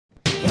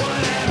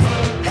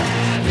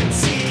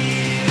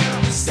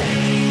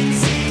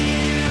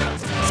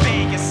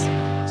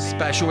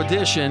special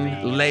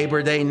edition,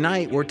 Labor Day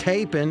night. We're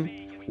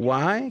taping.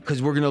 Why?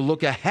 Because we're going to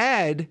look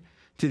ahead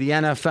to the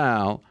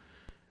NFL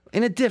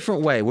in a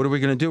different way. What are we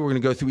going to do? We're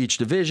going to go through each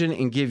division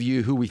and give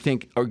you who we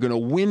think are going to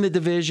win the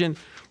division.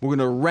 We're going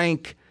to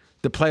rank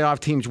the playoff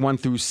teams 1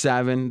 through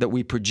 7 that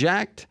we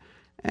project,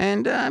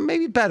 and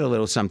maybe bet a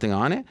little something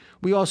on it.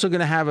 We also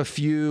going to have a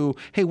few,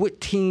 hey,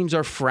 what teams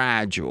are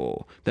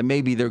fragile, that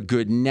maybe they're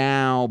good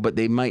now, but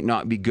they might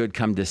not be good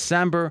come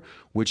December.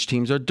 Which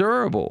teams are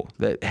durable,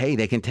 that, hey,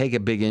 they can take a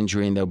big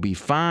injury and they'll be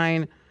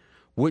fine.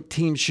 What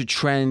teams should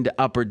trend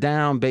up or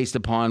down based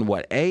upon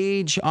what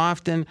age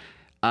often.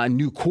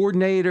 New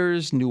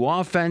coordinators, new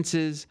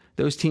offenses.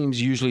 Those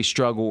teams usually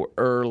struggle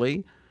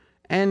early.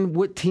 And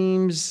what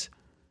teams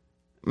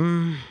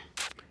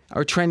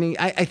are trending.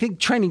 I think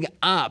trending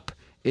up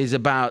is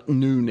about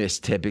newness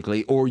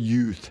typically, or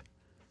youth.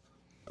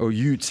 Or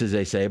youths, as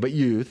they say, but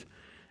youth.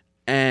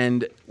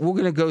 And we're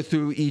going to go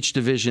through each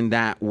division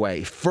that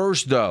way.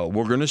 First, though,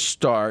 we're going to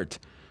start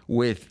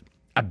with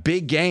a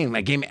big game,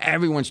 a game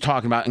everyone's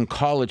talking about in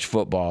college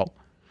football.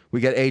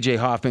 We got A.J.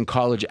 Hoffman,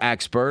 college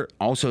expert.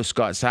 Also,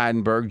 Scott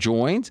Seidenberg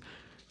joins.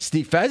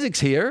 Steve Fezzik's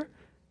here.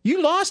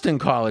 You lost in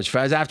college,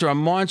 Fez, after a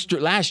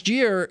monster. Last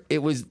year,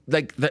 it was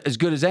like as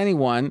good as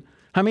anyone.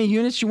 How many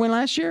units did you win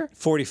last year?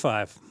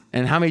 45.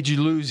 And how many did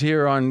you lose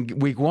here on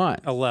week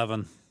 1?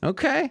 11.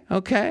 Okay.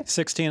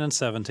 16 and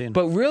 17.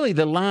 But really,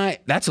 the line,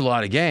 that's a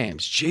lot of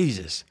games.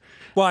 Jesus.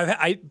 Well,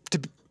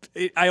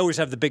 I always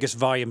have the biggest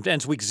volume.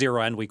 Ends week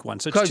 0 and week 1,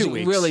 so it's 2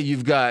 weeks. Really,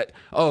 you've got,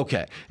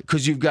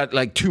 because you've got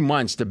like 2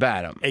 months to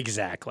bat them.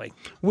 Exactly.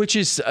 Which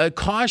is a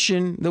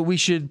caution that we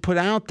should put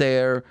out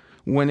there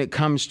when it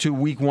comes to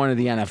week 1 of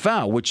the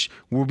NFL, which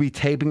we'll be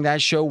taping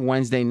that show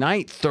Wednesday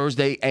night,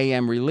 Thursday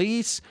AM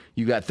release.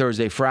 You got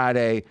Thursday,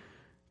 Friday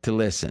to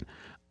listen.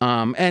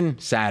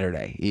 And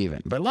Saturday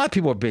even. But a lot of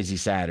people are busy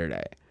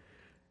Saturday.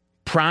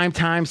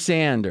 Primetime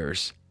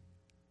Sanders.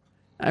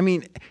 I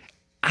mean,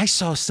 I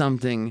saw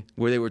something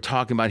where they were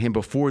talking about him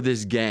before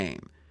this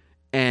game.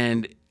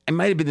 And it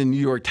might have been the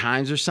New York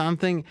Times or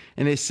something.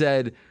 And they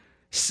said,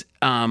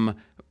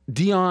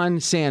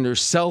 Deion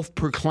Sanders,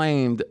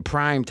 self-proclaimed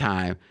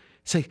primetime.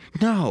 It's like,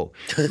 no,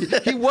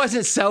 he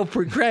wasn't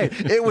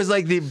self-proclaimed. It was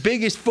like the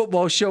biggest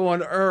football show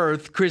on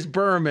earth, Chris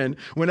Berman.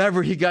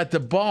 Whenever he got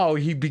the ball,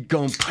 he'd be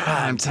going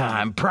prime.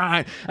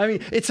 I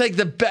mean, it's like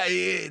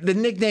the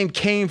nickname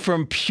came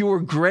from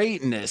pure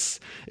greatness.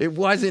 It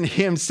wasn't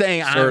him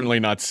saying, certainly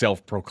not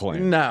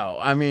self-proclaimed. No,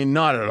 I mean,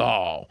 not at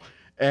all.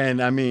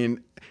 And I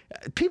mean,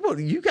 people,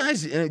 you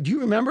guys, do you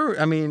remember?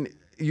 I mean,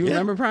 you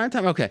remember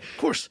primetime? Okay. Of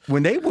course.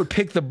 When they would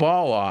pick the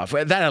ball off,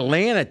 that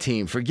Atlanta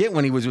team, forget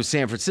when he was with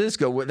San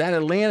Francisco, that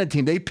Atlanta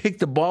team, they picked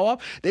the ball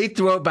up, they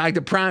throw it back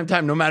to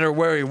primetime no matter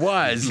where he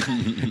was.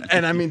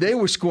 And, I mean, they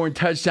were scoring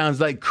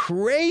touchdowns like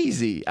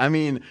crazy. I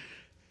mean,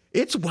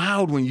 it's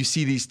wild when you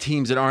see these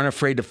teams that aren't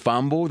afraid to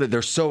fumble, that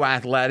they're so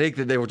athletic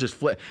that they will just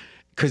flip.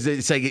 Because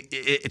it's like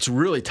it's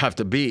really tough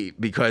to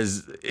beat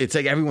because it's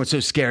like everyone's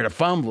so scared of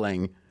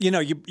fumbling. You know,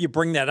 you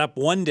bring that up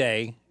one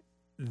day.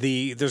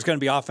 There's going to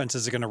be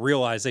offenses that are going to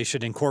realize they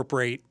should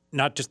incorporate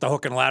not just the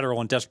hook and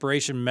lateral and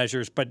desperation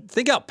measures, but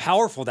think how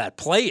powerful that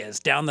play is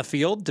down the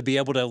field to be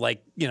able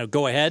to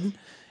go ahead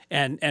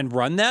and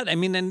run that. I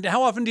mean, and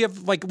how often do you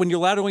have, like, when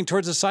you're lateraling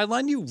towards the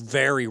sideline, you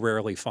very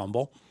rarely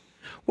fumble.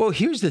 Well,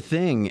 here's the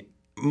thing.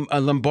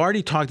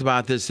 Lombardi talked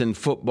about this in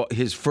football,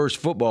 his first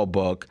football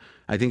book.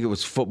 I think it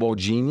was Football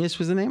Genius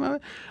was the name of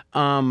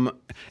it,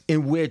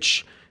 in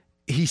which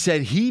he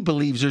said he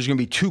believes there's going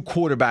to be 2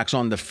 quarterbacks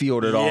on the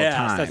field at all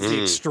times. That's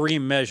the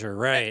extreme measure,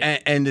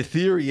 right? And the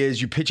theory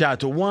is you pitch out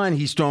to one,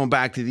 he's throwing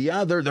back to the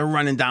other. They're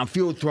running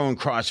downfield, throwing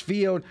cross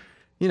field.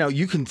 You know,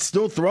 you can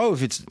still throw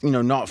if it's,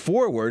 not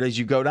forward as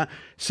you go down.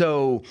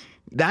 So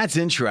that's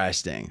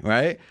interesting,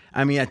 right?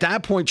 I mean, at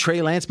that point,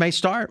 Trey Lance may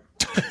start.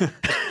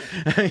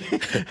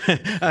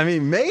 I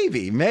mean,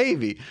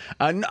 maybe.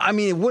 I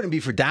mean, it wouldn't be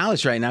for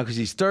Dallas right now because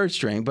he's third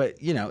string. But,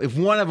 if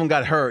one of them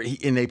got hurt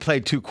and they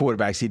played 2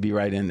 quarterbacks, he'd be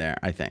right in there,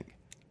 I think.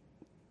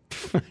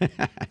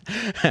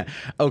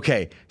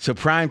 Okay, so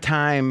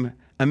primetime,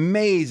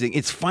 amazing.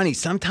 It's funny.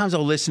 Sometimes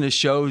I'll listen to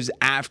shows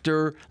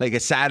after, like a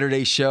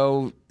Saturday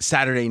show,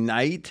 Saturday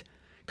night,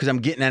 because I'm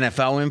getting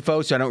NFL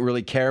info, so I don't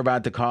really care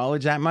about the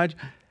college that much.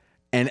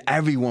 And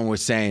everyone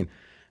was saying,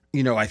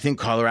 I think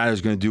Colorado's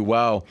going to do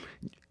well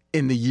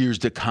in the years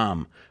to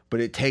come, but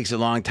it takes a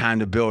long time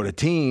to build a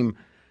team.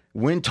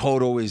 Win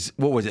total is,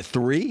 what was it,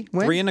 3?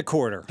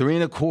 3.25.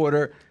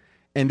 3.25.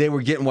 And they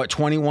were getting,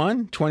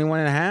 21? 21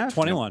 and a half?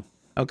 21.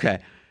 Okay.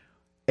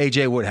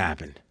 AJ, what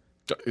happened?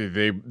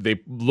 They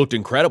looked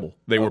incredible.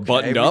 They were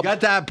buttoned up. We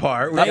got that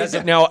part.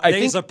 Now, I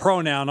think it's a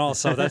pronoun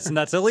also.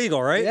 That's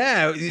illegal, right?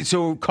 Yeah.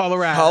 So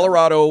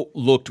Colorado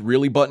looked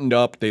really buttoned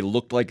up. They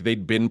looked like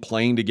they'd been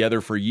playing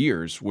together for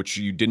years, which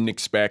you didn't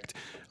expect.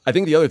 I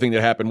think the other thing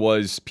that happened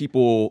was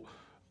people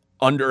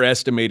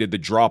underestimated the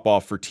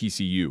drop-off for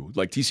TCU.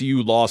 Like,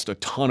 TCU lost a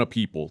ton of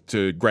people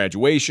to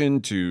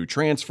graduation, to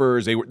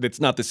transfers. It's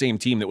not the same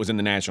team that was in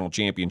the national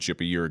championship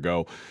a year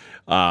ago.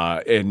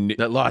 And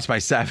that lost by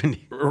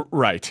 70.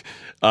 Right.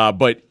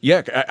 But,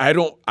 yeah,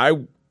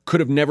 I could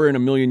have never in a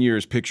million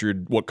years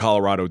pictured what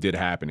Colorado did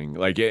happening.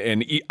 Like,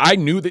 and I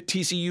knew that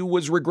TCU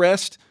was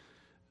regressed.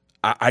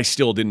 I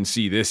still didn't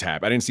see this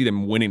happen. I didn't see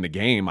them winning the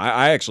game.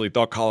 I actually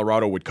thought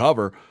Colorado would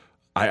cover.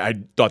 I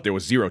thought there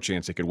was zero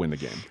chance they could win the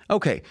game.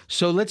 Okay,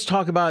 so let's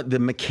talk about the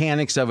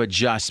mechanics of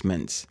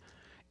adjustments.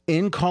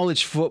 In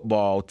college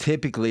football,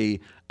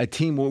 typically a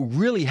team will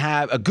really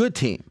have, a good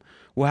team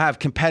will have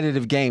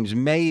competitive games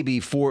maybe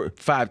 4 or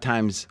 5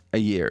 times a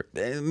year,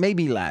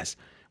 maybe less.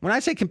 When I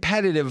say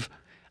competitive,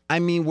 I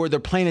mean where they're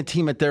playing a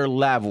team at their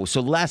level,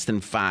 so less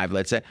than 5,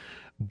 let's say.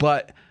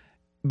 But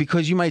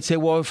because you might say,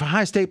 well, if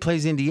Ohio State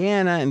plays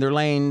Indiana and they're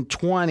laying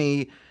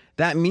 20,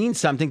 that means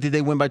something. Did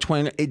they win by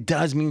 20? It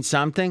does mean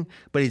something,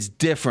 but it's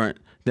different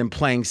than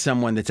playing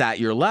someone that's at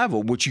your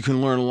level, which you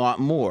can learn a lot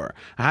more.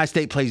 Ohio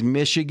State plays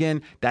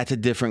Michigan. That's a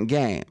different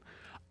game.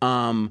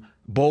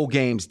 Bowl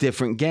games,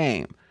 different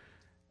game.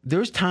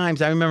 There's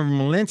times I remember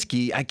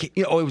Malinsky.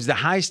 It was the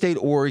Ohio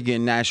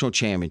State-Oregon National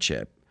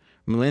Championship.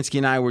 Malinsky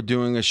and I were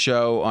doing a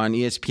show on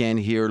ESPN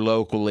here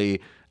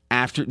locally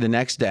after the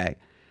next day.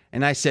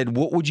 And I said,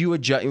 what would you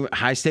adjust?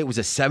 Ohio State was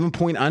a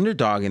 7-point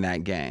underdog in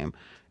that game.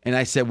 And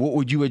I said, what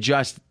would you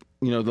adjust,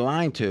 the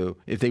line to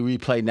if they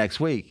replayed next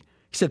week?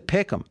 He said,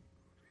 pick them.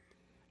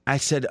 I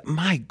said,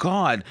 my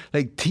God,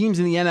 like teams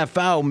in the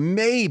NFL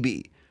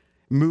maybe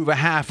move a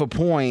half a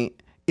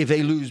point if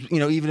they lose,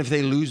 even if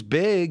they lose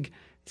big.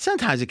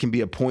 Sometimes it can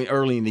be a point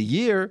early in the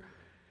year.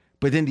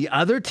 But then the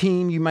other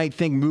team, you might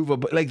think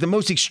like the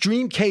most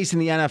extreme case in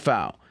the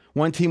NFL.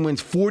 One team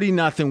wins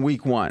 40-0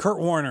 week 1. Kurt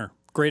Warner,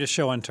 greatest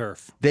show on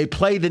turf. They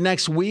play the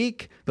next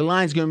week, the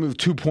line's going to move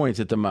 2 points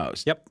at the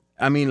most. Yep.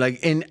 I mean, like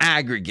in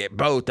aggregate,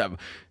 both of them.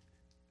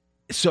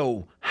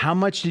 So how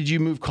much did you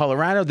move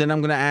Colorado? Then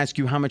I'm going to ask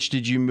you, how much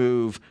did you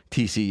move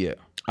TCU?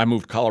 I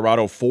moved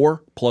Colorado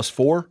 4 plus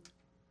 4,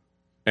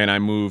 and I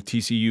moved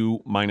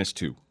TCU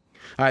 -2.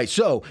 All right,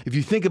 so if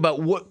you think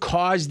about what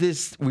caused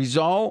this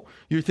result,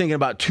 you're thinking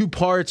about 2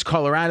 parts.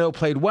 Colorado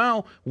played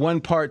well,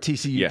 1 part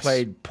TCU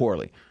played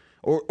poorly,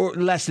 or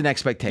less than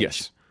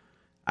expectations. Yes.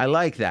 I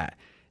like that.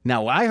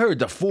 Now, I heard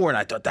the 4, and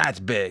I thought, that's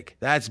big.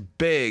 That's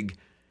big.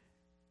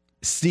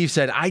 Steve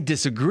said, I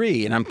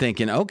disagree. And I'm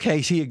thinking, okay,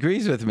 he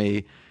agrees with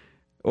me.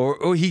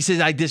 Or he says,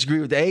 I disagree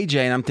with AJ.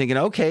 And I'm thinking,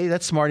 okay,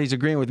 that's smart. He's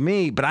agreeing with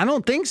me. But I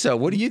don't think so.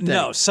 What do you think?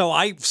 No, so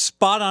I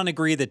spot on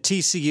agree that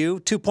TCU,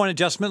 2-point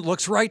adjustment,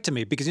 looks right to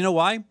me. Because you know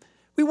why?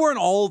 We weren't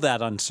all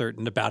that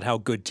uncertain about how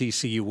good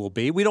TCU will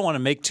be. We don't want to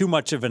make too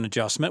much of an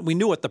adjustment. We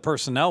knew what the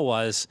personnel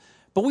was,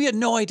 but we had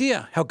no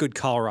idea how good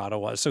Colorado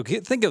was. So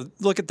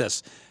look at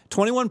this.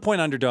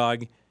 21-point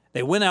underdog.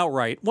 They win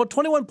outright. Well,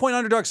 21-point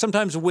underdogs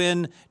sometimes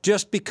win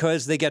just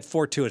because they get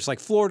 4-2. It's like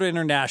Florida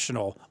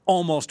International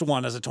almost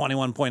won as a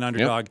 21-point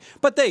underdog,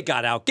 but they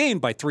got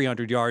outgained by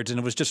 300 yards, and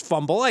it was just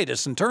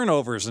fumbleitis and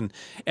turnovers and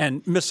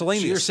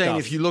miscellaneous So you're saying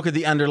stuff. if you look at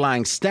the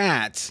underlying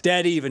stats,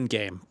 dead even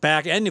game.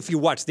 And if you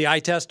watch the eye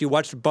test, you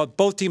watch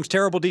both teams'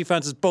 terrible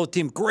defenses, both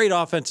teams' great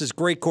offenses,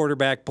 great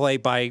quarterback play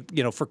by,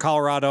 for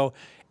Colorado.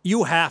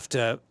 You have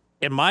to,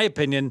 in my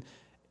opinion,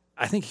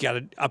 I think you got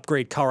to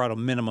upgrade Colorado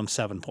minimum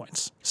 7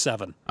 points.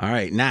 7. All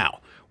right. Now,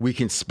 we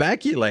can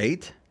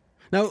speculate.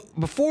 Now,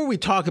 before we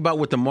talk about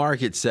what the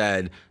market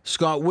said,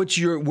 Scott, where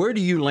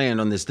do you land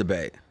on this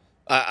debate?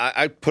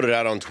 I put it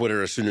out on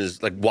Twitter as soon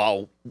as,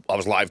 while I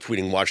was live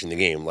tweeting watching the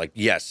game.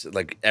 Yes,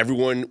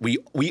 everyone,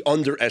 we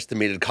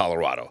underestimated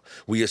Colorado.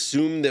 We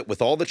assumed that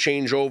with all the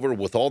changeover,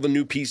 with all the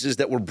new pieces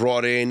that were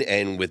brought in,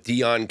 and with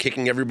Dion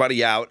kicking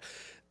everybody out,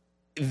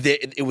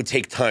 that it would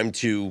take time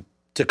to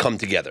come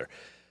together.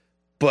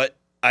 But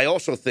I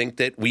also think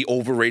that we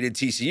overrated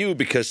TCU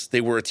because they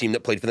were a team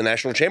that played for the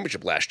national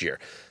championship last year.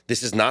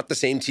 This is not the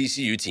same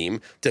TCU team.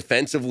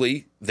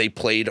 Defensively, they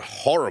played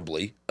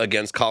horribly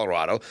against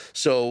Colorado.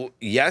 So,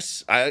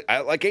 yes, I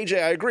like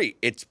AJ, I agree.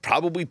 It's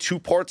probably 2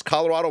 parts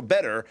Colorado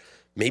better,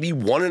 maybe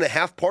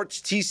 1.5 parts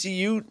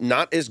TCU,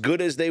 not as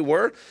good as they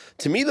were.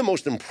 To me, the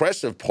most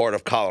impressive part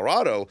of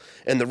Colorado,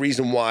 and the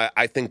reason why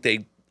I think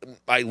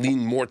I lean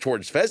more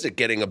towards Fezzik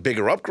getting a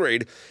bigger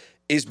upgrade,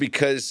 is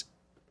because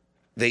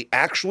they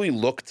actually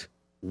looked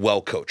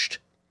well coached.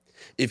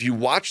 If you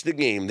watch the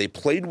game, they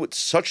played with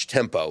such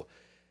tempo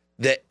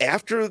that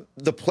after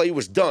the play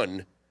was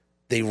done,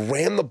 they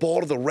ran the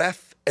ball to the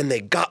ref and they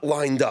got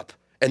lined up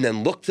and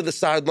then looked to the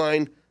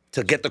sideline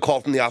to get the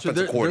call from the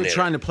offensive coordinator. They're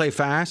trying to play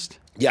fast?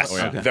 Yes,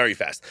 very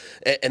fast.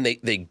 And they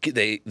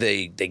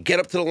get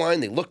up to the line.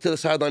 They look to the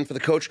sideline for the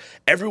coach.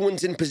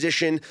 Everyone's in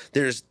position.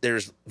 They're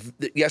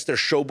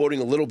showboating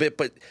a little bit,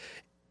 but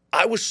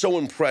I was so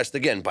impressed,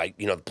 again, by,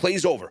 the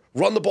play's over,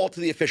 run the ball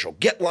to the official,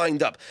 get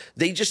lined up.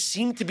 They just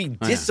seem to be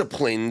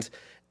disciplined,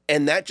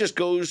 and that just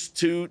goes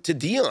to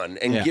Dion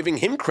and giving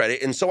him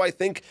credit. And so I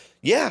think,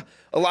 a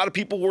lot of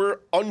people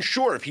were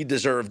unsure if he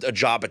deserved a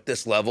job at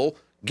this level,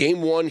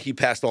 Game 1, he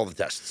passed all the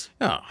tests.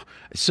 Oh,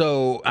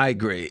 so I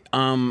agree.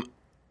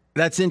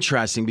 That's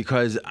interesting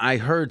because I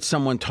heard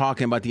someone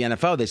talking about the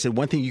NFL. They said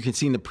one thing you can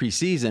see in the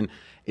preseason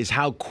is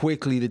how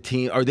quickly the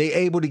team are they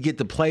able to get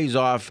the plays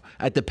off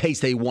at the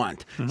pace they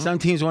want. Some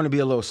teams want to be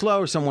a little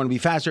slower, some want to be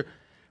faster.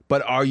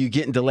 But are you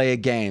getting delay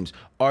of games?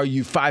 Are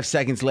you 5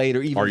 seconds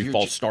later? Even Are you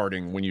false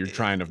starting when you're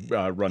trying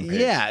to run pace?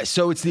 Yeah,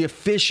 so it's the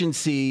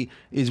efficiency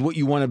is what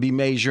you want to be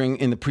measuring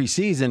in the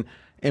preseason.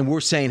 And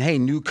we're saying, hey,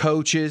 new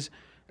coaches,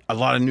 a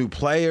lot of new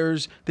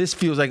players. This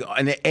feels like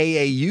an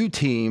AAU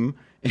team,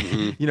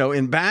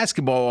 in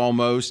basketball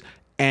almost.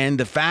 And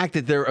the fact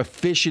that they're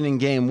efficient in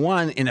game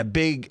 1 in a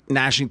big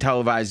nationally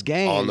televised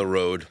game. On the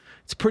road.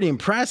 It's pretty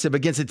impressive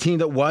against a team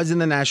that was in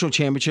the national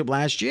championship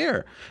last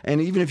year.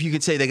 And even if you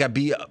could say they got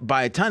beat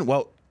by a ton,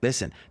 well,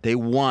 listen, they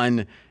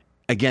won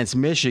against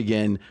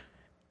Michigan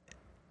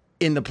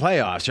in the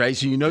playoffs, right?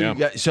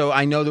 So so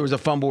I know there was a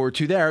fumble or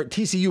two there.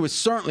 TCU was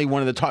certainly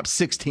one of the top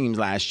 6 teams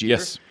last year.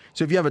 Yes.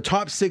 So if you have a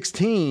top 6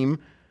 team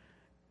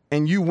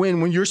and you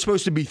win when you're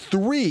supposed to be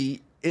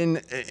 3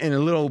 in a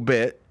little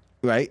bit,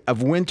 right,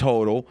 of win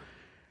total.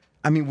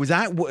 I mean, was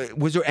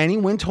there any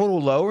win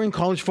total lower in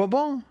college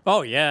football?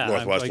 Oh yeah,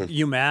 Northwestern. like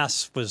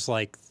UMass was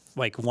like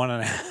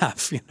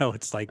 1.5.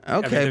 It's like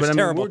okay, but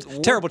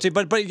terrible team.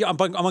 But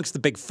amongst the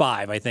big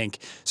 5, I think.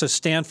 So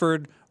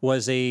Stanford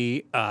was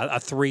a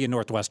 3 and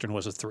Northwestern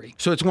was a 3.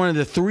 So it's one of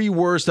the 3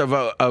 worst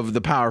of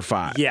the Power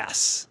 5.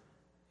 Yes.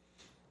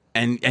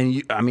 And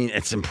I mean,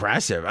 it's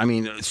impressive. I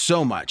mean,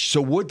 so much.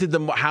 So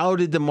how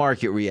did the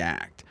market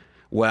react?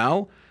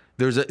 Well,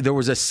 there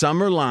was a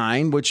summer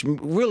line, which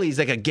really is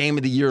like a game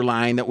of the year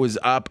line that was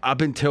up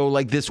until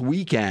like this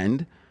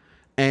weekend.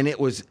 And it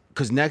was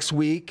because next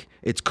week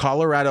it's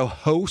Colorado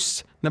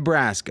hosts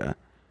Nebraska.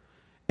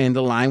 And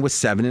the line was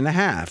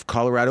 7.5.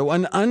 Colorado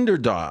an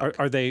underdog.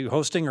 Are they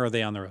hosting or are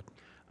they on the road?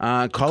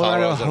 Colorado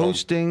Colorado's at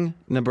hosting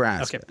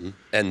Nebraska. Okay.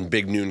 And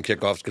Big Noon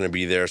Kickoff's going to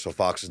be there, so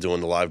Fox is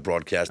doing the live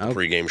broadcast, the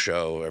pregame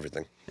show,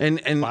 everything.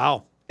 And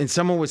wow. And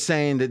someone was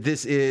saying that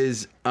this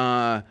is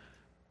the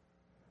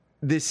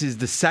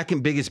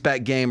second biggest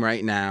bet game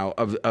right now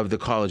of the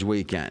college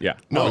weekend. Yeah.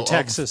 No,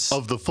 Texas.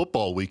 Of the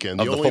football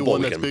weekend. Of The the only football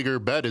one that's weekend. bigger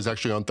bet is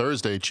actually on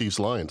Thursday,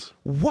 Chiefs-Lions.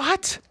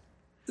 What?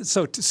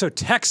 So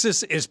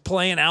Texas is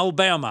playing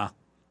Alabama,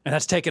 and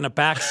that's taking a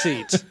back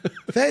seat.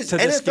 Fez, to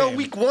this NFL game.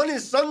 Week 1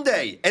 is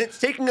Sunday, and it's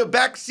taking a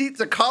back seat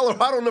to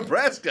Colorado,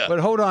 Nebraska. But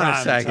hold on a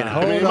Prime second. time. I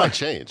mean, Hold it on. might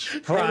change.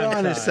 Hold Prime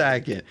on a time.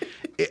 second.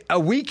 Are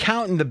we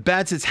counting the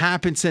bets that's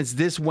happened since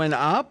this went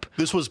up?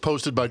 This was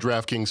posted by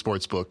DraftKings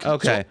Sportsbook.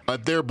 Okay. So,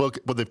 their book,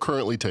 what they've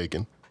currently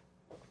taken.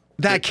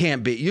 That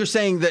can't be. You're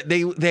saying that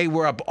they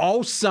were up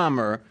all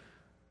summer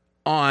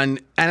on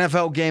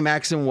NFL game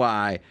X and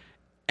Y,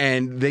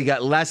 and they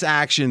got less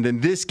action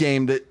than this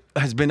game that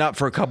has been up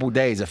for a couple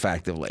days,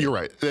 effectively. You're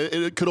right.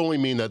 It could only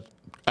mean that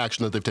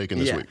action that they've taken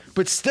this week.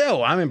 But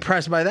still, I'm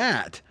impressed by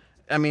that.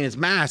 I mean, it's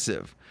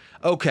massive.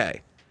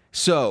 Okay,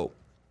 so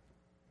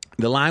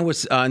the line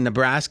was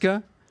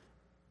Nebraska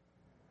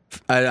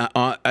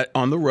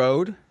on the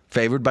road,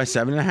 favored by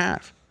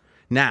 7.5.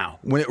 Now,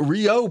 when it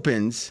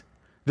reopens,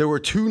 there were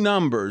 2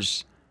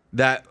 numbers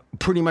that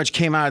pretty much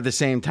came out at the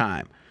same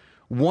time.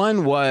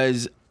 One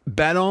was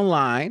Bet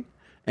Online,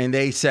 and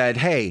they said,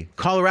 hey,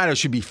 Colorado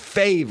should be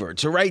favored.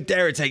 So right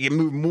there, it's like it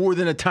moved more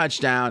than a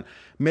touchdown.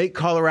 Make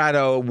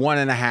Colorado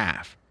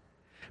 1.5.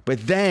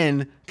 But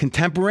then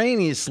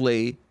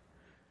contemporaneously,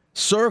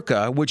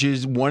 Circa, which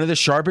is one of the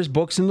sharpest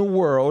books in the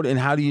world, and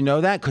how do you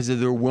know that? Because of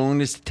their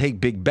willingness to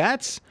take big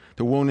bets,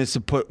 their willingness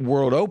to put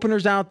world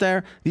openers out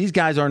there. These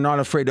guys are not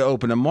afraid to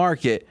open a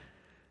market.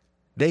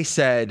 They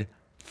said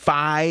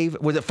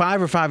 5. Was it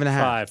 5 or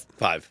 5.5?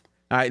 5.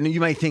 All right, and you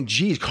might think,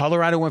 geez,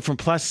 Colorado went from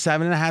plus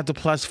 7.5 to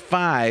plus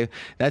 5.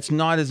 That's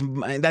not as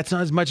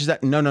much as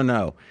that.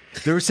 No.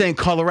 They were saying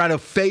Colorado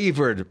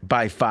favored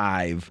by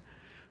 5,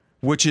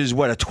 which is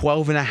what, a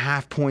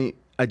 12.5 point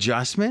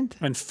adjustment?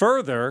 And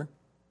further,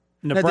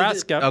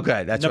 Nebraska.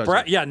 Okay, that's what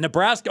I was saying.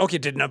 Nebraska. Okay,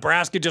 did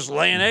Nebraska just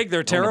lay an egg?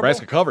 They're terrible.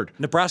 Nebraska covered.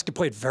 Nebraska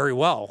played very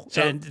well,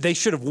 and they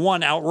should have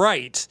won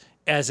outright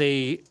as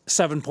a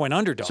 7-point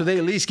underdog. So they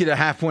at least get a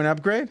half point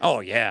upgrade? Oh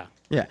yeah.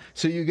 Yeah.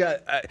 So you got,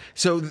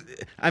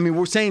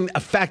 we're saying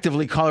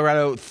effectively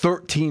Colorado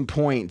 13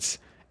 points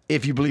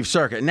if you believe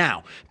Circa.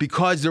 Now,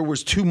 because there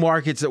was 2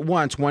 markets at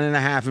once,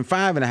 1.5 and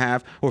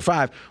 5.5 or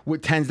 5,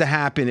 what tends to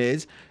happen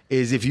is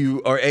if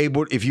you are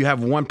able, if you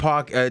have one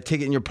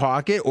ticket in your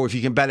pocket, or if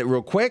you can bet it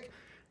real quick,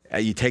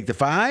 you take the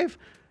 5,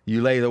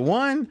 you lay the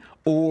 1,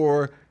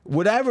 or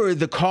whatever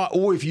the call,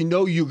 or if you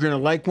know you're going to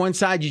like one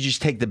side, you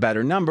just take the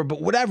better number.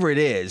 But whatever it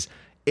is,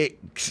 it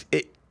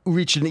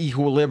reached an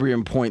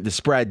equilibrium point, the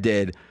spread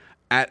did,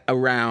 at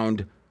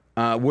around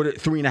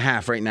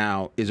 3.5 right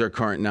now is our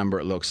current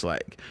number, it looks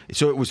like.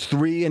 So it was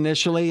 3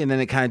 initially, and then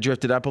it kind of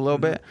drifted up a little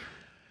bit.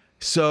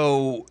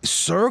 So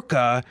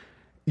Circa,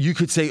 you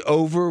could say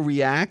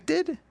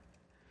overreacted,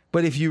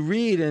 But if you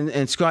read,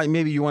 and Scott,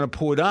 maybe you want to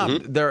pull it up,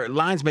 their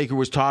lines maker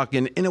was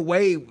talking, in a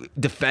way,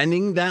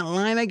 defending that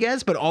line, I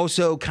guess, but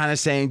also kind of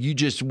saying, you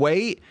just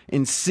wait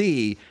and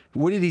see.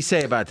 What did he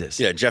say about this?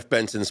 Yeah, Jeff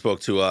Benson spoke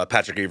to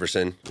Patrick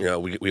Everson. You know,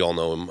 we all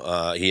know him.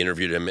 He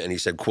interviewed him, and he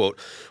said, quote,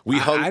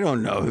 I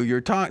don't know who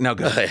you're talking. No,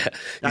 go ahead.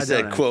 He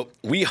said, quote,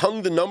 we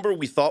hung the number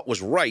we thought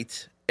was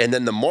right, and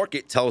then the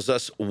market tells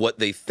us what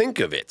they think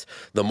of it.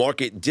 The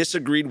market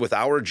disagreed with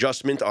our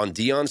adjustment on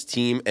Deion's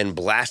team and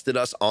blasted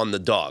us on the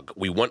dog.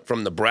 We went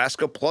from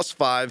Nebraska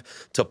 +5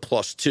 to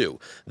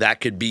 +2.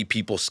 That could be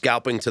people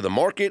scalping to the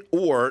market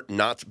or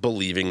not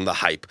believing the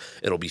hype.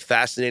 It'll be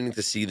fascinating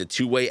to see the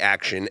two-way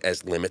action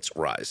as limits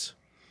rise.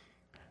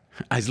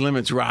 As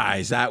limits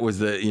rise. That was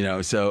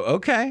the, so,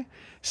 okay.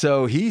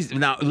 So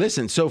now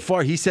listen, so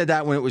far he said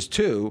that when it was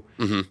 2.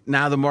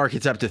 Now the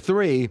market's up to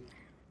 3.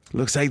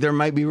 Looks like there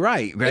might be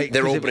right?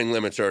 Their opening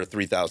limits are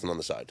 3,000 on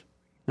the side.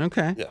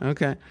 Okay. Yeah.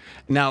 Okay.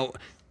 Now,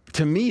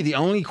 to me, the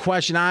only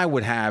question I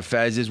would have,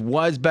 Fez, is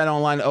was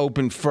BetOnline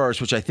open first,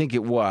 which I think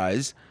it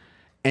was,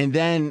 and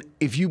then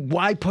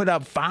why not put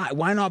up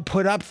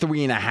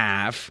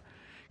 3.5?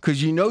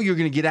 Because you're going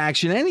to get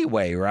action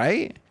anyway,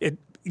 right?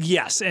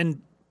 Yes,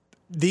 and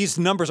these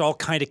numbers all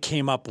kind of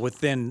came up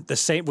within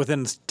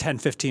 10,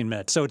 15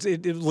 minutes. So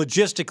it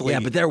logistically. Yeah,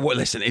 but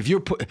listen, if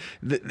you're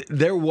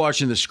they're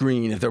watching the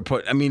screen. If they're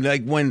apparently they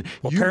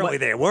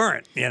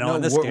weren't.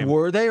 In this game.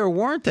 Were they or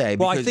weren't they?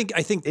 Well, because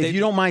I think if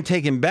you don't mind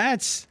taking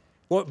bets.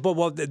 Well,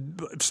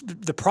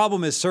 the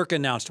problem is Circa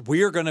announced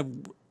we are going to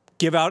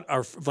give out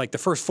the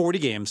first 40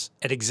 games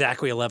at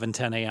exactly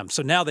 11:10 a.m.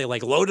 So now they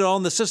load it all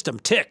in the system.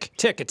 Tick,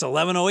 it's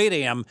 11:08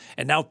 a.m.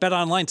 And now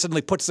BetOnline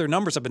suddenly puts their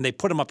numbers up, and they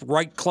put them up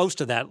right close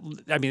to that.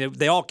 I mean,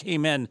 they all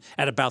came in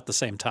at about the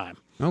same time.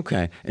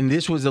 Okay, and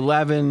this was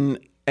 11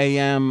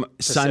 a.m.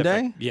 Pacific.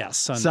 Sunday. Yes,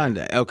 Sunday.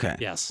 Sunday. Okay.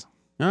 Yes.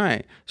 All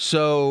right.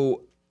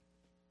 So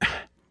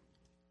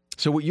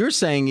what you're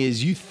saying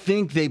is you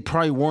think they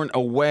probably weren't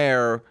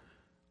aware.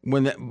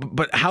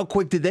 But how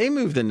quick did they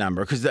move the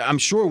number? Because I'm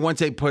sure once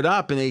they put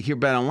up and they hear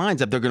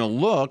BetOnline's up, they're going to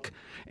look.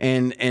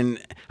 And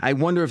I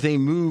wonder if they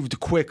moved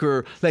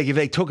quicker. Like if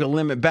they took a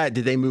limit bet,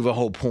 did they move a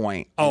whole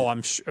point? Oh,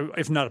 I'm sure,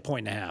 if not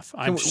 1.5.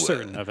 I'm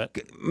certain of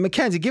it.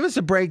 Mackenzie, give us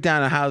a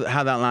breakdown of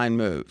how that line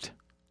moved.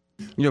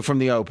 From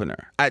the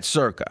opener at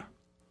Circa.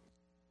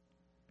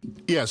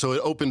 Yeah, so it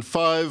opened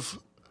 5.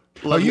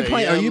 Are you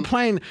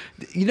playing?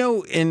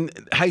 In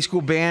high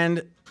school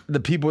band, the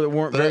people that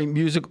weren't very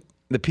musical.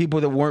 The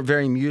people that weren't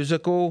very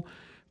musical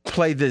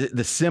played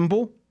the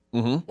cymbal.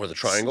 Or the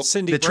triangle.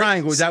 The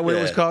triangle, is that what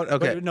it was called?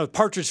 Okay. No,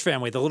 Partridge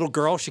Family. The little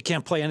girl, she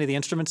can't play any of the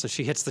instruments, so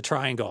she hits the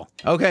triangle.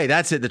 Okay,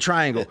 that's it, the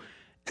triangle.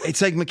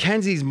 It's like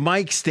Mackenzie's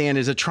mic stand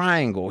is a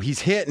triangle. He's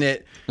hitting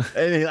it,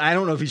 and I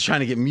don't know if he's trying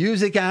to get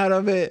music out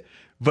of it,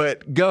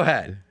 but go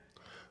ahead.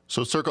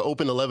 So Circa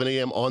opened 11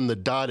 a.m. on the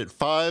dot at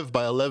 5.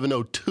 By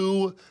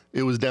 11:02,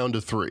 it was down to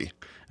 3.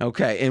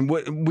 Okay, and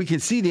we can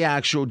see the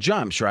actual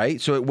jumps,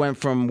 right? So it went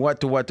from what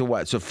to what to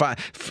what? So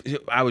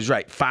I was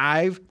right,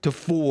 5 to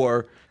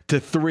 4 to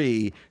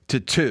 3 to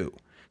 2.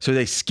 So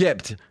they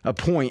skipped a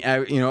point.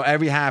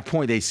 Every half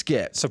point they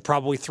skipped. So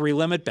probably 3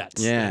 limit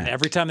bets. Yeah. And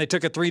every time they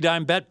took a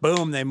 3-dime bet,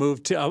 boom, they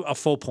moved to a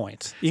full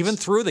point, even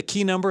through the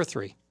key number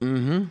 3.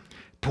 Mm-hmm.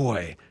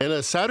 Boy. And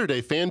a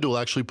Saturday, FanDuel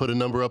actually put a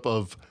number up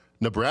of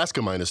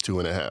Nebraska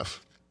 -2.5.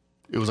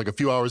 It was like a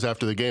few hours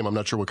after the game. I'm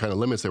not sure what kind of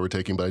limits they were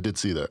taking, but I did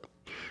see that.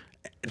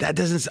 That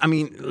doesn't. I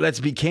mean,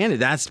 let's be candid.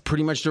 That's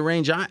pretty much the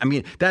range.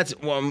 That's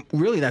more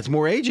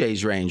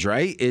AJ's range,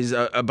 right? Is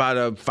about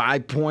a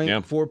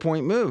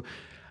 4-point move.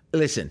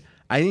 Listen,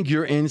 I think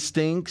your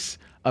instincts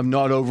of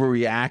not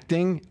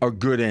overreacting are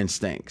good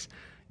instincts.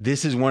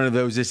 This is one of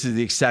those. This is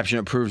the exception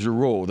that proves the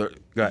rule.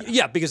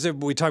 Yeah, because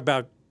we talk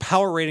about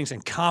power ratings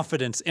and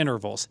confidence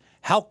intervals.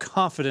 How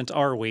confident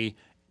are we?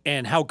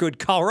 And how good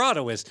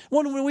Colorado is.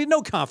 When we have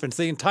no confidence,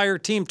 the entire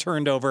team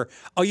turned over.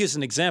 I'll use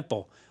an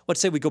example. Let's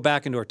say we go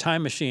back into our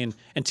time machine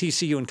and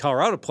TCU and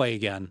Colorado play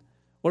again.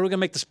 What are we going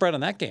to make the spread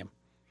on that game?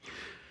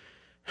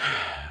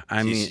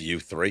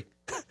 TCU 3.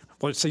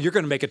 Well, so you're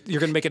going to make it. You're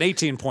going to make an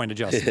 18-point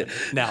adjustment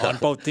now on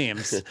both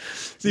teams.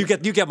 So you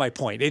get my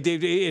point.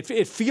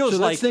 It feels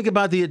like. Let's think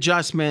about the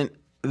adjustment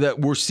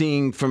that we're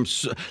seeing from.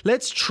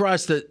 Let's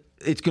trust that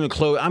it's going to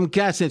close. I'm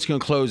guessing it's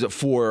going to close at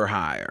 4 or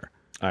higher.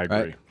 I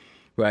agree.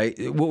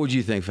 Right? What would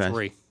you think, Fez?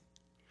 3.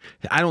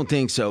 I don't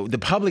think so. The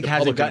public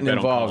hasn't gotten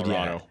involved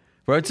yet.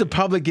 Once the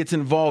public gets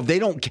involved, they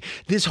don't.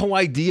 This whole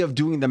idea of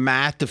doing the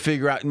math to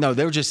figure out. No,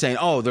 they were just saying,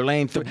 "Oh, they're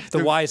laying."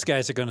 The wise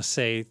guys are going to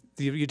say,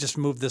 "You just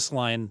move this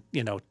line,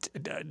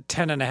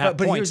 10.5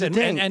 but points," here's the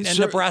thing. and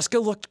Nebraska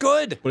looked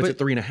good. But it's at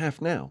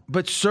 3.5 now.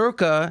 But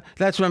Circa,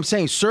 that's what I'm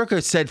saying.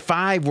 Circa said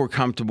 5 we're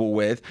comfortable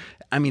with.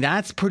 I mean,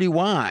 that's pretty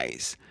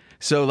wise.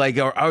 So,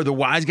 are the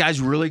wise guys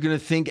really going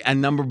to think a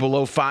number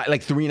below 5,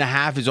 like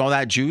 3.5, is all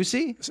that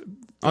juicy?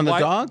 on the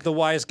dog? The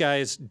wise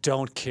guys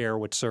don't care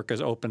what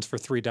Circa opens for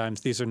 3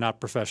 dimes. These are not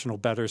professional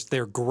bettors.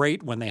 They're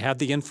great when they have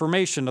the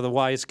information of the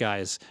wise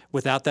guys.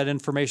 Without that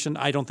information,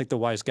 I don't think the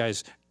wise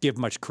guys give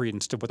much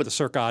credence to what the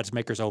Circa odds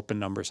makers open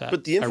numbers have.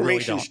 But the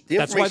information,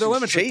 That's why their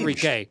limits are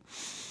 3K.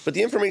 But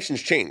the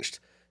information's changed.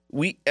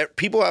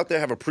 People out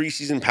there have a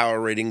preseason power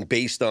rating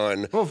based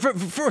on. Well,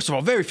 first of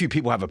all, very few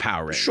people have a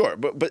power rating. Sure,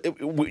 but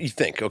what you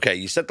think? Okay,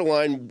 you set the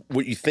line.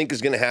 What you think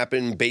is going to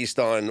happen based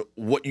on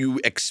what you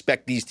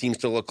expect these teams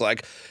to look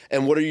like,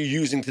 and what are you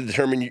using to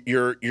determine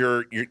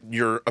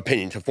your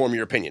opinion, to form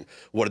your opinion?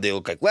 What did they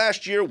look like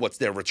last year? What's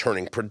their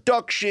returning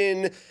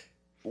production?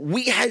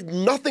 We had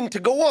nothing to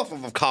go off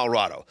of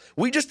Colorado.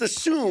 We just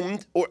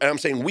assumed, and I'm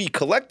saying we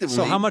collectively.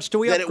 So how much do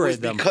we that upgrade it was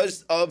them?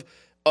 Because of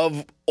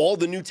all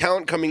the new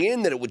talent coming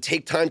in, that it would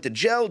take time to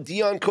gel,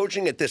 Dion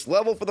coaching at this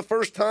level for the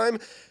first time.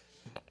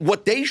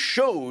 What they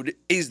showed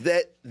is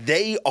that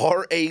they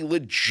are a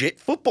legit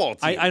football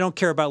team. I don't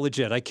care about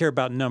legit. I care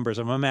about numbers.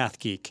 I'm a math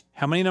geek.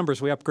 How many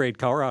numbers we upgrade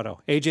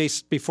Colorado?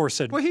 AJ before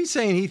said. Well, he's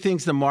saying he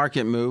thinks the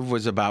market move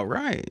was about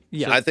right.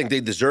 Yeah. I think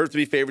they deserve to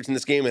be favorites in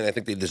this game, and I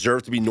think they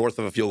deserve to be north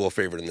of a field goal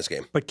favorite in this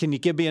game. But can you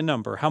give me a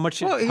number? How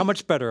much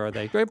better are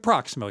they?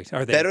 Approximately.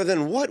 Are they better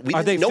than what? We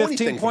are they didn't know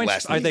 15 anything from points?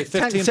 last Are week. they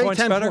 15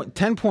 points better?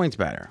 10 points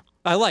better.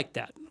 I like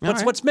that.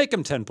 right. Let's make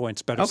them 10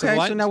 points better. Okay,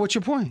 so now what's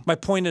your point? My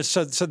point is,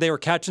 so they were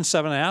catching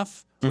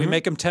 7.5. We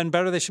make them 10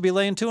 better. They should be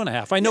laying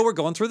 2.5. I know we're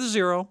going through the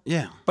 0.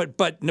 Yeah.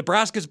 But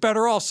Nebraska's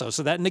better also,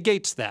 so that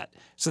negates that.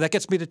 So that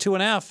gets me to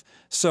 2.5.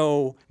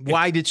 So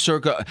why did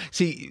Circa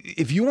see?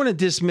 If you want to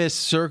dismiss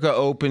Circa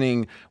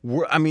opening,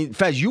 I mean,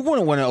 Fez, you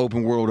wouldn't want to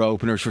open world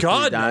openers for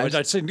God, 3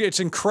 dimes. no, it's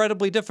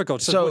incredibly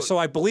difficult. So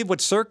I believe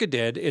what Circa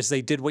did is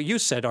they did what you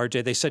said,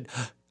 RJ. They said,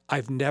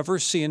 I've never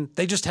seen.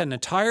 They just had an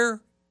entire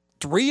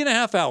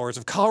 3.5 hours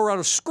of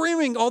Colorado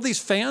screaming, all these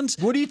fans.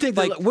 What do you think?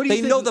 Like,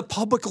 they know the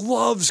public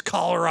loves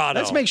Colorado.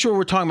 Let's make sure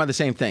we're talking about the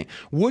same thing.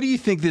 What do you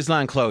think this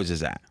line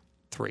closes at?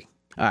 3.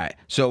 All right.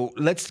 So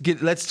let's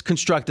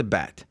construct a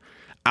bet.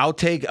 I'll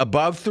take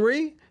above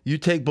 3. You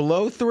take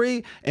below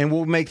 3, and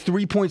we'll make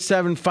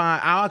 3.75.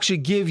 I'll actually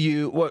give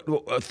you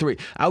 3.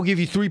 I'll give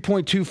you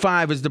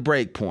 3.25 as the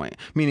break point,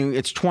 meaning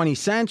it's 20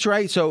 cents,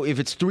 right? So if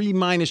it's 3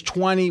 minus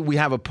 20, we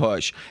have a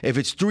push. If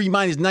it's 3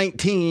 minus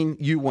 19,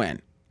 you win.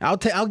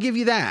 I'll give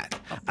you that.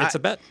 It's a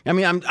bet. I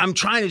mean, I'm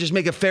trying to just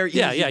make a fair, easy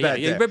bet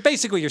there. But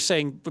basically, you're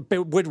saying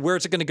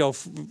where's it going to go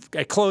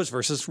at close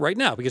versus right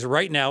now? Because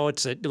right now,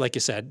 it's like you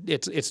said,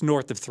 it's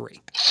north of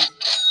 3.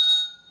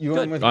 You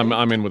in with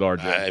I'm in with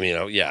RJ. I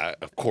mean, yeah,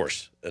 of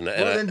course. And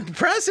then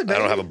press it, I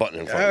don't baby. have a button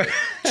in front of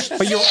me.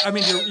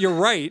 But you're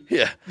right.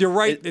 Yeah. You're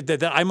right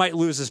that I might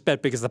lose this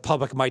bet because the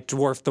public might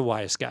dwarf the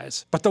wise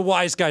guys. But the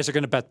wise guys are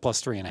going to bet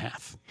plus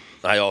 3.5.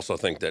 I also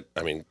think that,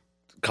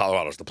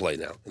 Colorado's the play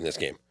now in this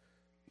game.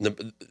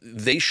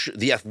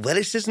 The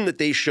athleticism that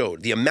they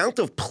showed, the amount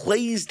of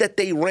plays that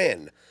they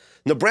ran.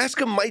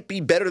 Nebraska might be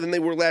better than they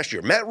were last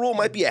year. Matt Rule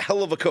might be a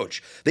hell of a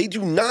coach. They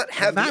do not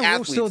have the Matt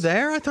athletes. Rule's still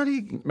there? I thought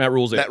Matt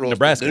Rule's at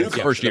Nebraska. the new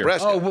coach, First year.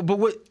 Nebraska. Oh, but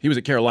what? He was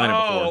at Carolina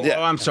before. Yeah.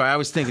 Oh, I'm sorry. I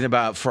was thinking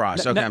about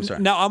Frost. Okay, I'm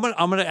sorry. Now I'm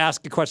gonna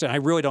ask a question. I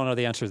really don't know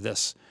the answer to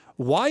this.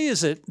 Why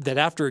is it that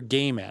after a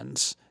game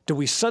ends, do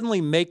we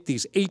suddenly make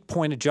these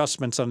 8-point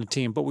adjustments on the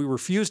team, but we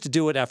refuse to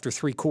do it after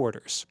 3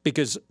 quarters?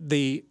 Because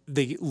the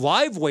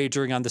live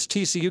wagering on this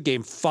TCU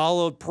game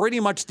followed pretty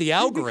much the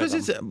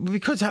algorithm.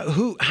 Because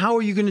how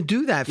are you going to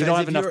do that? You don't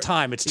have enough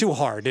time. It's too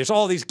hard. There's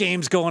all these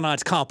games going on.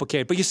 It's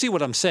complicated. But you see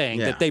what I'm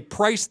saying? Yeah. That they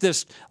price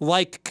this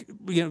like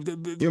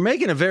You're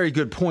making a very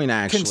good point,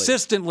 actually.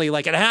 consistently,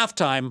 like at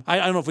halftime. I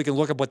don't know if we can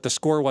look up what the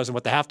score was and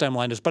what the halftime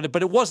line is, but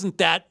it wasn't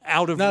that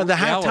out of No, the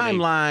reality. halftime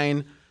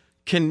line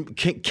can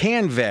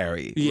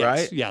vary, Yes,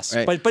 right? yes.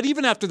 Right. But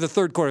even after the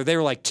third quarter, they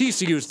were like,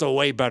 TCU's the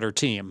way better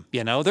team.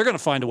 They're going to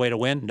find a way to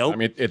win. Nope. I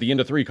mean, at the end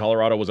of 3,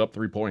 Colorado was up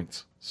 3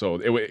 points.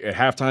 So at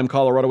halftime,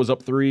 Colorado was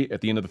up 3.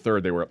 At the end of the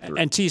third, they were up 3.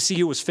 And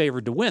TCU was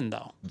favored to win,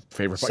 though.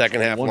 Favorite by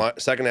Second half 21.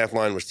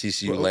 line was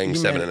TCU laying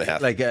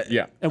 7.5.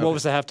 Yeah. And what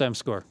was the halftime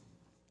score?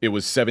 It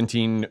was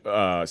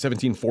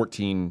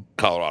 17-14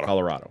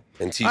 Colorado.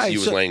 And TCU All right,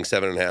 was laying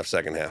 7.5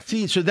 second half.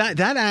 See, so that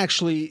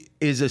actually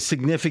is a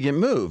significant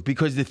move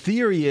because the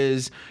theory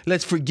is,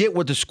 let's forget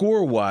what the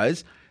score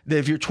was. That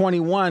if you're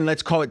 21,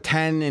 let's call it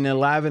 10 and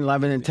 11,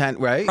 11 and 10,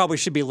 right? Probably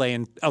should be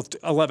laying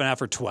 11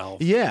 after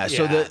 12. Yeah.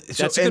 So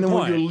that's a and good then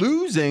point. when you're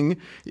losing,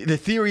 the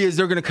theory is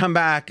they're going to come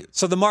back.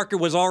 So the market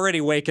was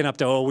already waking up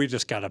to, we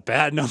just got a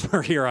bad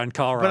number here on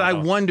Colorado. But I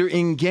wonder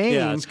in game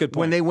that's a good point.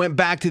 when they went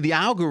back to the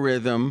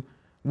algorithm,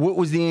 what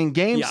was the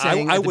in-game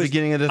saying at the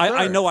beginning of the third?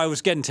 I know I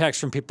was getting texts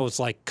from people. It's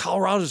like,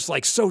 Colorado's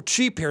like so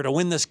cheap here to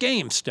win this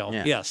game still.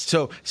 Yeah. Yes.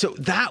 So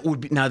that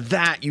would be, now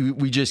that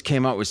we just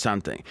came up with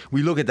something.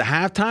 We look at the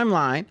halftime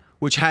line,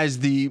 which has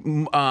the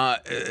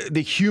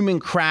human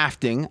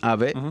crafting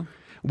of it. Mm-hmm.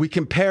 We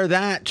compare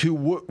that to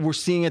what we're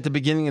seeing at the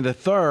beginning of the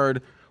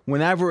third.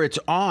 Whenever it's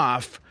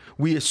off,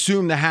 we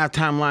assume the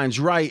halftime line's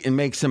right and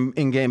make some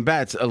in-game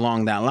bets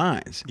along that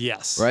lines.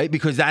 Yes. Right?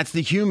 Because that's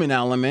the human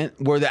element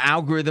where the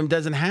algorithm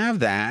doesn't have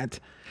that.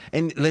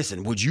 And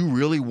listen, would you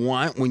really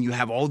want, when you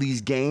have all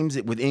these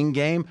games with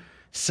in-game,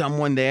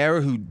 someone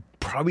there who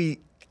probably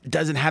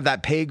doesn't have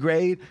that pay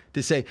grade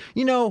to say,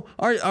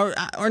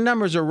 our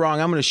numbers are wrong,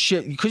 I'm going to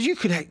shift? Because you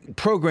could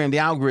program the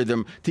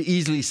algorithm to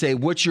easily say,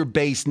 what's your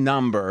base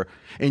number?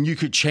 And you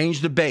could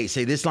change the base.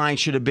 Say, this line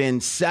should have been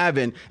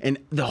 7, and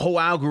the whole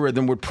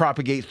algorithm would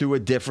propagate through a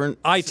different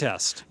eye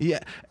test. Yeah,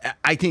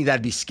 I think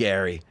that'd be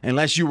scary.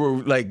 Unless you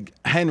were like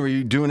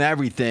Henry doing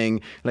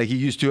everything like he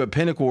used to at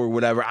Pinnacle or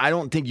whatever, I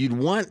don't think you'd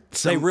want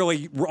some... They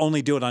really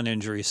only do it on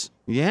injuries.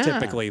 Yeah.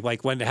 Typically,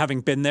 like when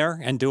having been there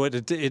and do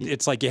it,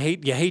 it's like you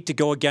hate to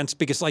go against,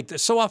 because like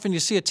so often you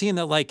see a team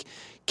that like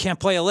can't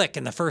play a lick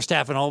in the first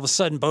half and all of a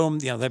sudden, boom,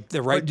 they're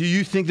right. But do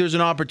you think there's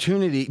an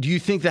opportunity? Do you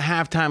think the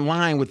halftime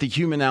line with the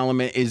human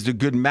element is the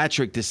good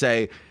metric to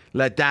say,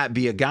 let that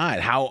be a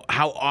guide?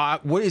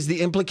 What is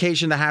the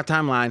implication of the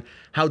halftime line?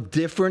 How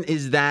different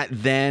is that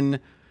than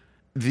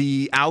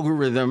the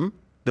algorithm,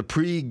 the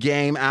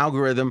pre-game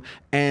algorithm,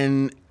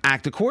 and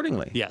act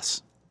accordingly?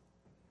 Yes.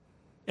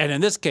 And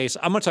in this case,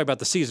 I'm going to talk about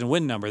the season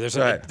win number. There's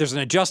an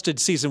adjusted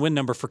season win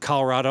number for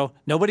Colorado.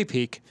 Nobody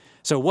peak.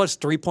 So it was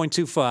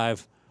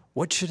 3.25.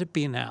 What should it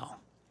be now?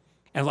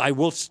 And I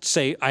will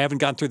say I haven't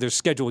gone through their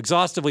schedule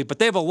exhaustively, but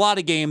they have a lot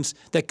of games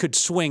that could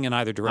swing in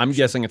either direction. I'm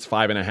guessing it's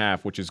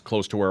 5.5, which is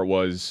close to where it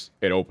was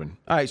at open.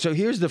 All right, so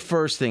here's the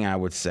first thing I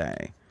would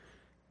say.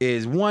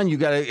 Is one, you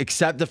got to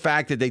accept the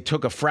fact that they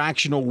took a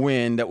fractional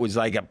win that was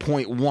like a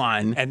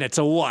 0.1. And it's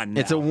a 1 now.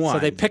 It's a 1. So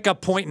they pick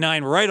up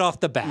 0.9 right off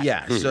the bat.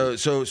 Yeah, so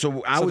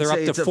I would they're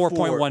say up to it's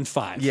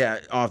 4.15. Yeah,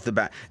 off the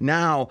bat.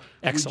 Now,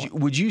 excellent.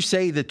 Would you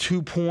say the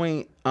 2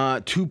 point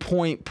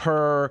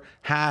per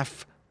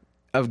half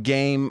of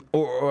game,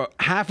 or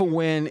half a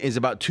win is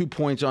about 2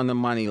 points on the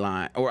money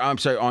line, or I'm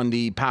sorry, on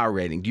the power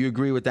rating? Do you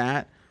agree with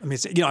that? I mean,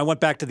 I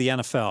went back to the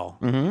NFL,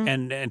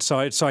 and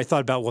so I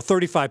thought about,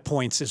 35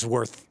 points is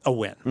worth a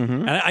win,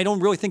 and I don't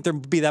really think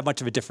there'd be that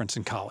much of a difference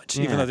in college,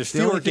 even though there's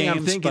fewer games.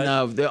 I'm thinking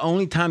of the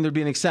only time there'd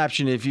be an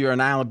exception if you're an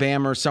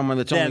Alabama or someone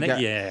that's only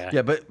got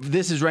yeah. But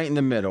this is right in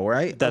the middle,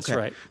 right? That's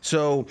right.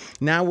 So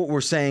now what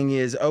we're saying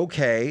is,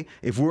 okay,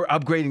 if we're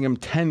upgrading them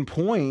 10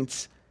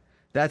 points,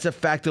 that's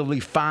effectively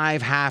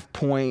 5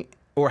 half-point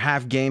or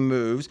half-game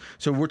moves.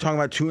 So we're talking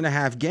about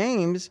 2.5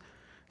 games.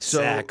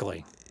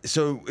 Exactly.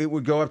 So it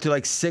would go up to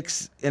like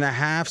 6.5,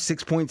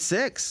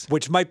 6.6.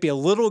 Which might be a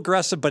little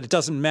aggressive, but it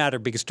doesn't matter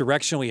because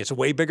directionally it's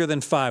way bigger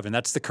than 5, and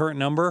that's the current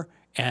number.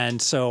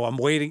 And so I'm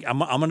waiting. I'm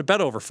going to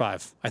bet over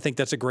 5. I think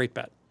that's a great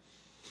bet.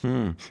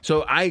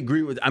 So I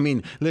agree with,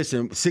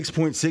 listen,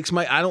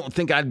 6.6 I don't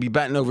think I'd be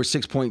betting over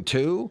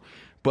 6.2.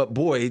 But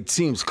boy, it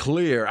seems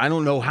clear. I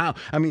don't know how.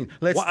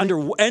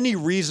 Under any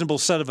reasonable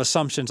set of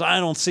assumptions, I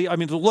don't see.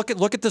 Look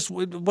at this.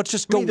 Let's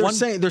just go.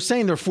 They're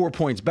saying they're 4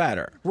 points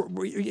better.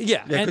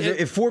 Yeah, because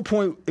if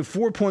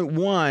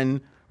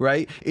 4.1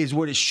 right is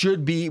what it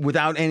should be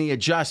without any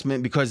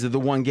adjustment because of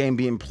the one game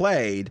being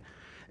played,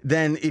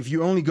 then if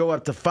you only go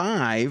up to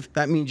 5,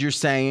 that means you're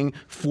saying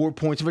 4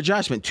 points of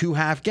adjustment, 2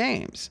 half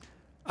games.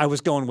 I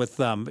was going with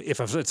if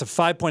it's a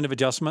 5 point of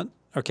adjustment.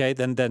 Okay,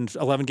 then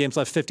 11 games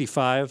left,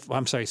 55.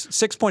 I'm sorry,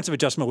 6 points of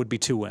adjustment would be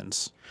 2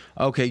 wins.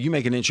 Okay, you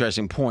make an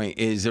interesting point.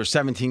 Is there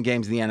 17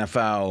 games in the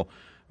NFL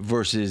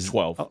versus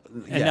 12,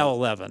 and now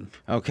 11?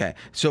 Okay,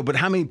 so but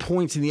how many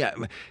points in the?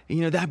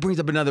 That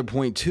brings up another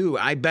point too.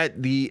 I bet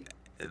the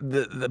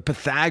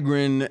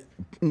Pythagorean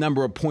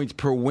number of points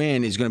per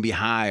win is going to be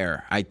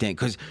higher, I think,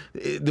 because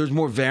there's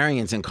more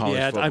variance in college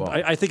football.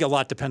 I think a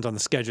lot depends on the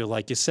schedule,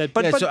 like you said.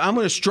 But so I'm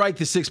going to strike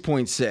the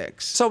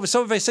 6.6. So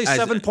if I say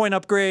 7-point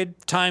upgrade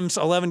times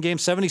 11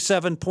 games,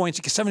 77 points,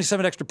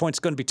 77 extra points is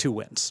going to be 2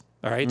 wins.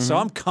 All right, so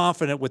I'm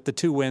confident with the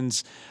 2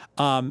 wins.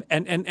 And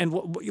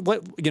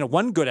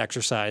one good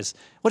exercise.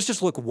 Let's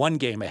just look one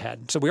game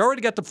ahead. So we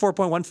already got the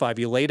 4.15.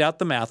 You laid out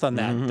the math on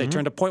that. They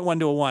turned a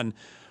 0.1 to a 1.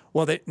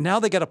 Well, now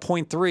they got a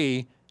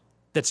 0.3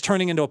 that's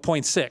turning into a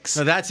 0.6.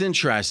 Now, that's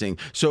interesting.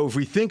 So if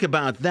we think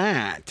about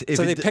that...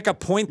 So they pick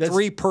up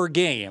 0.3 per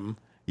game.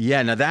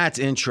 Yeah, now that's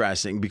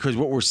interesting because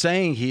what we're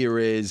saying here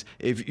is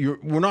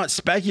we're not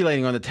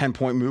speculating on the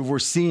 10-point move. We're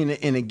seeing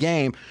it in a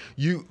game.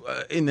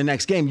 In the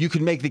next game, you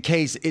could make the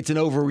case it's an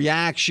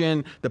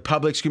overreaction. The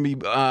public's going to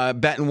be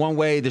betting one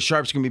way. The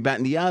sharps going to be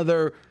betting the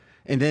other.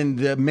 And then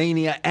the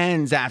mania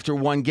ends after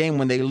one game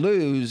when they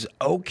lose.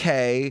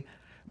 Okay,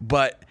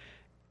 but...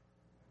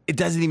 it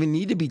doesn't even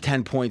need to be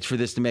 10 points for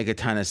this to make a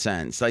ton of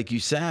sense, like you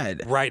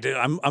said. Right.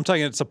 I'm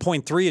talking it's a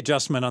 0.3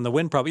 adjustment on the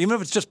win problem. Even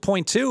if it's just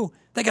 0.2,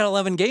 they got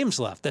 11 games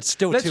left. That's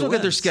still 2 wins. Let's look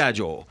at their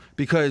schedule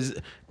because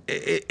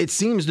it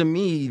seems to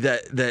me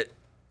that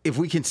if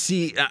we can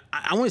see,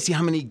 I want to see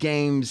how many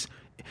games,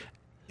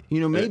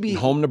 maybe.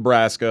 Home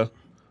Nebraska.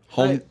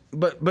 Home.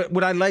 But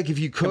what I'd like if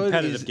you could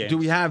is, do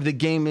we have the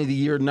game of the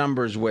year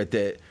numbers with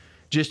it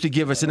just to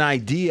give us an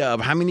idea of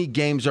how many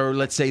games are,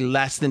 let's say,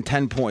 less than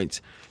 10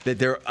 points? That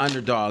they're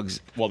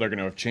underdogs. Well, they're going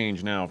to have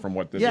changed now from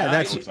what this. Yeah,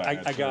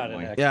 I got it.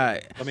 Actually.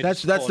 Yeah,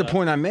 that's the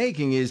point I'm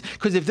making is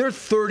because if they're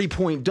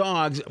 30-point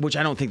dogs, which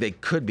I don't think they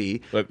could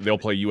be, but they'll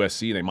play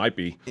USC. They might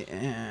be.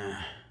 Yeah.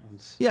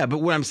 wins. Yeah, but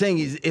what I'm saying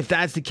is, if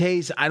that's the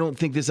case, I don't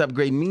think this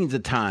upgrade means a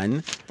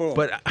ton. Boom.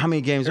 But how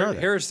many games are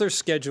there? Here's their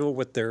schedule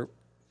with their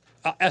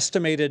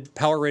estimated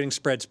power rating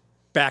spreads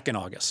back in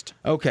August.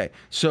 Okay,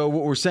 so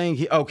what we're saying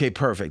here, okay,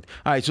 perfect.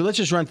 All right, so let's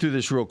just run through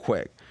this real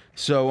quick.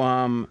 So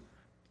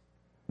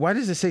why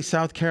does it say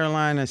South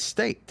Carolina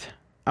State?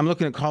 I'm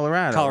looking at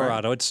Colorado.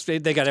 Colorado.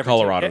 Right? They got every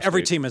Colorado team.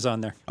 Every State. team is on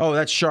there. Oh,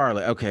 that's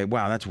Charlotte. Okay,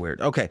 wow, that's weird.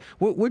 Okay,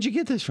 where'd you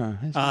get this from?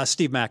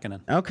 Steve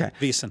Mackinnon. Okay.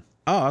 Beeson.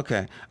 Oh,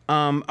 okay.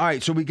 All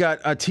right, so we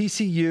got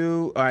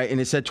TCU, all right,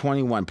 and it said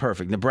 21.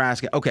 Perfect.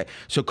 Nebraska. Okay,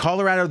 so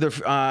Colorado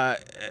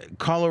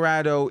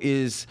Colorado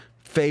is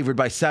favored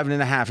by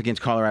 7.5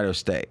 against Colorado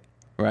State,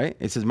 right?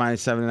 It says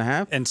minus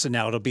 7.5? And so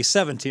now it'll be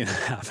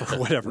 17.5 or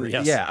whatever,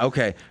 yes. Yeah,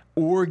 okay.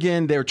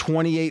 Oregon, they're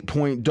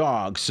 28-point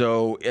dogs,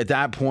 so at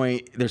that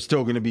point, they're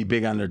still going to be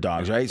big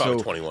underdogs, right? Probably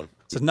So 21.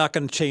 So it's not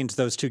going to change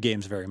those two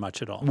games very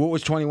much at all. what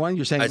was 21?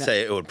 You're saying I'd that?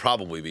 say it would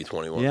probably be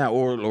 21. Yeah,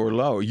 or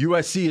lower.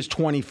 USC is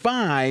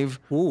 25.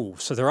 Ooh,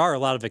 so there are a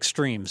lot of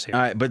extremes here.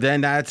 All right, but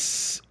then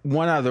that's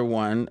one other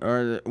one.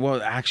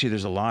 Well, actually,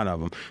 there's a lot of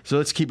them. So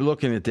let's keep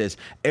looking at this.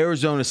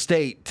 Arizona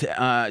State, so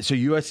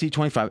USC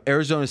 25.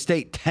 Arizona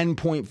State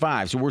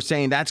 10.5. So we're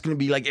saying that's going to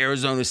be like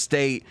Arizona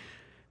State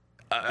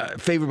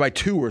favored by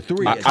 2 or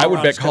 3. I would bet Colorado's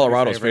gonna be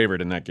Colorado's favored.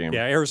 favored in that game.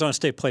 Yeah, Arizona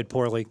State played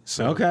poorly.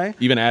 So Okay.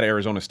 Even at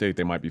Arizona State,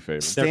 they might be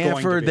favored. They're going to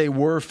Stanford, be. they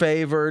were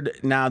favored.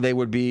 Now they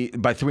would be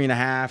by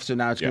 3.5. So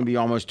now it's going to be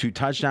almost 2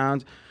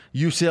 touchdowns.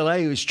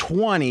 UCLA is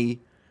 20,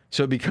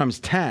 so it becomes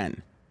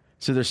 10.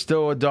 So they're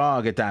still a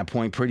dog at that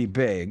point, pretty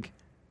big,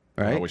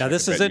 I right? wish Now I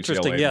this could is bet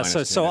interesting. UCLA Yeah, minus so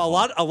 10 so as a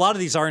well. lot of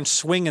these aren't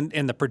swinging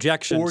in the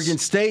projections. Oregon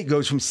State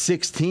goes from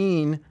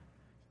 16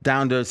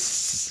 down to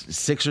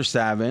 6 or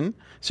 7.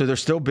 So they're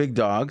still big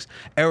dogs.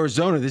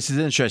 Arizona, this is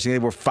interesting. They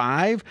were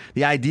 5.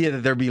 The idea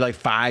that there'd be like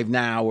 5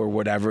 now or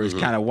whatever is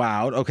kind of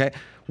wild. Okay.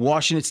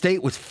 Washington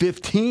State was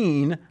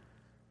 15.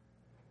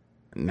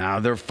 Now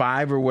they're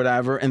 5 or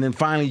whatever. And then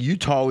finally,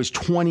 Utah is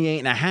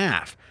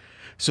 28.5.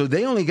 So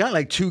they only got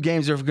like 2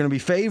 games they're going to be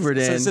favored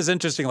in. So this is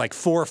interesting. Like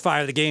 4 or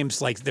 5 of the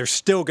games, like they're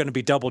still going to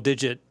be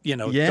double-digit, Yeah.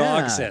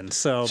 dogs in.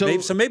 So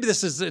maybe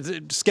this is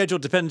schedule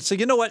dependent. So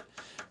you know what?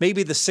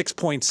 Maybe the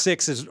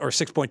 6.6 is or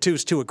 6.2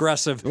 is too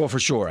aggressive. Well, for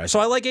sure. So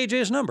I like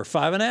AJ's number,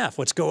 5.5.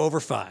 Let's go over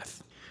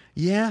 5.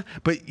 Yeah,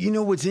 but you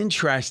know what's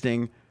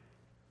interesting?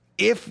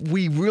 If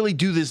we really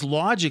do this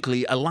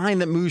logically, a line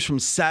that moves from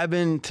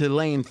 7 to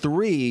lane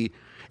 3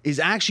 is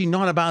actually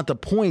not about the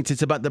points.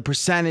 It's about the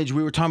percentage.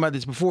 We were talking about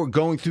this before,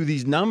 going through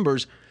these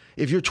numbers.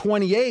 If you're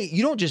 28,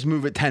 you don't just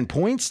move at 10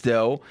 points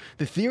still.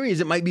 The theory is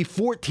it might be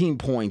 14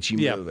 points you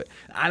move it.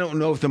 I don't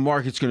know if the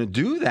market's going to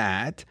do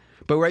that.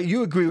 But right,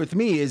 you agree with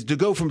me, is to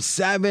go from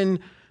 7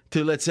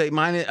 to, let's say,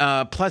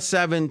 plus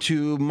 7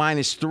 to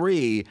minus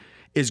 3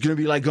 is going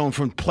to be like going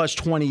from plus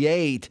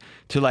 28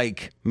 to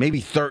like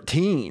maybe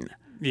 13.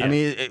 Yeah. I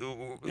mean,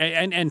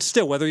 And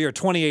still, whether you're a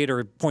 28 or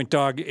a point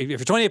dog, if you're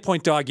a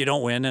 28-point dog, you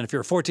don't win. And if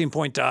you're a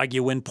 14-point dog,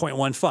 you win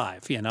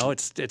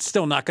 0.15. It's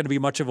still not going to be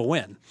much of a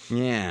win.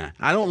 yeah,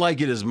 I don't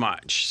like it as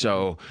much.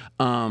 So,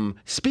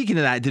 speaking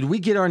of that, did we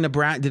get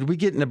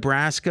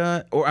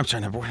Nebraska? Or I'm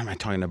sorry, what am I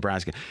talking?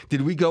 Nebraska?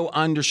 Did we go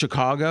under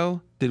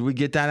Chicago? Did we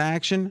get that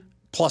action?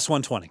 Plus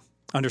 120,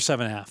 under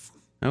 7.5.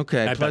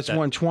 Okay, I bet plus that.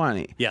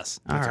 120. Yes.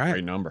 All That's right. a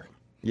great number.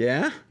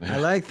 Yeah, I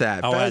like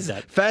that. I'll add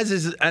that. Fez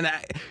is,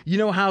 you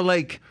know how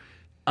like,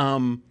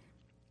 when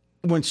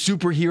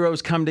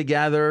superheroes come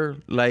together,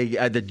 like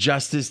at the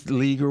Justice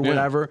League or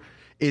whatever,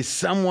 is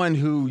someone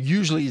who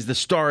usually is the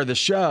star of the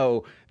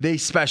show. They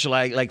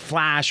specialize, like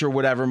Flash or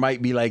whatever,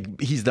 might be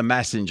like he's the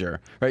messenger,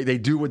 right? They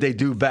do what they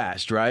do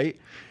best, right?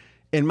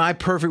 In my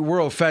perfect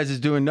world, Fez is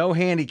doing no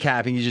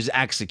handicapping; he's just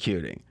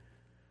executing.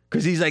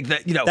 Because he's like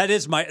that, That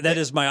is my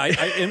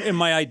in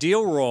my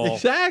ideal role.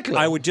 Exactly.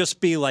 I would just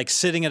be like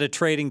sitting at a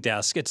trading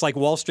desk. It's like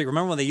Wall Street.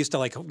 Remember when they used to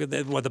like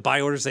the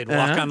buy orders? They'd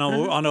walk on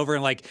over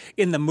and like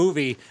in the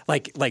movie,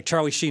 like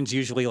Charlie Sheen's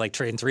usually like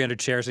trading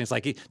 300 shares and he's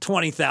like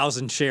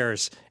 20,000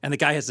 shares, and the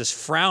guy has this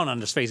frown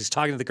on his face. He's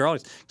talking to the girl.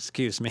 He's,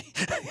 excuse me,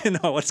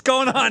 what's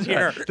going on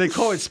here? They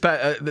call it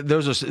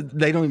those are,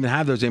 they don't even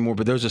have those anymore,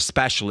 but those are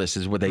specialists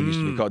is what they used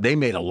to be called. They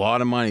made a lot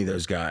of money,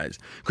 those guys,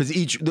 because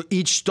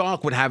each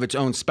stock would have its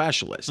own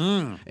specialist.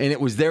 And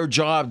it was their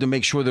job to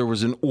make sure there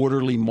was an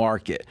orderly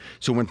market.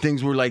 So when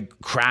things were like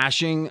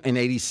crashing in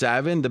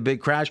 '87, the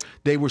big crash,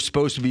 they were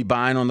supposed to be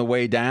buying on the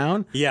way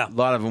down. Yeah. A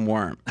lot of them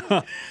weren't.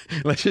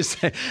 Let's just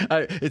say,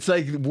 it's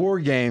like war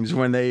games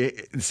when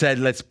they said,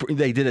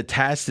 they did a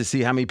test to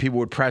see how many people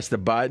would press the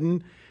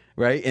button,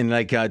 right? And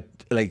like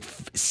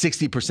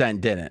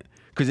 60% didn't.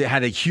 Because it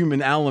had a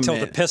human element.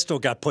 Until the pistol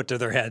got put to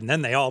their head, and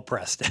then they all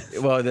pressed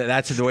it. Well,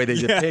 that's the way they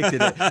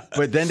depicted it.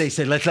 But then they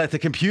said, let's let the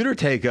computer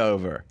take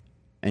over.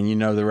 And you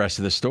know the rest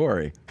of the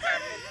story.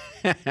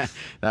 That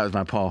was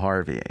my Paul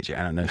Harvey, AJ.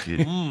 I don't know if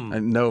you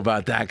know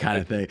about that kind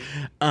of thing.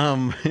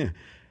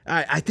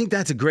 I think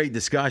that's a great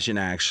discussion,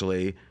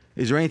 actually.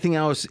 Is there anything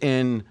else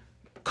in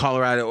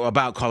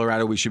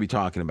Colorado we should be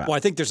talking about? Well, I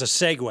think there's a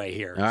segue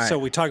here. All right. So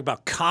we talk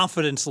about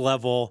confidence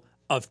level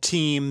of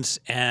teams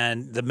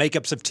and the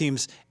makeups of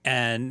teams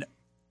and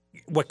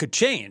what could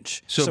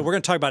change. So So we're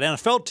going to talk about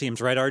NFL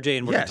teams, right, RJ?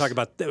 And we're Yes. going to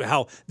talk about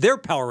how their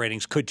power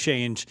ratings could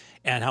change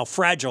and how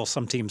fragile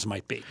some teams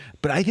might be.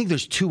 But I think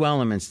there's two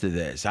elements to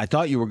this. I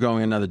thought you were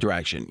going another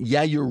direction.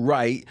 Yeah, you're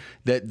right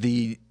that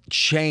the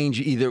change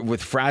either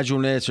with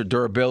fragileness or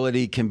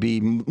durability can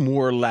be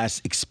more or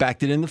less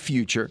expected in the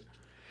future.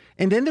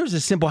 And then there's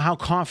a simple, how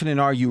confident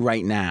are you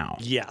right now?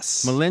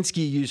 Yes.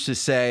 Malinsky used to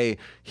say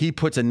he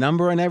puts a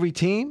number on every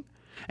team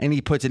and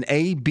he puts an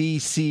A, B,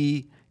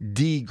 C,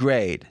 D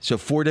grade. So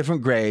 4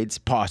 different grades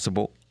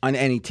possible on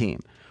any team,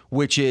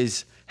 which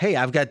is, hey,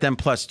 I've got them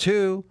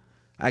 +2,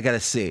 I got a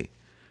C.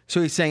 So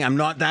he's saying, I'm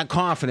not that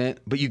confident,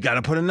 but you got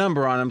to put a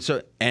number on them.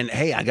 So, and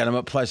hey, I got them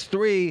at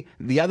 +3,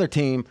 the other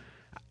team,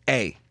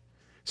 A.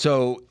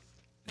 So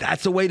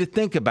that's a way to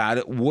think about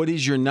it. What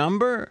is your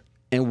number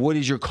and what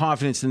is your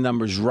confidence the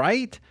number's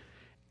right?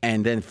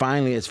 And then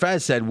finally, as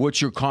Fez said,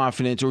 what's your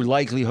confidence or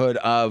likelihood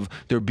of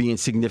there being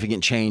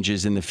significant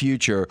changes in the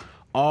future?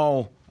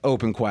 All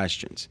open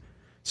questions.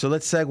 So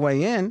let's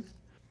segue in.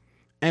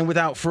 And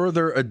without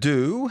further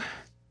ado,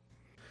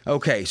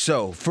 okay,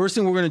 so first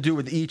thing we're going to do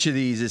with each of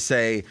these is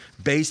say,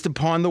 based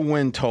upon the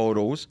win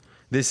totals,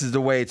 this is the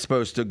way it's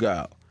supposed to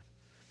go.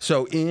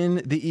 So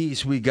in the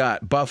East, we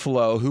got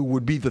Buffalo, who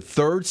would be the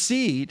 3rd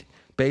seed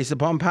based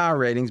upon power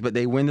ratings, but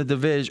they win the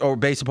division, or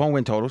based upon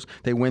win totals,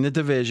 they win the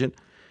division.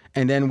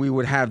 And then we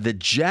would have the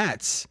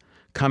Jets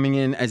coming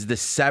in as the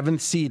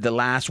 7th seed, the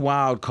last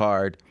wild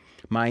card.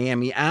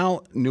 Miami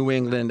out, New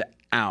England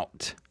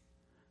out.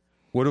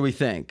 What do we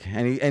think?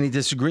 Any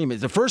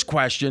disagreements? The first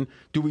question,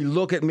 do we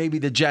look at maybe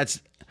the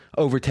Jets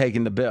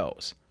overtaking the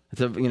Bills?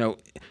 It's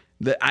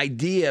the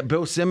idea,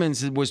 Bill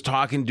Simmons was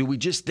talking, do we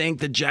just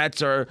think the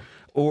Jets are,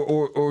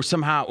 or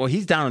somehow, well,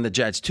 he's down on the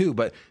Jets too,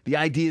 but the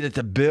idea that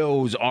the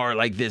Bills are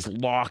like this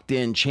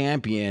locked-in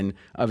champion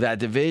of that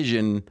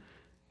division,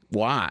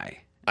 why?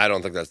 I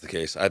don't think that's the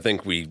case. I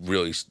think we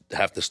really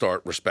have to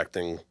start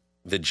respecting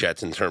the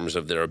Jets in terms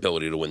of their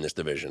ability to win this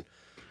division.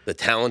 The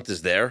talent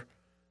is there,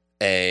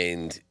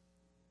 and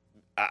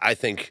I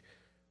think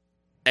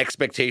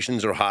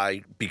expectations are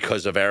high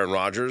because of Aaron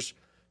Rodgers.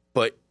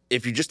 But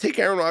if you just take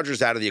Aaron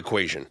Rodgers out of the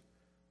equation,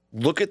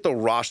 look at the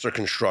roster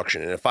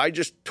construction. And if I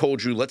just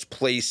told you, let's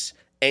place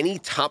any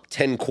top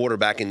 10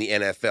 quarterback in the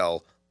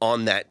NFL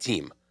on that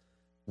team,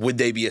 would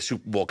they be a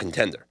Super Bowl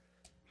contender?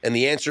 And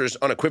the answer is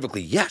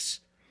unequivocally yes.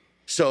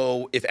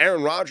 So if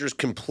Aaron Rodgers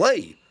can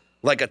play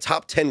like a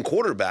top 10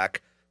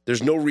 quarterback,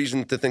 there's no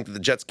reason to think that the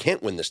Jets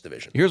can't win this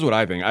division. Here's what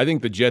I think. I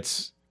think the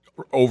Jets'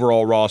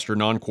 overall roster,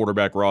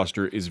 non-quarterback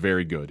roster, is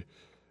very good.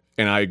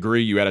 And I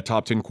agree, you had a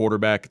top 10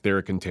 quarterback, they're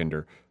a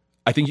contender.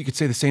 I think you could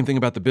say the same thing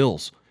about the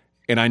Bills.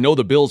 And I know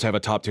the Bills have a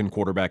top 10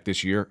 quarterback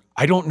this year.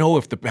 I don't know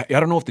if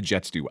the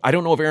Jets do. I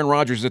don't know if Aaron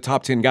Rodgers is a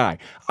top 10 guy.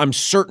 I'm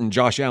certain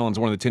Josh Allen's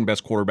one of the 10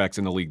 best quarterbacks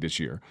in the league this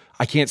year.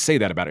 I can't say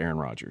that about Aaron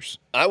Rodgers.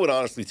 I would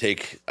honestly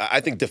I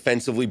think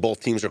defensively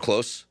both teams are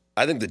close.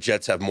 I think the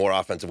Jets have more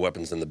offensive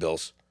weapons than the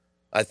Bills.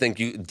 I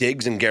think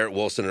Diggs and Garrett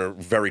Wilson are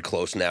very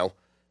close now.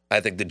 I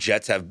think the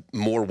Jets have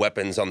more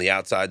weapons on the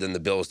outside than the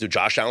Bills do.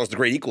 Josh Allen's the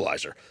great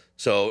equalizer.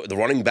 So the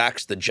running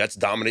backs, the Jets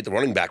dominate the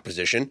running back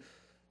position.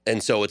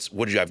 And so it's,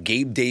 what do you have,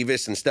 Gabe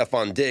Davis and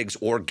Stephon Diggs,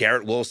 or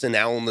Garrett Wilson,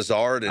 Allen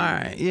Lazard? And... All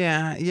right,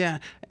 yeah.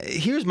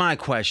 Here's my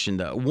question,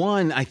 though.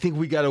 One, I think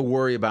we got to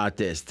worry about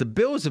this. The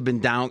Bills have been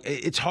down.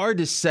 It's hard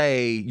to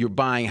say you're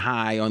buying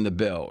high on the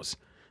Bills.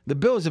 The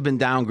Bills have been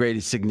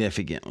downgraded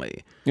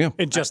significantly. Yeah.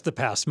 In just the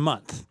past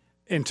month,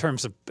 in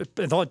terms of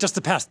just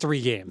the past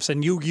 3 games.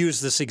 And you use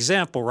this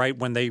example, right,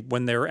 when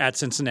they're at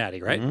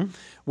Cincinnati, right? Mm-hmm.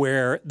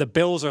 Where the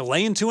Bills are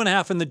laying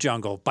 2.5 in the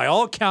jungle. By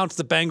all accounts,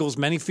 the Bengals,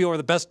 many feel, are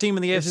the best team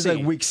in the AFC. This is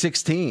like week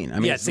 16. I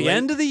mean, it's the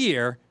end of the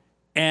year,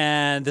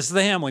 and this is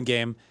the Hamlin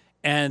game,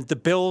 and the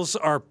Bills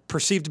are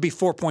perceived to be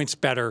 4 points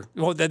better.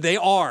 Well, they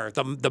are.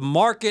 The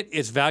market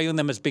is valuing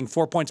them as being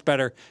 4 points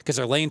better because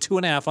they're laying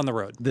 2.5 on the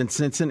road. Then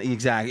Cincinnati,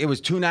 exactly. It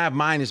was 2.5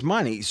 minus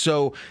money.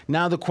 So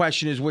now the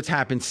question is, what's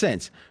happened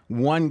since?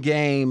 One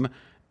game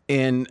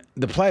in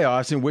the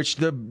playoffs in which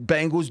the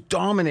Bengals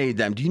dominated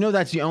them. Do you know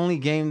that's the only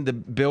game the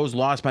Bills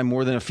lost by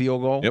more than a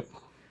field goal? Yep.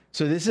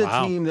 So this is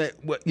a team that,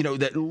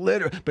 that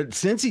literally, but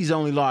since he's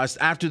only lost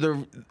after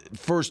the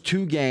first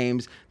 2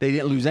 games, they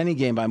didn't lose any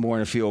game by more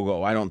than a field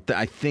goal.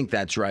 I think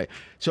that's right.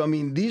 So, I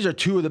mean, these are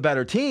 2 of the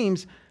better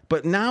teams,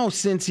 but now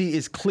since he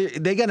is clear,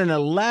 they got an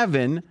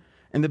 11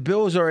 and the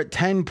Bills are at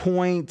 10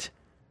 point,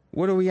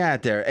 what are we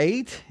at there?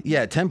 8?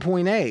 Yeah,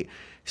 10.8.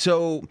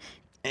 So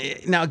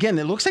now again,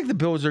 it looks like the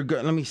Bills are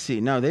good. Let me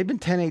see. No, they've been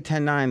 10-8,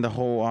 10-9 the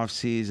whole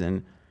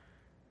offseason.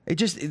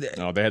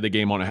 No, they had the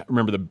game on.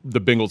 Remember, the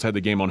Bengals had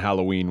the game on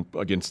Halloween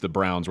against the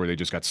Browns where they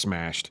just got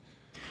smashed.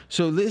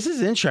 So this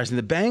is interesting.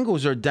 The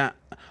Bengals are down.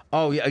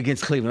 Oh, yeah,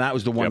 against Cleveland. That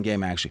was the one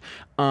game, actually.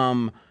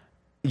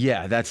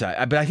 Yeah, that's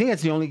but I think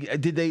that's the only.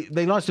 Did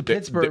they lost to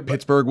Pittsburgh?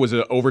 Pittsburgh was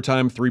an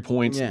overtime 3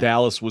 points. Yeah.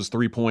 Dallas was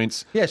 3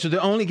 points. Yeah, so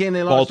the only game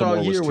they lost Baltimore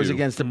all year was 2.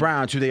 against the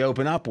Browns, who they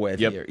open up with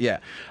here. Yeah.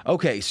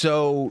 Okay,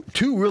 so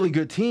 2 really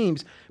good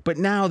teams, but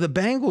now the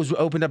Bengals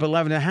opened up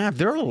 11.5.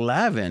 They're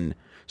 11.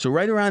 So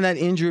right around that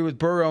injury with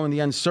Burrow and the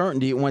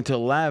uncertainty, it went to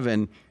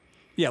 11.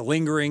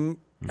 lingering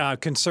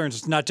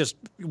concerns, not just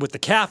with the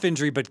calf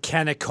injury, but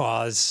can it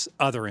cause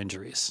other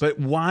injuries? But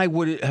why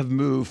would it have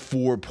moved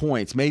 4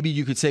 points? Maybe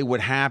you could say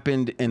what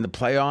happened in the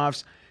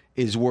playoffs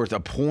is worth a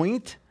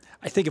point.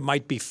 I think it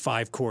might be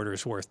 5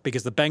 quarters worth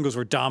because the Bengals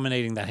were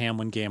dominating that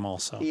Hamlin game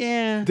also.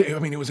 Yeah. I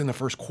mean, it was in the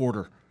first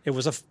quarter. It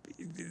was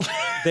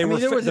There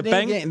was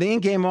the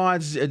in-game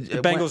odds. The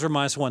Bengals were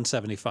minus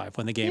 175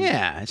 when the game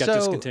got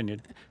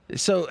discontinued.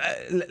 So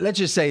let's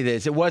just say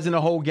this: it wasn't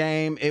a whole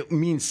game. It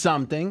means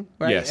something,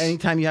 right? Yes.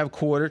 Anytime you have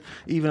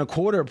even a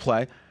quarter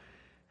play,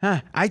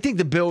 I think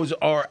the Bills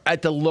are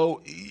at the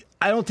low.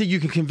 I don't think you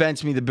can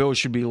convince me the Bills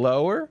should be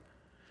lower.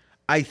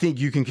 I think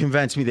you can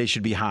convince me they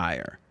should be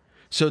higher.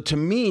 So to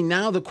me,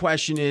 now the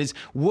question is,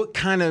 what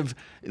kind of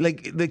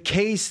the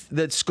case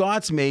that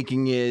Scott's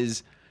making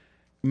is.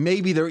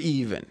 Maybe they're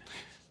even.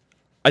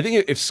 I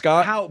think if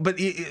Scott... But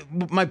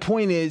my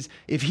point is,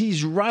 if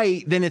he's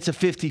right, then it's a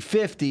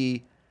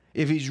 50-50.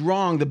 If he's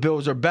wrong, the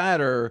Bills are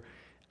better.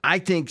 I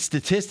think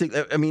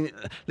statistically... I mean,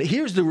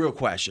 here's the real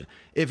question.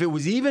 If it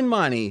was even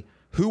money,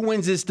 who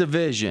wins this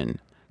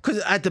division? Because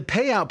at the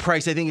payout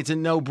price, I think it's a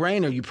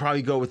no-brainer. You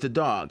probably go with the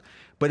dog.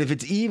 But if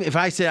it's even... If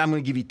I say I'm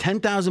going to give you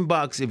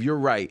 $10,000 if you're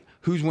right,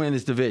 who's winning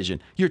this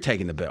division? You're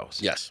taking the Bills.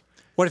 Yes.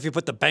 What if you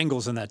put the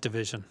Bengals in that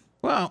division?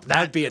 Well,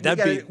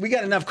 we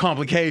got enough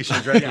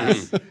complications right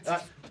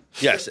now.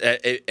 Yes,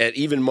 at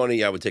even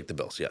money, I would take the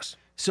Bills. Yes.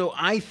 So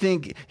I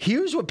think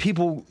here's what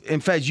people. In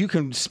fact, you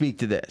can speak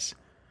to this.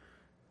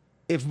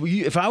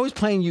 If I was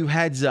playing you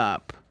heads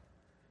up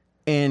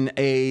in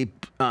a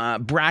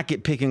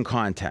bracket picking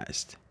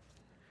contest,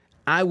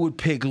 I would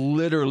pick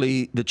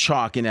literally the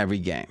chalk in every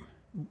game.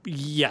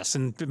 Yes,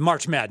 and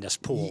March Madness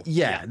pool.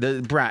 Yeah,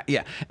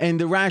 and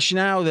the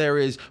rationale there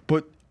is,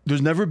 but. There's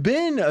never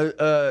been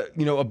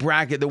a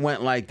bracket that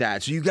went like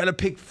that. So you got to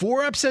pick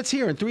 4 upsets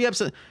here and 3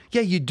 upsets.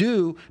 Yeah, you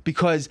do,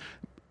 because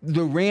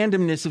the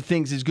randomness of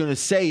things is going to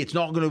say it's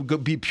not going to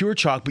be pure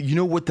chalk. But you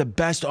know what the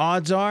best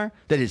odds are?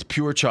 That is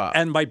pure chalk.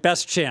 And my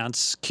best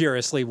chance,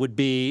 curiously, would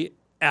be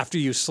after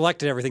you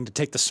selected everything to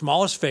take the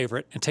smallest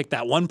favorite and take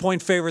that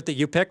 1-point favorite that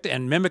you picked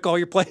and mimic all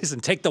your plays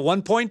and take the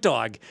 1-point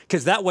dog.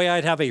 Because that way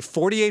I'd have a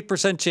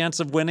 48% chance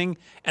of winning.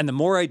 And the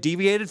more I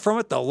deviated from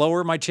it, the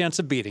lower my chance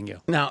of beating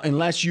you. Now,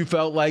 unless you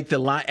felt like the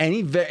line,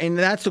 and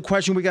that's the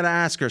question we got to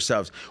ask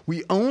ourselves.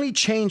 We only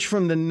change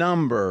from the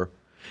number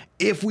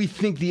if we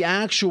think the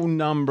actual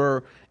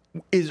number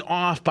is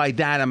off by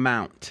that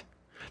amount.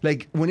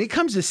 Like when it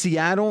comes to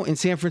Seattle and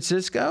San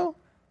Francisco,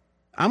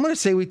 I'm going to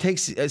say we take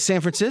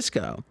San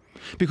Francisco.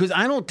 Because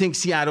I don't think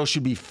Seattle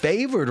should be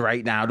favored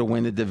right now to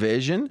win the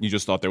division. You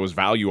just thought there was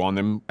value on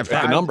them at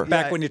the number.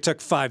 Back when you took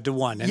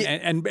 5-1.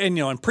 And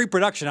in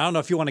pre-production, I don't know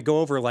if you want to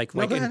go over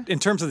in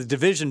terms of the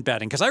division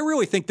betting, because I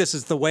really think this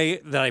is the way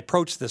that I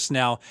approach this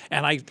now.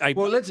 And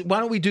why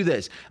don't we do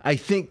this? I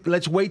think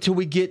let's wait till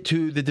we get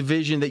to the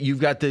division that you've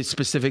got the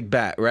specific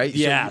bet, right?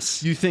 Yes.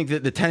 So you think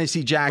that the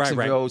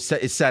Tennessee-Jacksonville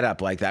is set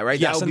up like that, right?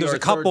 Yes, and there's a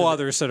couple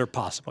others that are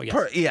possible.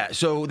 Yes.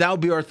 So that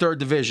would be our third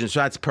division. So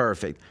that's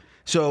perfect.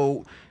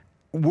 So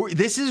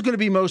this is going to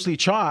be mostly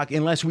chalk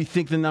unless we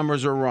think the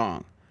numbers are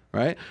wrong,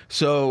 right?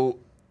 So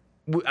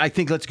I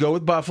think let's go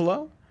with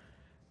Buffalo.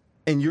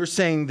 And you're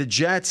saying the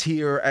Jets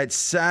here at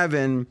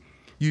 7,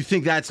 you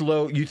think that's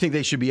low. You think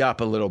they should be up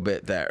a little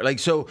bit there.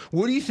 So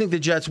what do you think the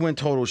Jets win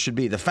total should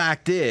be? The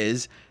fact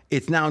is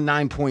it's now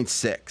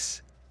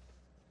 9.6.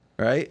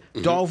 Right?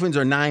 Mm-hmm. Dolphins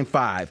are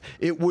 9.5.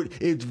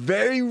 It's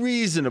very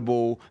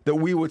reasonable that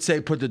we would say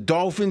put the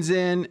Dolphins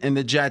in and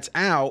the Jets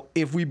out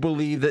if we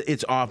believe that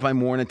it's off by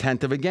more than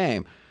 1/10 of a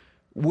game.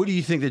 What do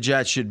you think the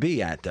Jets should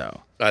be at, though?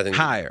 I think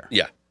higher.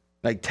 Yeah.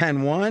 Like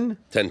 10-1?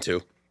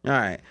 10-2. All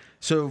right.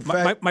 So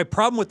my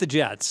problem with the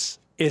Jets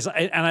is,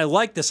 and I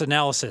like this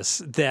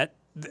analysis, that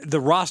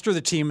the roster of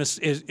the team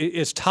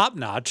is top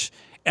notch.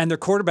 And their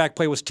quarterback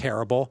play was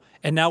terrible.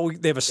 And now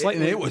they have a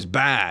slightly... It was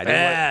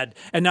bad.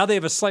 And now they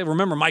have a slight...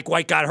 Remember, Mike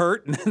White got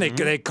hurt, and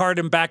they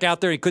carted him back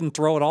out there. He couldn't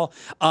throw at all.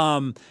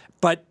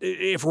 But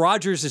if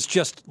Rodgers is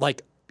just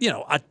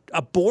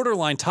a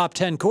borderline top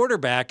 10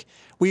 quarterback,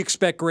 we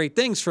expect great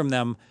things from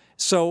them.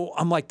 So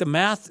I'm like, the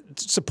math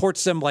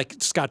supports them, like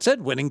Scott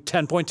said, winning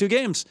 10.2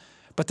 games.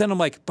 But then I'm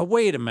like, but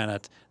wait a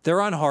minute. They're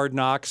on Hard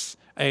Knocks,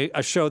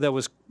 a show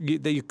that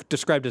you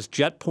described as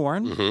jet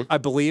porn, I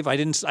believe. I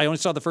only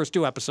saw the first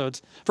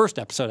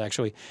episode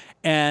actually,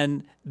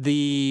 and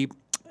the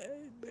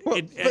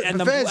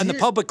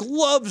public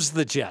loves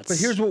the Jets. But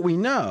here's what we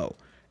know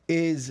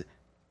is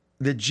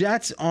the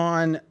Jets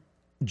on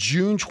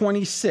June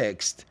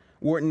 26th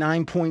were at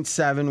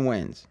 9.7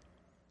 wins.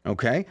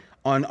 Okay,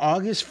 on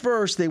August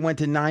 1st they went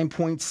to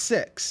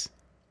 9.6.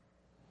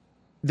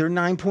 They're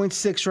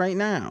 9.6 right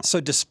now. So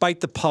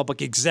despite the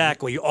public,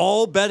 exactly,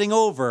 all betting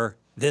over,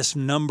 this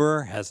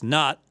number has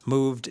not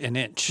moved an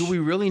inch. Do we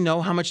really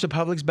know how much the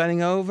public's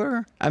betting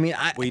over? I mean,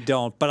 we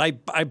don't. But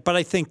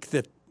I think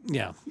that,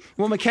 yeah.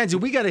 Well, Mackenzie,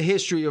 we got a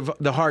history of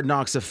the Hard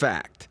Knocks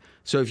effect.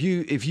 So if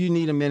you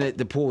need a minute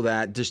to pull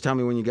that, just tell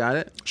me when you got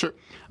it. Sure.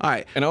 All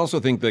right. And I also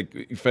think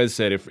that Fez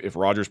said if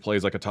Rodgers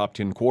plays like a top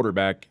 10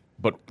 quarterback,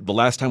 But the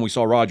last time we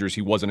saw Rodgers,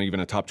 he wasn't even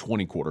a top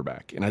 20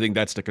 quarterback. And I think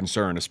that's the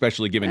concern,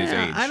 especially given his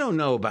age. I don't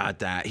know about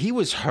that. He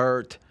was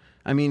hurt.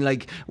 I mean,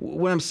 like,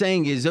 what I'm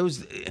saying is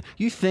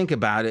you think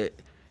about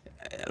it,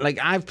 like,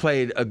 I've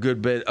played a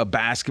good bit of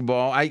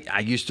basketball. I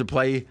used to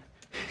play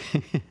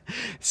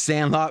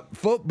sandlot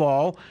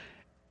football.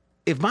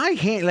 If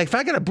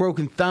I got a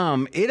broken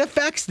thumb, it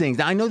affects things.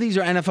 Now, I know these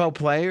are NFL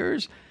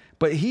players,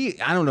 but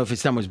I don't know if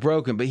his thumb was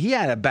broken, but he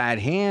had a bad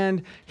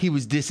hand. He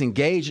was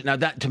disengaged. Now,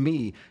 that, to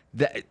me,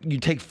 that you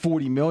take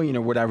 $40 million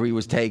or whatever he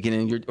was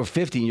taking, or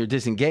 50, and you're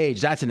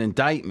disengaged, that's an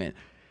indictment.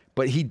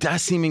 But he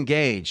does seem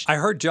engaged. I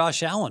heard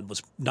Josh Allen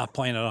was not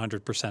playing at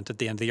 100% at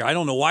the end of the year. I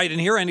don't know why I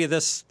didn't hear any of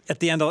this at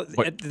the end of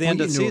the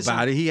season. Knew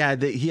about it. He had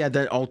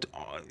that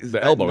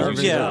the elbow.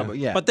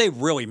 Yeah. But they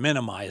really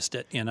minimized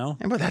it,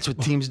 But that's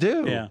what teams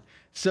do. Yeah.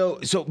 So,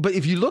 but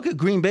if you look at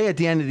Green Bay at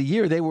the end of the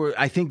year, they were,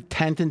 I think,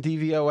 10th in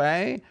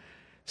DVOA.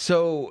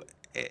 So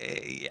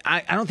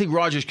I don't think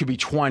Rodgers could be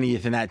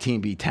 20th and that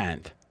team be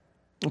 10th.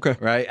 Okay.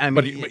 Right? I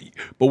mean,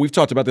 but we've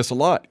talked about this a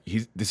lot.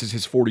 This is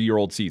his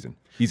 40-year-old season.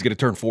 He's going to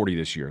turn 40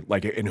 this year.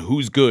 And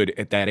who's good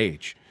at that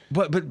age?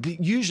 But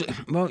usually,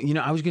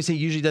 I was going to say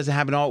usually doesn't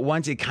happen all at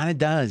once. It kind of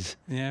does.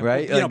 Yeah.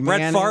 Right?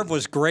 Brett Favre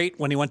was great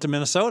when he went to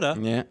Minnesota.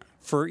 Yeah.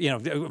 For,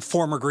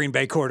 former Green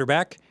Bay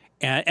quarterback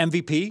and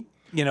MVP,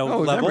 level.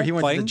 Remember, he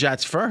went playing. to the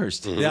Jets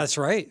first. Mm-hmm. Yeah, that's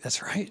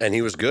right. And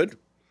he was good.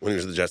 When he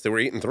was at the Jets, they were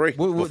 8-3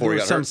 before he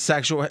got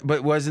hurt.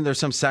 But wasn't there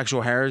some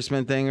sexual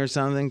harassment thing or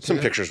something? Some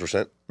pictures were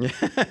sent. All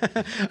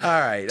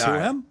right. To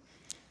him?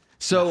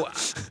 So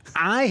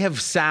I have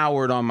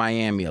soured on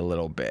Miami a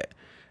little bit.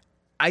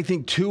 I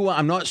think Tua,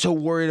 I'm not so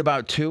worried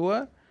about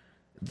Tua,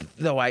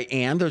 though I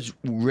am. There's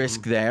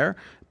risk there.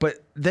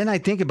 But then I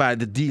think about it,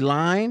 the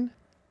D-line,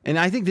 and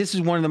I think this is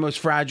one of the most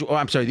fragile,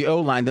 the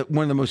O-line,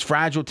 one of the most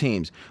fragile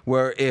teams,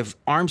 where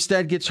if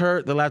Armstead gets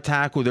hurt, the left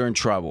tackle, they're in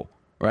trouble.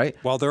 Right?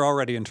 Well, they're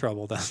already in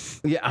trouble then.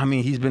 Yeah, I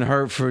mean, he's been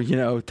hurt for,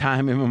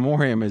 time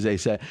immemorial, as they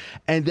say.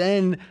 And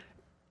then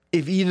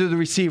if either of the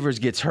receivers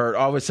gets hurt,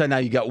 all of a sudden now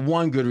you got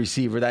one good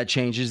receiver. That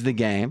changes the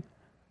game,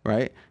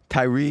 right?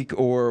 Tyreek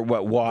or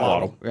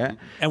Waddle. Right?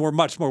 And we're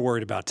much more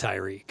worried about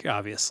Tyreek,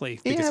 obviously,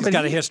 because he's but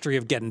got a history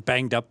of getting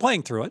banged up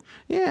playing through it.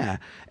 Yeah.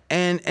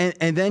 And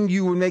then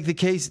you would make the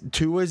case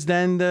Tua's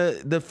then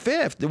the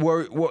fifth,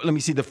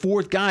 the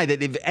fourth guy,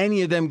 that if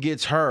any of them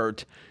gets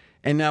hurt.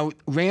 And now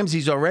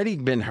Ramsey's already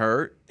been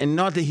hurt, and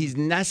not that he's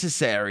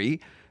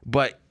necessary,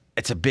 but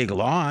it's a big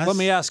loss. Let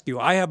me ask you,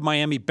 I have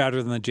Miami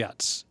better than the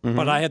Jets,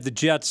 but I have the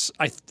Jets.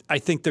 I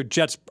think the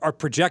Jets are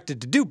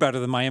projected to do better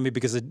than Miami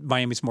because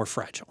Miami's more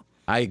fragile.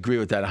 I agree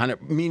with that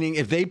 100. Meaning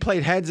if they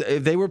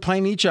were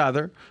playing each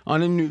other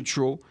on a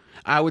neutral,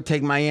 I would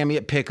take Miami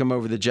at pick'em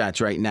over the Jets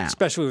right now.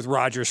 Especially with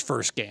Rodgers'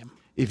 first game.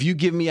 If you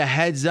give me a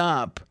heads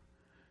up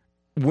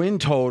win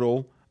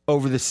total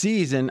over the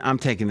season, I'm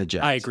taking the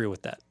Jets. I agree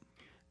with that.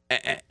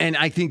 And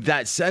I think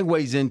that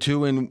segues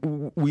into,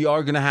 and we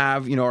are going to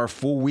have, our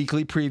full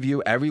weekly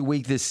preview every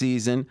week this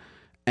season,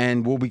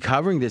 and we'll be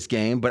covering this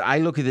game. But I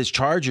look at this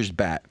Chargers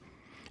bet,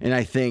 and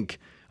I think,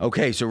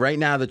 okay, so right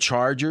now the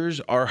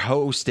Chargers are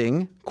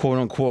hosting, quote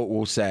unquote,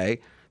 we'll say,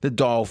 the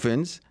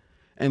Dolphins,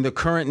 and the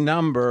current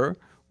number.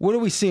 What are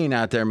we seeing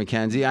out there,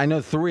 Mackenzie? I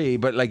know 3,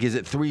 but is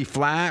it 3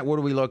 flat? What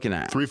are we looking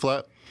at? 3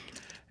 flat.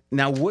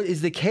 Now, what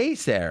is the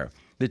case there?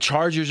 The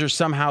Chargers are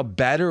somehow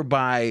better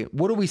by,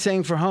 what are we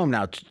saying for home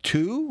now?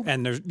 2?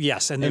 And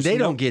they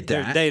don't get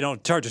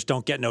that. Chargers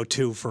don't get no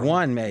 2 for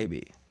 1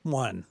 maybe.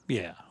 1,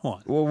 yeah,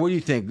 1. Well, what do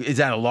you think? Is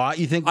that a lot?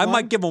 You think? I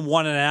might give them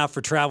 1.5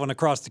 for traveling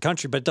across the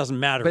country, but it doesn't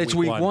matter. But it's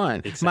week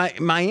 1.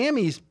 Exactly.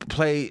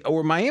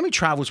 Miami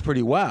travels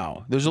pretty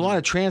well. There's a lot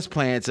of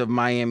transplants of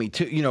Miami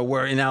too.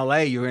 Where in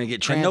LA you're going to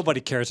get and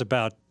nobody cares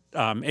about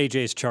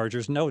AJ's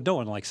Chargers. No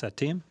one likes that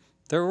team.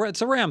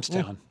 It's a Rams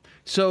town. Yeah.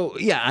 So,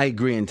 yeah, I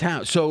agree in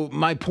town. So,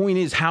 my point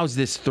is, how's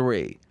this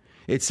 3?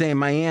 It's saying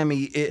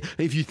Miami,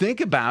 if you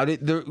think about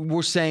it,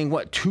 we're saying,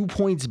 2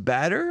 points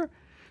better?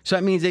 So,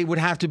 that means they would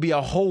have to be a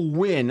whole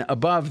win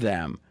above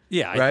them.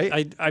 Yeah,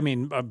 right? I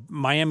mean,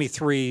 Miami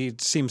 3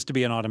 seems to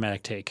be an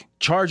automatic take.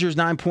 Chargers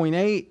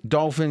 9.8,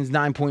 Dolphins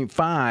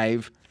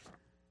 9.5.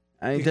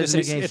 It doesn't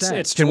make any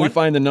sense. Can we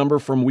find the number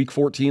from Week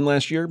 14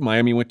 last year?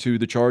 Miami went to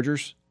the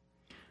Chargers?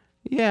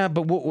 Yeah,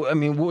 but what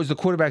was the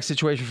quarterback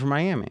situation for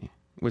Miami?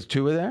 Was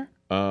Tua there?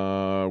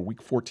 Week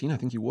 14, I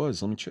think he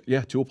was. Let me check.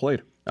 Yeah, Tua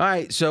played. All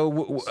right,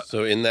 so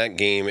so in that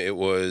game, it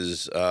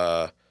was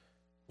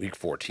Week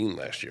 14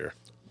 last year.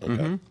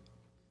 Okay.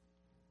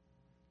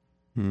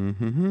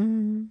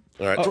 Mm-hmm.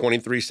 All right,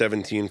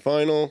 23-17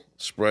 final.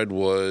 Spread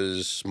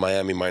was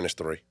Miami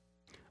 -3.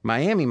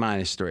 Miami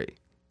 -3,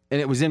 and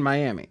it was in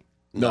Miami.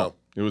 No,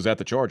 it was at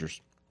the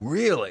Chargers.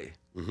 Really?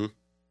 Mm-hmm.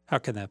 How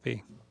can that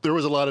be? There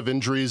was a lot of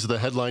injuries. The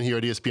headline here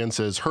at ESPN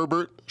says,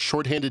 Herbert,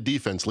 shorthanded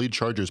defense, lead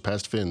Chargers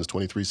past Finns,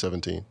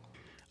 23-17.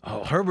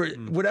 Oh,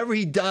 Herbert, whatever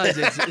he does,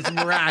 it's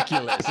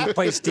miraculous. He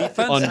plays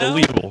defense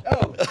Unbelievable.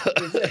 Oh,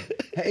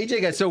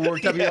 AJ got so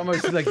worked up he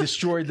almost like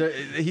destroyed the.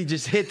 He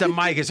just hit the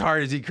mic as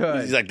hard as he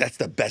could. He's like, that's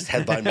the best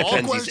headline All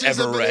Mackenzie's questions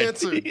ever have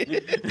been read.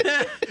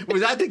 answered.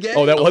 Was that the game?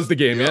 Oh, that was the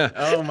game, yeah.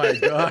 Oh my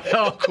God!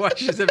 All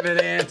questions have been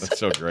answered. That's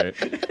so great.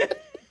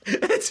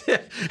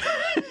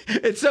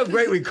 It's so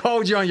great. We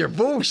called you on your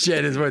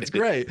bullshit. Is what's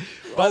great.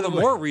 All the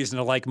more reason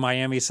to like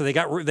Miami. So they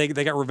got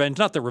revenge.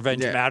 Not that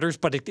revenge matters,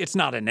 but it's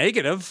not a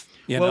negative.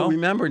 You know.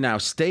 Remember now,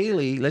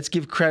 Staley. Let's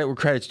give credit where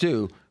credit's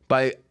due.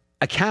 By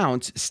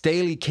accounts,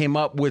 Staley came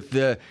up with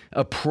the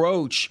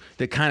approach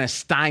that kind of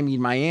stymied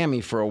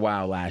Miami for a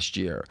while last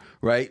year,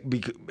 right?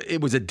 Because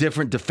it was a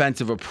different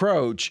defensive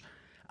approach.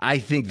 I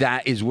think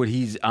that is what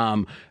he's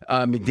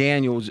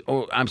McDaniels.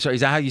 Oh, I'm sorry.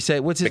 Is that how you say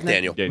it? What's his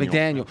name?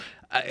 McDaniel.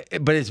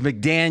 But it's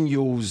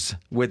McDaniels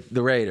with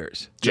the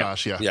Raiders.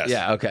 Josh, yeah. Yes.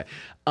 Yeah. Okay.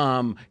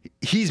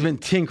 He's been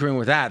tinkering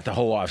with that the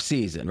whole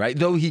offseason, right?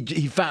 Though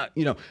he found,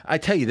 I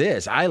tell you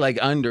this, I like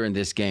under in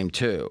this game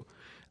too.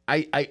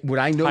 What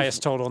I know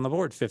highest total on the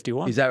board,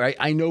 51. Is that right?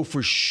 I know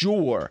for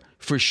sure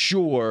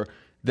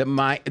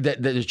that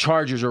that the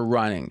Chargers are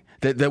running.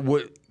 That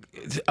would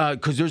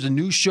because there's a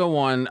new show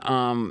on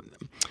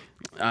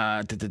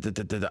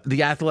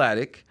the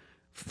Athletic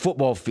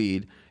football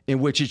feed in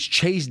which it's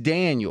Chase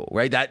Daniel,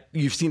 right? That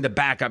you've seen the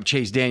backup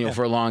Chase Daniel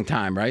for a long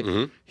time, right?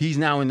 Mm-hmm. He's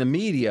now in the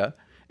media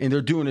and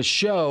they're doing a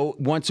show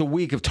once a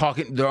week of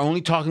talking. They're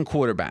only talking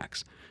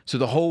quarterbacks. So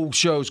the whole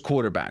show's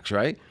quarterbacks,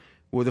 right?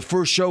 Well, the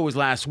first show was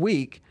last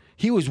week.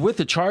 He was with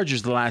the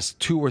Chargers the last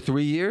 2 or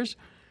 3 years.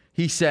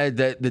 He said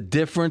that the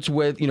difference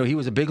with, he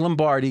was a big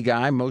Lombardi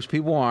guy. Most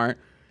people aren't.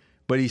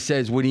 But he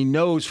says what he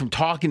knows from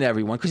talking to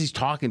everyone, because he's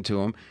talking to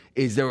them,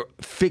 is they're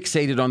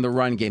fixated on the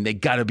run game. They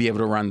got to be able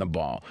to run the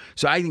ball.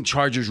 So I think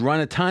Chargers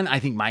run a ton. I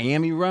think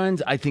Miami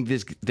runs. I think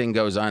this thing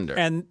goes under.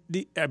 And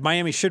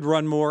Miami should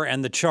run more.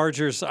 And the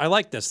Chargers, I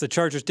like this. The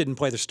Chargers didn't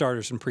play their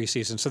starters in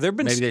preseason, so there've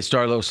been maybe they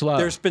start a little slow.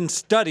 There's been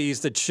studies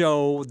that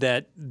show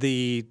that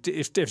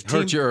if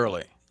hurts you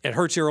early. It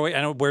hurts you early,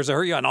 and where's it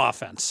hurt you on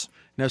offense?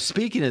 Now,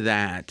 speaking of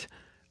that,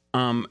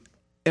 am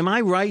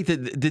I right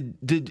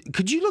that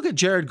could you look at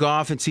Jared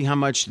Goff and see how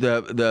much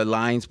the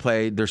Lions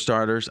played their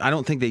starters? I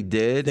don't think they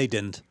did. They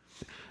didn't.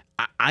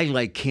 I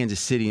like Kansas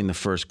City in the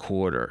first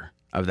quarter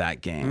of that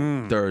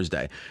game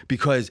Thursday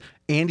because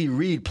Andy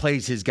Reid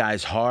plays his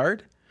guys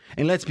hard.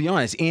 And let's be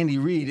honest, Andy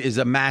Reid is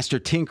a master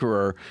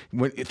tinkerer.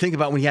 Think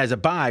about when he has a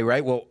bye,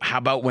 right? Well, how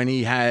about when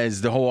he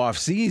has the whole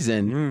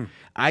offseason?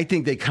 I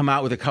think they come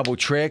out with a couple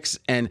tricks,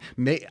 and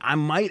I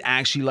might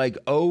actually like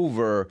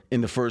over in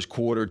the first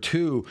quarter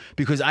too,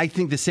 because I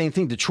think the same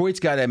thing.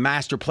 Detroit's got a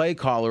master play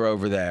caller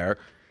over there.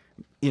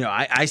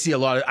 I see a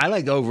lot of. I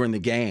like over in the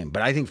game,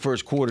 but I think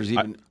first quarter's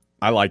even.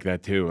 I like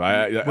that too.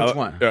 Which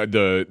one?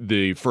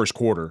 The first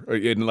quarter,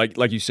 and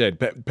like you said,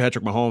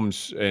 Patrick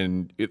Mahomes,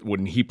 and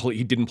when he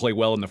didn't play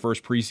well in the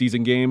first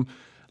preseason game.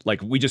 Like,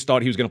 we just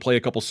thought he was going to play a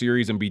couple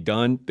series and be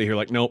done. They hear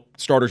like, nope,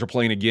 starters are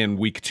playing again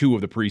week 2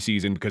 of the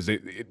preseason because they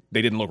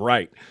didn't look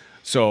right.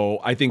 So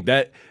I think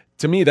that,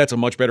 to me, that's a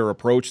much better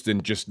approach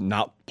than just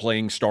not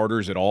playing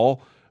starters at all.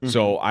 Mm-hmm.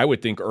 So I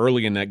would think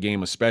early in that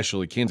game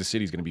especially, Kansas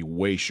City's going to be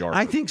way sharper.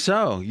 I think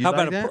so. How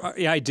about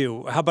I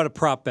do. How about a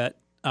prop bet?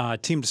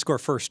 Team to score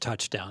first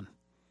touchdown.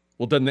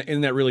 Well, isn't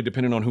that really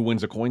dependent on who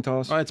wins the coin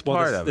toss? Well, it's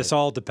part of it. This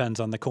all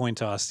depends on the coin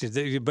toss.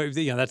 But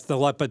that's the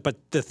lot. But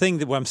the thing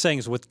that what I'm saying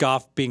is with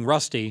Goff being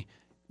rusty,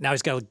 now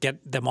he's got to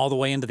get them all the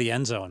way into the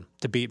end zone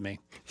to beat me.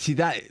 See,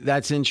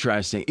 that's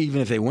interesting.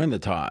 Even if they win the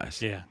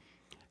toss. Yeah.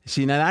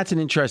 See, now that's an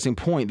interesting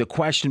point. The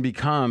question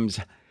becomes,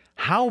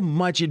 how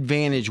much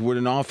advantage would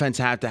an offense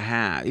have to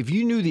have if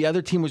you knew the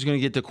other team was going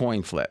to get the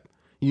coin flip?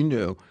 You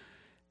knew.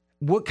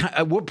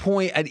 At what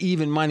point at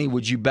even money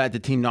would you bet the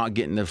team not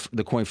getting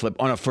the coin flip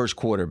on a first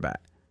quarter bet?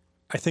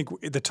 I think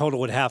the total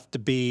would have to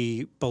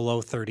be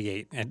below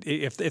 38. And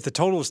if the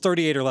total is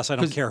 38 or less, I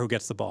don't care who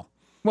gets the ball.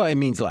 Well, it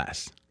means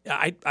less.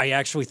 I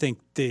actually think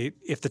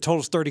if the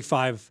total is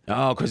 35.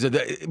 Oh,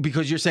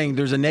 because you're saying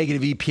there's a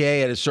negative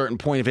EPA at a certain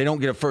point. If they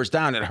don't get a first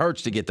down, it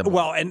hurts to get the ball.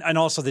 Well, and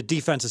also the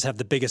defenses have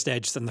the biggest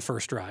edge in the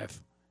first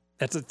drive.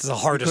 It's the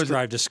hardest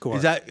drive to score.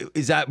 Is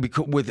that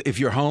because if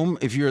you're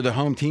the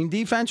home team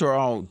defense or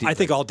all defense? I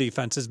think all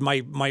defenses.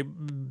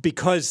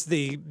 Because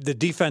the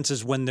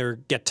defenses, when they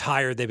get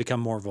tired, they become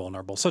more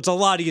vulnerable. So it's a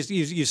lot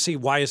easier. You see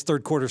why is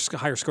third quarter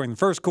higher scoring than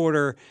first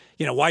quarter?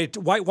 Why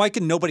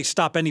can nobody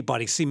stop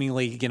anybody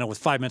seemingly with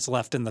 5 minutes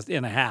left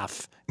in a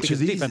half because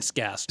the defense is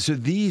gassed. So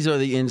these are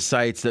the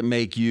insights that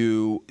make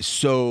you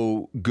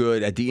so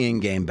good at the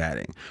in-game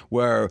betting,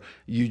 where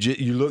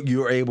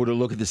you're able to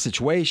look at the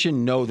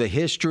situation, know the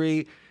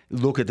history,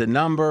 look at the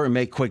number, and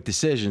make quick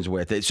decisions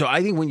with it. So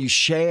I think when you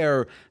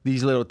share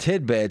these little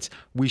tidbits,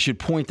 we should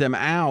point them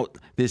out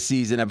this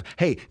season of,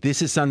 hey,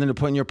 this is something to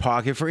put in your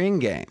pocket for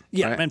in-game.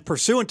 Yeah, right? And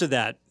pursuant to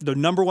that, the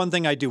number one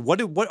thing I do,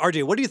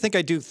 RJ, what do you think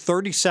I do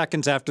 30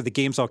 seconds after the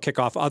games all kick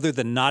off other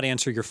than not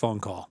answer your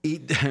phone call?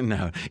 Eat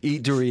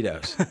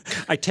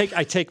Doritos. I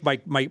take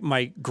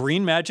my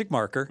green magic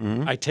marker,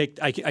 Mm-hmm.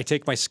 I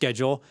take my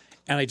schedule,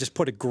 and I just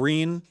put a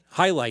green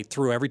highlight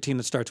through every team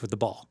that starts with the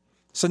ball.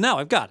 So now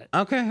I've got it.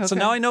 Okay. So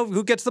now I know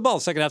who gets the ball.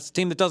 The second half's the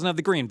team that doesn't have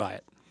the green by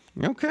it.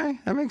 Okay,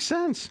 that makes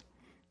sense.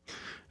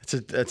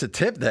 That's a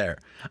tip there.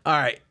 All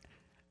right.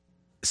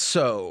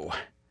 So,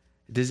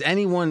 does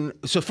anyone?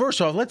 So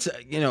first off, let's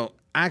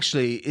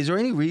actually, is there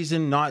any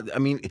reason not? I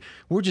mean,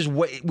 we're just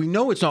we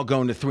know it's not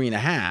going to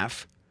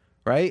 3.5,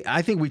 right?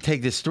 I think we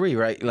take this 3,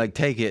 right? Like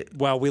take it.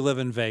 Well, we live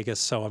in Vegas,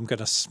 so I'm going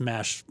to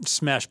smash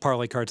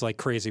parlay cards like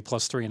crazy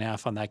plus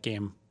 3.5 on that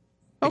game.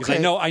 Because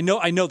Okay. I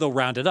know they'll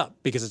round it up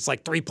because it's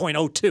like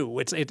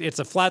 3.02. It's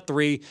a flat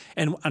 3,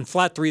 and on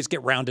flat 3s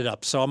get rounded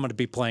up. So I'm going to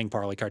be playing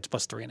parlay cards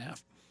plus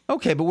 3.5.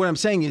 Okay, but what I'm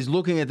saying is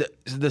looking at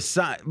the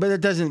side, but it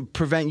doesn't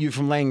prevent you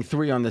from laying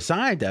 3 on the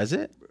side, does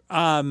it?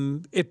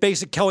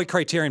 Kelly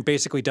Criterion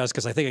basically does,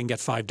 because I think I can get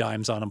 5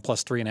 dimes on them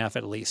plus 3.5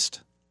 at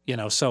least.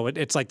 So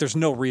it's like there's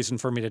no reason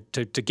for me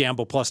to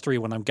gamble plus 3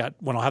 when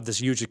I'll have this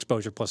huge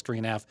exposure plus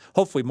 3.5,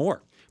 hopefully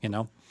more.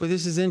 But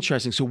this is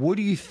interesting. So what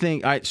do you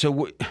think? All right,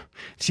 so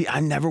see, I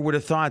never would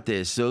have thought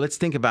this. So let's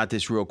think about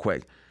this real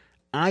quick.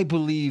 I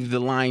believe the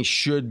line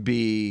should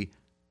be,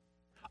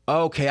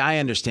 okay, I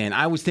understand.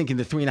 I was thinking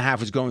the 3.5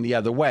 was going the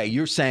other way.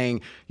 You're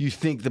saying you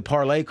think the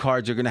parlay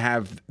cards are going to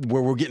have,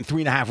 where we're getting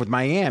 3.5 with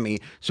Miami,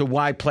 so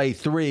why play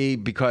 3?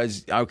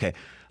 Because, okay.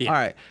 Yeah. All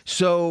right,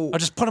 so I'll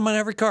just put them on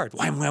every card.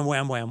 Wham, wham,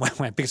 wham, wham, wham,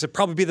 wham. Because it'd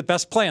probably be the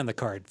best play on the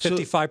card.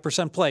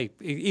 55% play,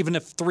 even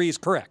if 3 is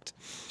correct.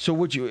 So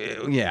which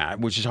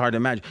is hard to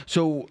imagine.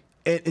 So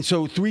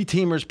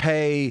 3-teamers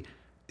pay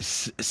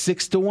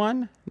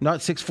 6-1,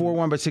 not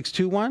 6-4-1, but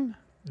 6-2-1.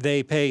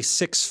 They pay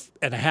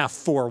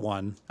 6.5 for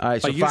 1. All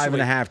right, so 5.5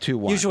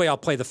 2-1. Usually, I'll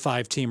play the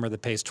 5-teamer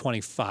that pays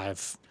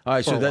 25. All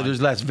right, so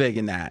there's less vig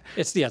in that.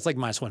 It's like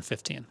minus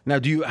 115. Now,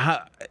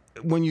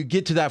 when you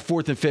get to that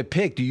 4th and 5th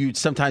pick, do you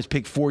sometimes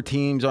pick 4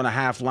 teams on a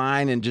half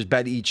line and just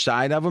bet each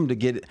side of them to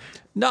get it?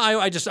 No,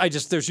 I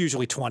just there's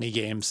usually 20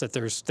 games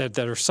that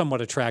are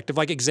somewhat attractive.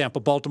 Like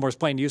example, Baltimore's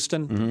playing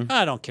Houston. Mm-hmm.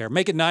 I don't care.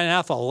 Make it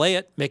 9.5, I'll lay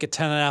it. Make it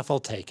 10.5, I'll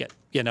take it.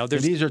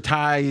 These are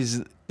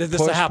ties. This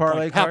is a half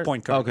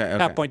point card. Okay.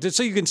 Half point.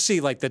 So you can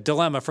see like the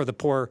dilemma for the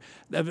poor,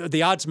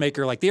 the odds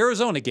maker. Like the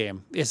Arizona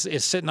game is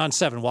sitting on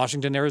 7.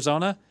 Washington,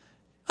 Arizona.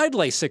 I'd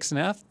lay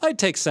 6.5. I'd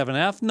take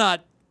 7.5.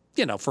 Not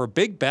for a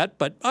big bet,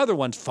 but other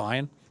ones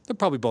fine. They're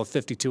probably both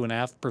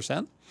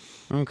 52.5%.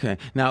 Okay.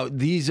 Now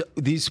these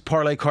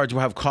parlay cards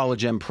will have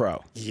college and pro.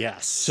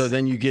 Yes. So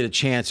then you get a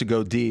chance to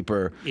go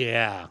deeper.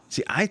 Yeah.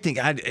 See, I think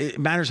it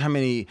matters how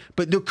many,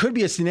 but there could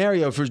be a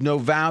scenario if there's no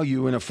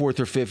value in a 4th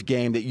or 5th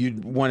game that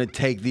you'd want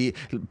to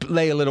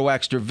lay a little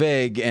extra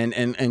vig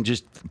and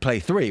just play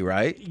 3,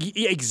 right?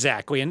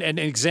 Exactly. And an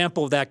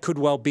example of that could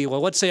well be,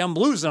 well, let's say I'm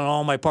losing on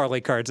all my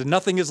parlay cards and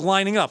nothing is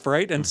lining up,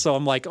 right? And so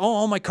I'm like,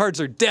 all my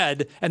cards are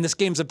dead and this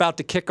game's about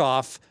to kick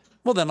off.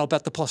 Well, then I'll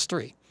bet the plus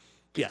 3.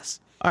 Yes.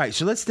 All right,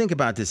 so let's think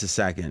about this a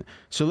second.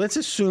 So let's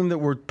assume that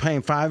we're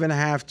paying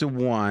 5.5 to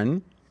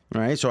 1,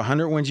 right? So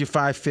 100 wins you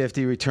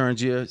 550,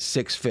 returns you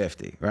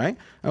 650, right?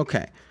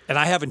 Okay. And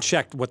I haven't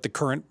checked what the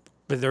current,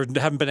 but there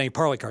haven't been any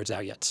parlay cards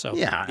out yet. So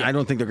yeah. I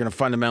don't think they're going to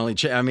fundamentally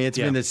change. I mean, it's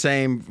been the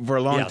same for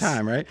a long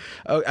time, right?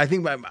 I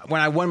think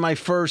when I won my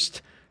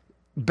first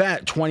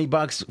bet, $20,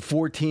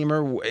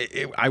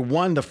 4-teamer, I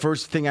won the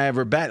first thing I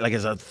ever bet, like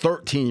as a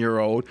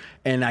 13-year-old,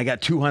 and I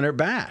got 200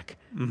 back.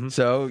 Mm-hmm.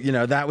 So,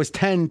 that was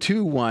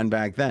 10-1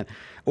 back then.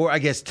 Or I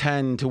guess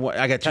 10-1.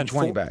 I got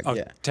 220 back. Oh,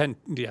 yeah.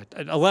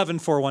 11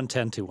 for 1,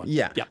 10-1.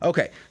 Yeah.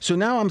 Okay. So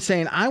now I'm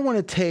saying I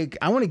want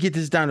to get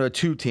this down to a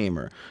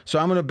 2-teamer. So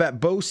I'm going to bet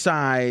both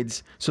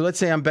sides. So let's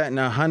say I'm betting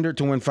 100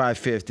 to win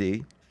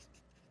 550.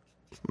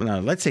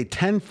 No, let's say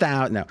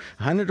 10,000. No,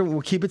 100.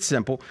 We'll keep it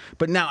simple.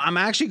 But now I'm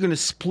actually going to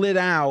split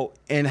out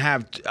and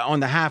have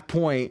on the half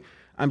point.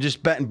 I'm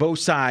just betting both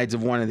sides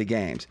of one of the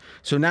games.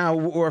 So now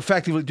what we're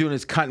effectively doing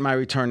is cutting my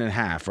return in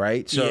half,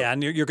 right? So, yeah,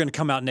 and you're going to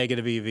come out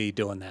negative EV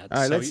doing that.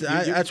 All right,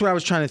 that's what I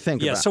was trying to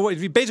think about. Yeah, so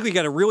you basically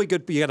got a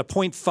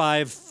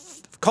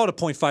 0.5, call it a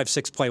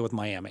 0.56 play with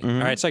Miami. Mm-hmm.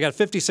 All right, so I got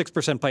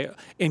 56% play.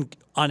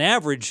 On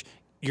average,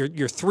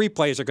 your 3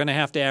 plays are going to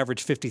have to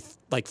average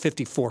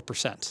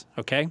 54%,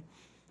 okay?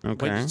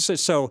 Okay.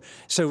 So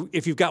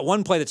if you've got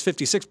one play that's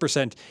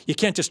 56%, you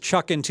can't just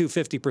chuck in 2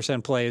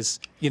 50% plays,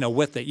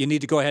 with it. You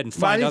need to go ahead and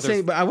find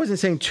other. But I wasn't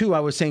saying 2.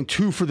 I was saying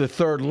 2 for the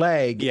third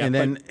leg, and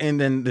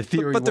then the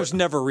theory. But there's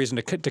never a reason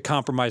to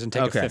compromise and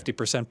take a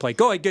 50% play.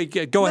 Go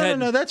ahead.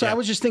 No, that's. I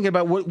was just thinking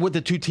about what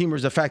the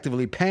 2-teamers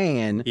effectively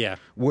paying.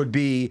 Would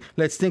be.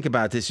 Let's think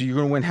about this. So you're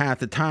going to win half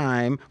the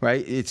time,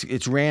 right?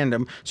 It's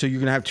random. So you're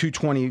going to have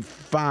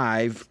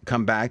 225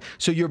 come back.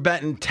 So you're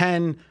betting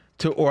 10.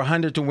 Or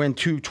 100 to win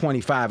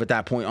 225 at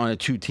that point on a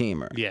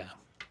 2-teamer. Yeah.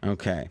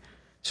 Okay.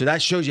 So that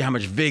shows you how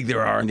much vig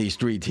there are in these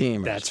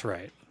 3-teamers. That's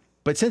right.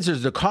 But since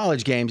there's the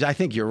college games, I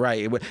think you're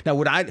right.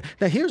 Now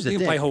here's the thing. You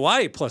can play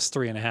Hawaii plus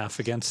 3.5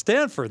 against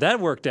Stanford. That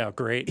worked out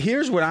great.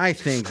 Here's what I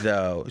think,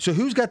 though. So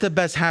who's got the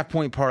best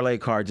half-point parlay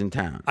cards in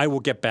town? I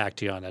will get back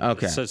to you on that.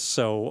 Okay.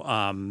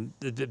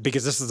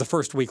 Because this is the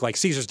first week, like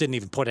Caesars didn't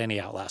even put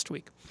any out last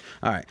week.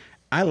 All right.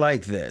 I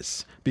like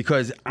this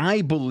because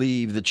I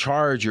believe the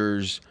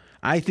Chargers.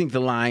 I think the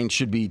line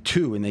should be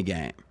 2 in the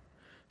game.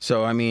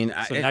 So I mean,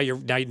 So now you're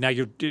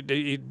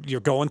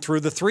going through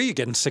the 3, you're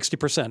getting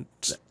 60%.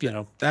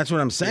 That's what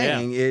I'm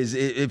saying. Is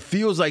it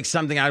feels like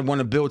something I want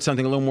to build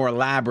something a little more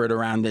elaborate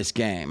around this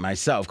game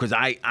myself, because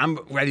I'm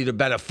ready to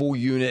bet a full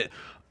unit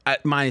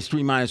at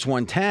 -3,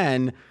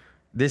 -110.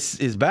 This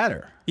is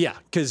better. Yeah,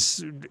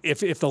 because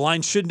if the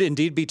line should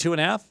indeed be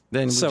 2.5,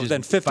 then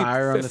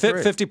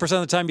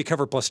 50% of the time you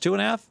cover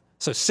 +2.5.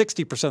 So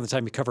 60% of the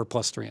time you cover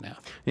 +3.5.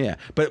 Yeah,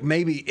 but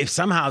maybe if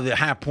somehow the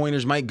half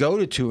pointers might go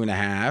to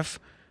 2.5.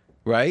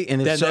 Right,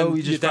 and if then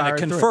you just fire it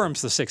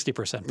confirms the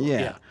 60%.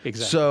 Yeah,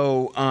 exactly.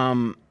 So,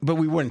 but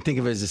we wouldn't think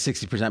of it as a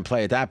 60%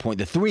 play at that point.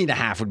 The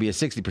 3.5 would be a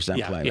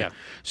 60% play. Yeah.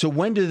 So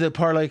when do the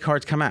parlay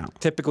cards come out?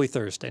 Typically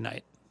Thursday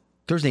night.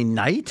 Thursday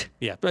night?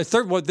 Yeah, but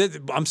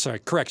I'm sorry,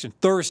 correction,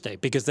 Thursday,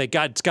 because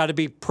it's got to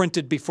be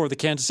printed before the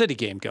Kansas City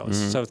game goes.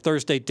 Mm-hmm. So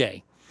Thursday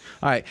day.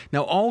 All right.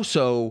 Now,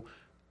 also,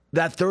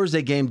 that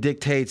Thursday game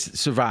dictates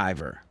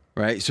Survivor,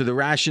 right? So the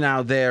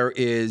rationale there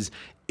is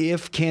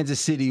if Kansas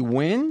City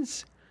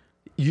wins,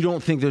 you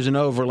don't think there's an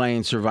overlay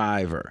in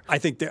Survivor. I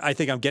think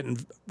I'm getting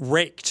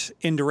raked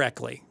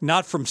indirectly,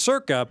 not from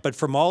Circa, but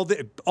from all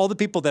the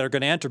people that are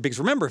going to enter. Because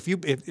remember, if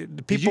people,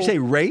 did you say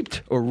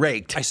raped or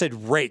raked? I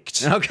said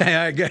raked. Okay,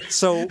 I get.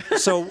 So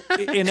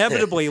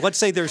inevitably, let's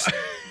say there's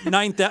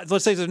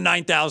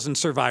 9,000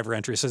 Survivor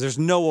entries. So there's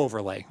no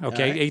overlay.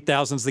 Okay,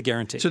 8,000 is the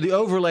guarantee. So the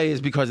overlay is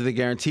because of the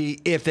guarantee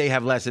if they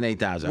have less than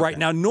 8,000. Right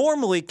now,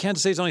 normally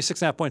Kansas City is only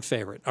 6.5-point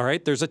favorite. All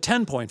right, there's a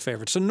 10-point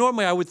favorite. So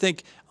normally I would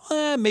think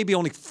maybe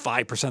only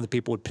 5% of the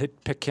people would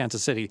pick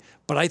Kansas City.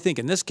 But I think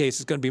in this case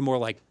it's going to be more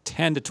like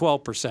 10 to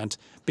 12%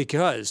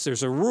 because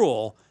there's a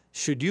rule.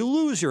 Should you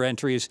lose your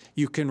entries,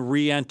 you can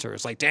re-enter.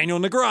 It's like Daniel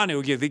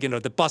Negreanu,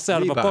 the bust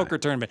out of a poker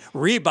tournament.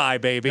 Rebuy,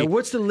 baby. Now,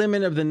 what's the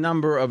limit of the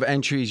number of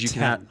entries you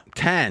can have?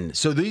 10.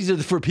 So these are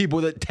for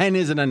people that 10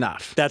 isn't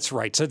enough. That's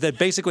right. So that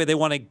basically they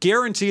want to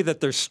guarantee that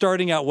they're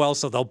starting out well.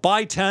 So they'll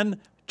buy 10,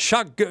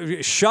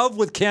 shove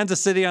with Kansas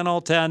City on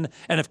all 10,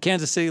 and if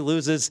Kansas City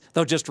loses,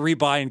 they'll just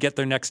rebuy and get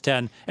their next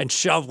 10 and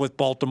shove with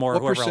Baltimore or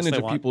whoever else they want. What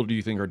percentage of people do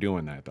you think are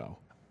doing that, though?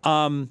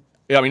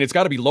 Yeah, I mean, it's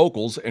got to be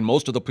locals, and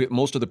most of the people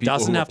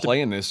who are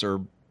playing this are.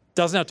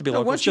 Doesn't have to be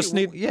locals.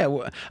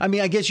 I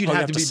mean, I guess you'd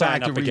have to be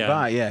back to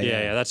rebuy.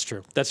 Yeah, that's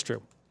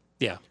true.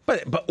 Yeah.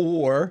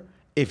 Or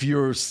if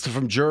you're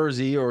from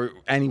Jersey or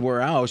anywhere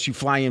else, you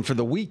fly in for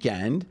the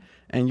weekend.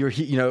 And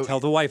tell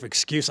the wife,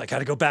 excuse, I got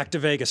to go back to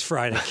Vegas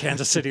Friday.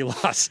 Kansas City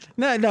lost.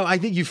 No, I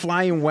think you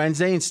fly in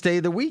Wednesday and stay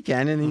the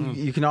weekend, and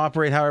you can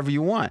operate however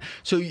you want.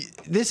 So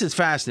this is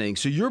fascinating.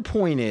 So your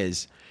point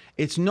is,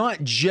 it's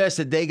not just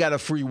that they got a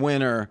free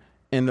winner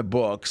in the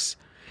books.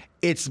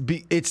 It's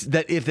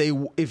that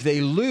if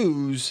they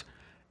lose,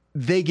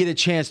 they get a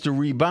chance to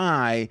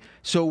rebuy.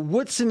 So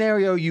what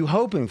scenario are you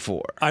hoping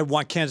for? I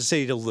want Kansas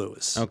City to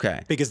lose. Okay.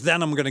 Because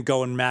then I'm going to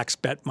go and max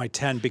bet my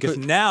 10 because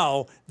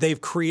now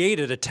they've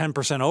created a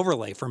 10%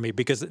 overlay for me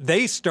because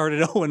they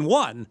started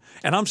 0-1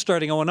 and I'm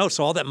starting 0-0.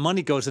 So all that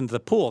money goes into the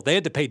pool. They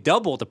had to pay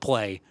double to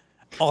play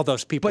all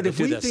those people. But if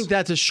we think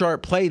that's a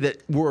sharp play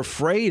that we're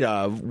afraid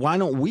of, why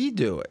don't we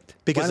do it?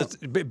 Because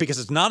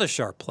it's not a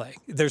sharp play.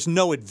 There's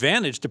no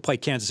advantage to play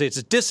Kansas City. It's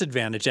a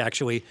disadvantage,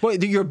 actually. Well,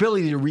 your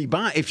ability to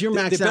rebuy. If you're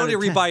maxed out, the ability to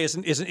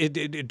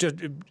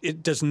rebuy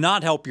it does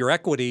not help your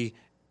equity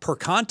per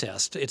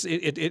contest.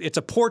 It's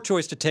a poor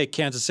choice to take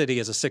Kansas City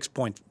as a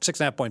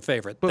 6.5-point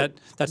favorite.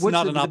 That's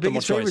not an optimal choice. The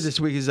biggest favorite this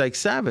week is like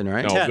 7,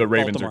 right? No, 10, the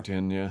Ravens Baltimore. are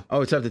 10. Yeah.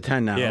 Oh, it's up to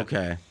 10 now. Yeah.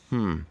 Okay.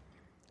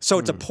 So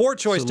it's a poor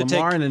choice to take.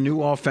 Lamar in a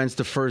new offense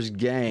the first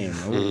game.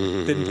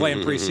 Didn't play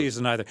in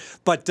preseason either.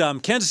 But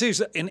Kansas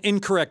City's an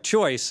incorrect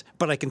choice,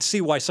 but I can see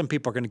why some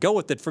people are going to go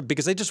with it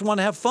because they just want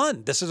to have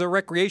fun. This is a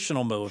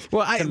recreational move.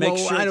 Well, I don't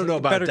know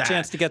about better that.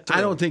 Chance to get through.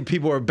 I don't think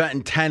people are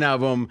betting 10 of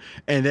them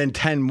and then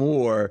 10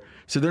 more.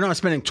 So they're not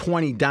spending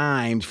 20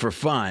 dimes for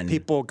fun.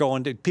 People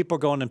going and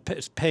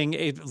paying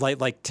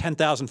like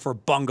 $10,000 for a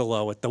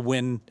bungalow at the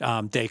Wynn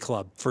Day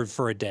Club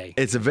for a day.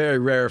 It's a very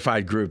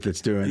rarefied group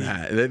that's doing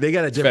that. They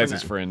got a different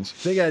Fezz's friends.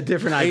 They got a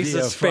different idea Ace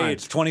of of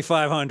Spades,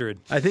 $2,500.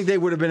 I think they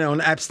would have been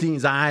on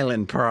Epstein's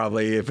Island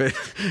probably if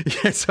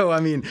it. So I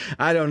mean,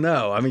 I don't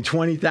know. I mean,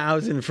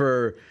 20,000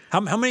 for.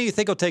 How many do you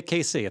think will take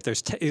KC if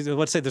there's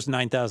let's say there's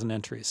 9,000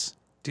 entries?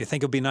 Do you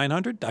think it'll be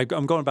 900?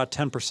 I'm going about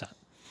 10%.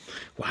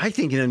 Well, I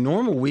think in a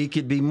normal week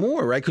it'd be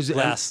more, right? Because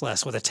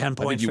less with a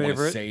 10-point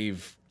favorite.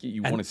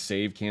 You want to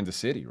save Kansas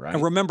City, right?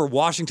 And remember,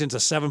 Washington's a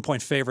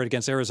 7-point favorite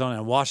against Arizona,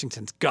 and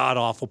Washington's god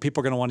awful.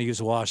 People are going to want to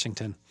use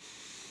Washington.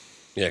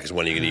 Yeah, because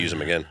when are you going to use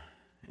them again?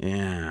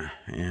 Yeah,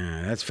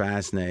 that's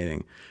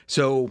fascinating.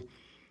 So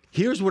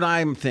here's what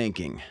I'm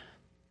thinking.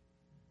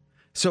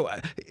 So,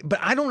 but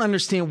I don't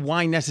understand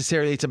why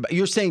necessarily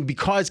you're saying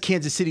because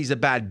Kansas City's a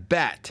bad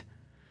bet.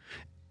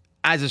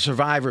 As a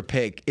survivor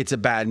pick, it's a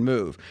bad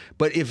move.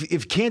 But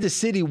if Kansas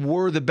City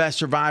were the best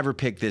survivor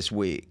pick this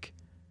week,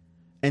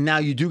 and now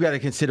you do got to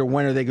consider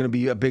when are they going to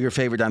be a bigger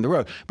favorite down the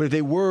road. But if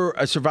they were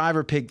a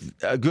survivor pick,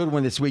 a good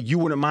one this week, you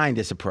wouldn't mind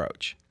this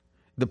approach.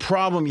 The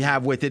problem you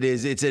have with it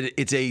is it's a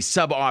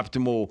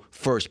suboptimal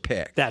first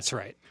pick. That's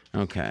right.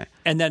 Okay.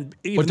 And then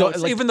even though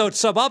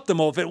it's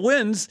suboptimal, if it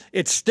wins,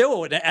 it's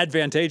still an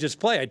advantageous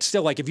play. I'd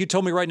still like if you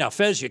told me right now,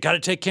 Fez, you got to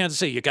take Kansas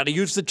City, you got to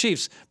use the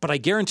Chiefs, but I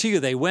guarantee you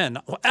they win.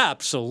 Well,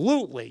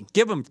 absolutely,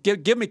 give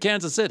me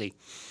Kansas City.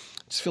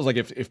 It just feels like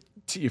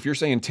if you're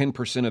saying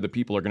 10% of the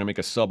people are going to make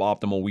a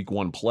suboptimal week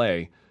 1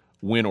 play,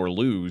 win or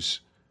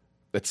lose,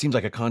 that seems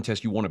like a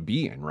contest you want to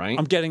be in, right?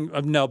 I'm getting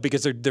no,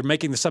 because they're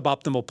making the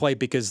suboptimal play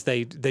because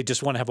they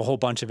just want to have a whole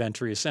bunch of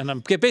entries, and I'm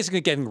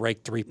basically getting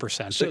raked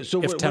 3%.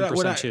 So if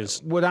 10%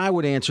 choose, what I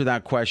would answer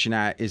that question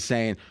at is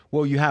saying,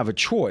 well, you have a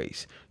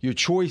choice. Your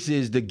choice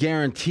is to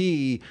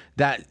guarantee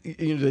that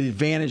the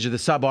advantage of the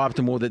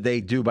suboptimal that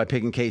they do by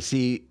picking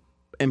KC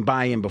and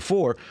buy in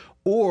before,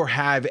 or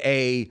have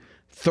a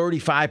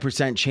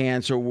 35%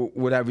 chance or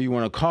whatever you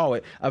want to call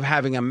it of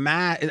having of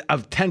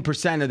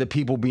 10% of the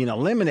people being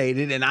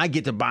eliminated, and I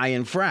get to buy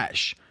in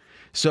fresh.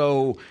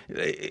 So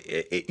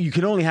you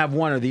can only have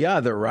one or the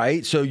other,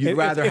 right? So you'd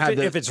rather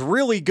if it's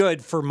really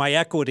good for my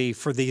equity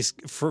for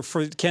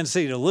Kansas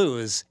City to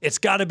lose, it's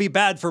got to be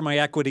bad for my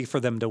equity for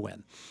them to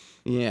win.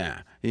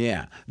 Yeah.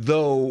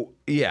 So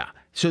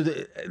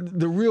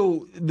the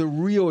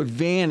real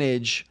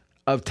advantage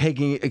of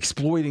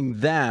exploiting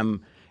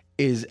them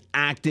is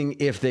acting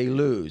if they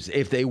lose.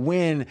 If they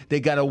win, they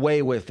got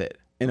away with it.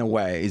 In a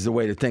way, is the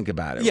way to think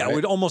about it. Yeah, right? It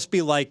would almost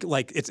be like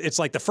it's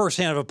like the first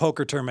hand of a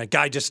poker tournament.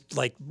 Guy just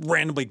like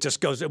randomly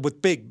just goes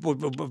with big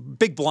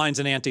blinds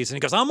and antes, and he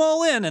goes, "I'm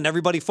all in," and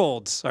everybody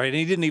folds. All right, and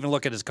he didn't even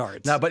look at his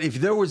cards. Now, but if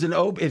there was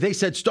if they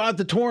said start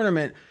the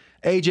tournament,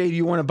 AJ, do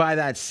you want to buy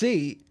that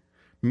seat?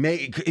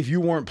 If you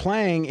weren't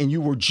playing and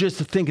you were just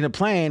thinking of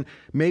playing,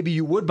 maybe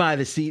you would buy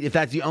the seat if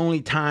that's the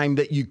only time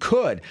that you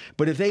could.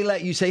 But if they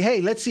let you say,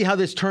 hey, let's see how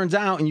this turns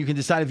out, and you can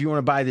decide if you want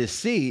to buy this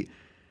seat,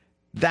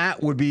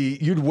 that would be,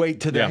 you'd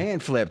wait till the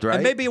hand flipped, right?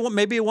 And maybe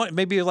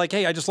you're like,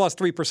 hey, I just lost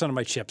 3% of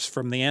my chips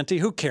from the ante.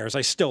 Who cares?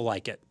 I still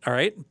like it, all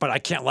right? But I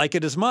can't like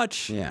it as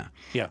much. Yeah.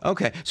 Yeah.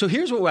 Okay, so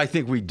here's what I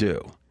think we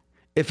do.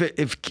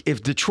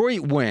 If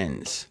Detroit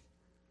wins,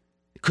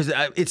 because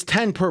it's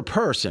 10 per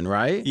person,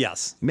 right?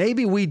 Yes.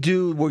 Maybe we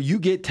do where you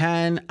get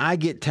 10, I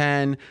get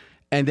 10,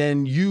 and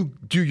then you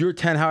do your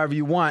 10 however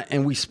you want,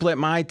 and we split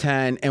my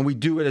 10, and we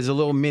do it as a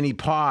little mini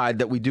pod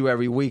that we do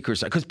every week or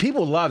so. Because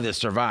people love this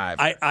Survivor.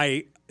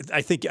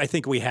 I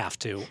think we have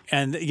to.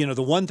 And the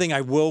one thing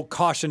I will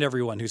caution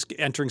everyone who's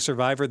entering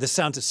Survivor, this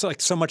sounds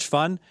like so much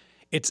fun.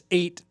 It's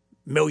 $8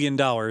 million,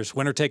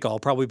 winner take all,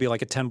 probably be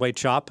like a 10-way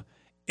chop.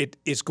 It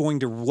is going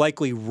to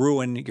likely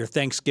ruin your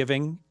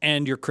Thanksgiving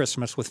and your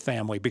Christmas with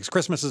family, because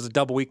Christmas is a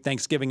double week,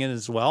 Thanksgiving is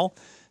as well.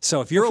 So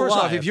if you're first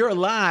alive, off, if you're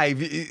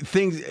alive,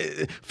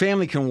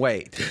 family can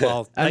wait.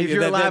 Well, if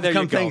you're alive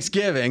come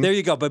Thanksgiving, there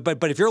you go.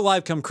 But if you're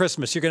alive come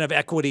Christmas, you're going to have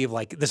equity of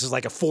this is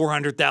like a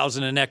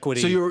 $400,000 in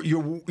equity. So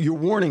you're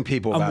warning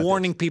people. I'm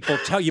warning people.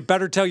 You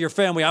better tell your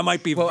family. I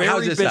might be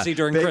very busy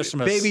during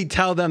Christmas. Baby,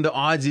 tell them the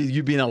odds of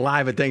you being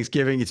alive at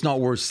Thanksgiving. It's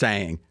not worth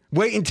saying.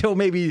 Wait until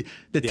maybe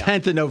the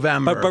 10th of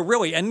November. But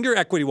really, and your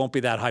equity won't be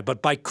that high.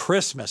 But by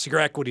Christmas,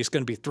 your equity is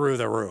going to be through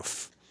the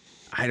roof.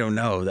 I don't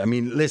know. I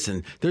mean,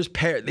 listen, the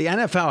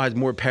NFL has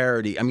more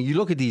parity. I mean, you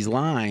look at these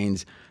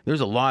lines,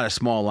 there's a lot of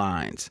small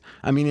lines.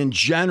 I mean, in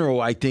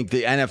general, I think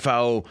the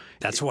NFL...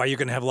 That's why you're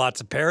going to have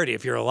lots of parity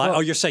if you're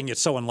alive. You're saying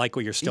it's so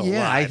unlikely you're still alive.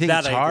 Yeah, I think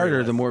it's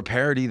harder the more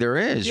parity there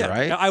is,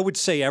 right? I would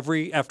say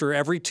after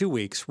every 2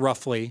 weeks,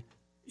 roughly...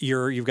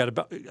 You've got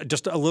about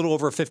just a little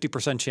over a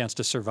 50% chance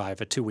to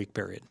survive a 2-week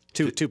period.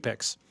 Two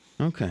picks.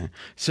 Okay.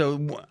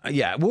 So,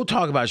 yeah, we'll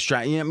talk about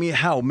strategy. I mean,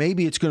 hell,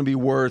 maybe it's going to be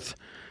worth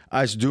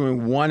us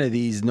doing one of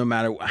these no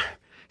matter what.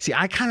 See,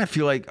 I kind of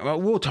feel like,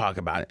 we'll talk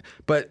about it.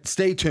 But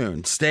stay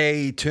tuned.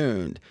 Stay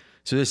tuned.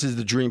 So this is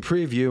the Dream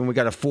Preview, and we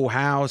got a full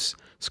house.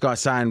 Scott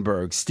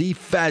Seidenberg, Steve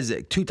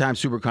Fezzik, 2-time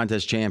Super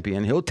Contest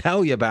champion. He'll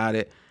tell you about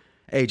it.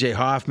 AJ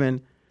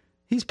Hoffman,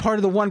 he's part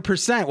of the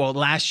 1%. Well,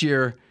 last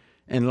year...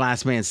 and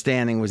Last Man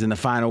Standing was in the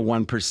final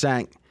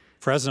 1%.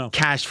 Fresno.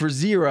 Cash for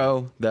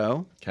zero,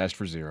 though. Cash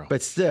for zero.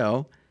 But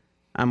still,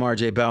 I'm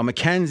RJ Bell.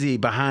 Mackenzie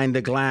behind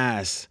the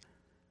glass.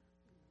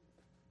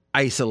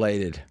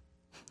 Isolated.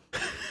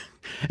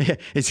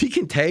 Is he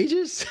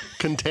contagious?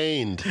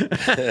 Contained.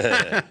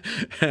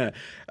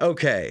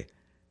 Okay.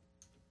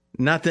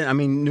 Nothing. I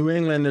mean, New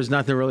England, there's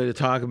nothing really to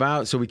talk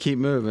about, so we keep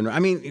moving. I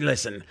mean,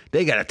 listen,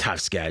 they got a tough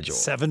schedule.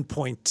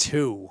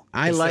 7.2.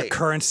 I like their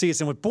current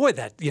season. With boy,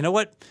 you know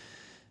what?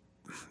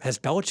 Has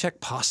Belichick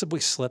possibly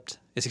slipped?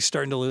 Is he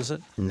starting to lose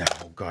it? No,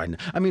 God. No.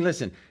 I mean,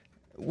 listen,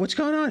 what's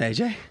going on,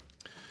 AJ?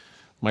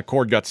 My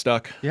cord got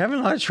stuck. You're having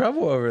a lot of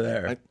trouble over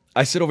there.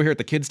 I sit over here at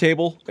the kids'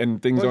 table,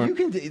 and things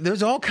aren't.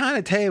 There's all kind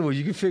of tables.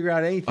 You can figure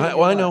out anything.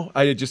 I know.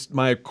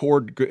 My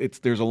cord.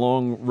 There's a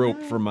long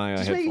rope for my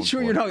just headphone making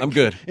sure cord. you're not I'm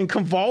good. In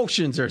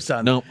convulsions or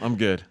something. No, I'm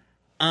good.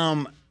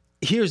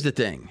 Here's the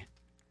thing.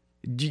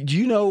 Do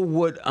you know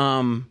what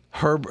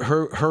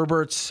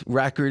Herbert's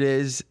record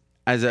is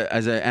as an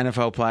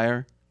NFL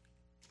player?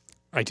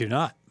 I do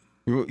not.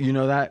 You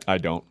know that? I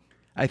don't.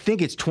 I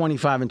think it's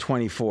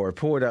 25-24.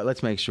 Pull it up.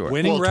 Let's make sure.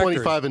 Winning record.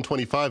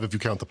 25-25 if you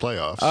count the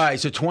playoffs. All right,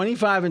 so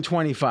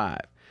 25-25.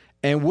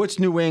 And what's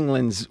New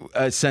England's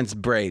since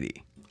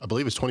Brady? I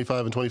believe it's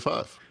 25 and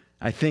 25.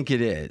 I think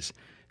it is.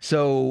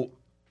 So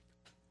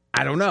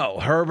I don't know.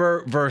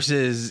 Herbert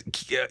versus,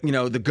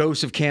 the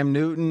ghost of Cam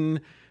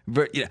Newton.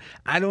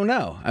 I don't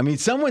know. I mean,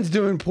 someone's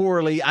doing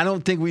poorly. I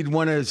don't think we'd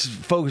want to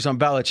focus on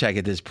Belichick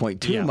at this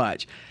point too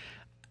much.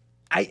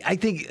 I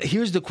think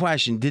here's the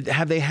question.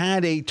 Have they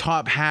had a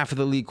top half of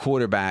the league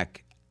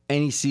quarterback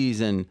any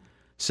season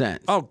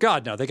since? Oh,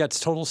 God, no. They got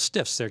total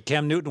stiffs there.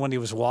 Cam Newton when he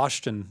was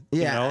washed and,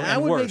 I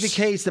would worse. make the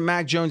case that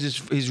Mac Jones,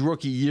 his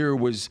rookie year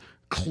was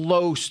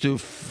close to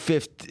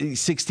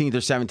 16th or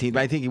 17th, but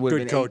I think he would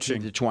have been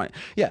 18 to 20.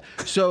 Yeah.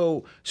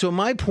 So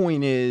my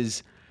point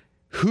is,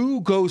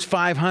 who goes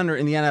 500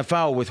 in the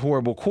NFL with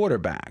horrible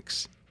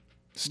quarterbacks?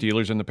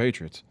 Steelers and the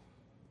Patriots.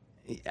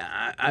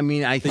 I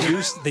mean, I think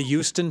the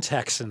Houston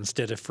Texans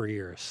did it for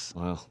years.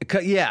 Wow.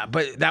 Yeah,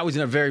 but that was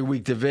in a very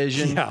weak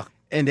division. Yeah.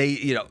 And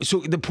they, so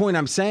the point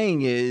I'm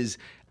saying is,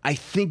 I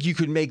think you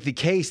could make the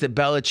case that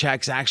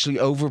Belichick's actually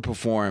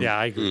overperformed. Yeah,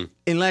 I agree.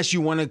 Unless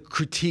you want to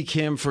critique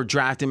him for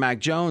drafting Mac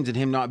Jones and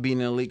him not being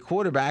an elite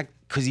quarterback,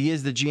 because he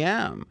is the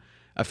GM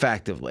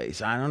effectively.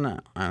 So I don't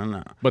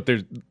know. But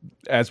there's,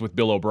 as with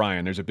Bill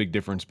O'Brien, there's a big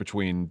difference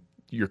between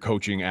your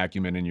coaching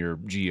acumen and your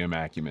GM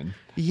acumen.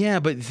 Yeah,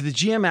 but the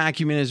GM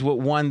acumen is what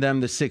won them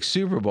the 6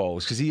 Super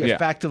Bowls, because he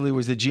effectively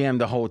was the GM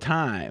the whole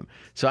time.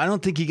 So I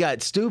don't think he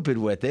got stupid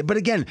with it. But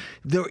again,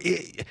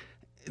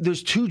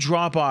 there's 2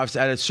 drop-offs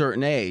at a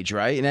certain age,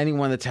 right? And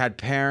anyone that's had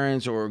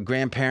parents or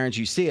grandparents,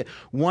 you see it.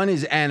 One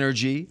is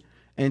energy,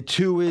 and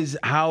 2 is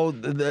how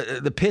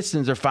the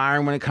Pistons are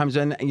firing when it comes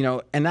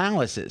to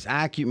analysis,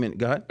 acumen.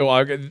 Go ahead.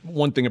 Well,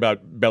 one thing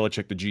about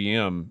Belichick, the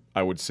GM,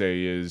 I would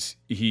say is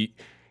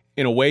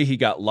in a way, he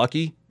got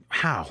lucky.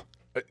 How?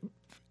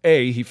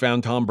 A, he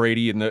found Tom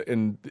Brady at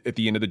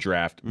the end of the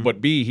draft. Mm-hmm. But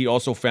B, he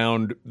also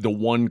found the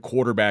one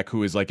quarterback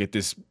who is like at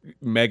this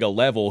mega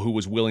level who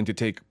was willing to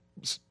take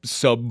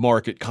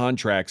sub-market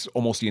contracts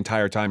almost the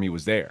entire time he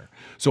was there.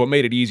 So it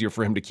made it easier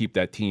for him to keep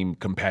that team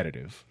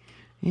competitive.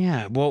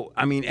 Yeah, well,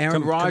 I mean,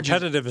 Aaron Rodgers...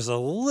 Competitive is a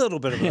little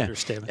bit of an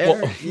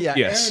understatement.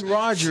 Yes. Aaron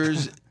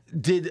Rodgers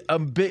did a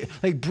big...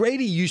 Like,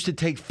 Brady used to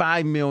take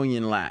 $5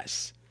 million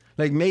less.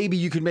 Like, maybe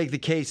you could make the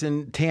case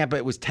in Tampa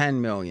it was $10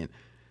 million.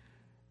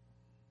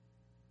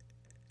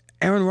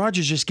 Aaron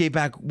Rodgers just gave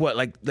back, what,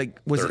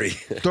 was 30.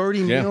 it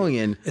 $30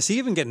 million? Is he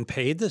even getting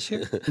paid this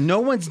year?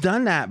 No one's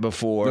done that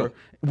before. No.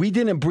 We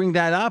didn't bring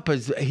that up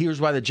as here's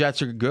why the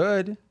Jets are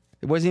good.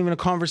 It wasn't even a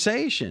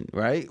conversation,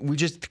 right? We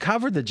just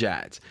covered the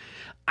Jets.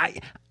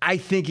 I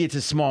think it's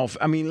a small...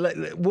 I mean,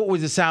 what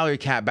was the salary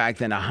cap back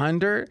then?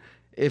 100?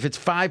 If it's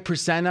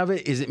 5% of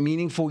it, is it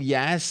meaningful?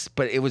 Yes,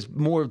 but it was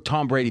more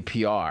Tom Brady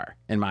PR,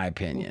 in my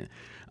opinion.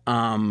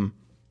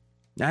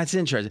 That's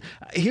interesting.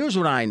 Here's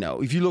what I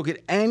know. If you look at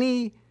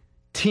any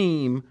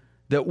team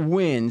that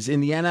wins in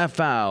the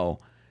NFL,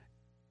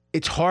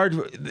 it's hard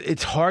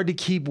to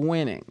keep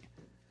winning.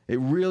 It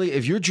really,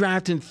 if you're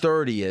drafting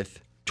 30th,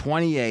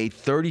 28th,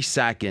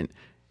 32nd,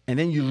 and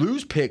then you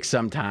lose picks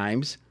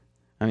sometimes,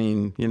 I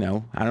mean,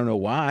 I don't know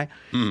why,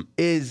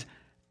 is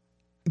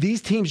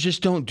these teams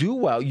just don't do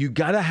well. You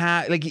gotta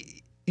have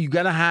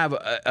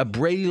a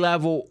Brady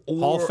level or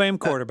Hall of Fame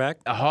quarterback,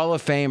 a Hall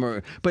of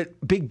Famer.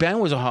 But Big Ben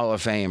was a Hall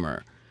of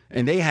Famer,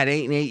 and they had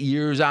 8 and 8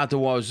 years out the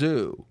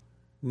wazoo.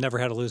 never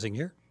had a losing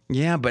year.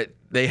 Yeah, but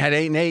they had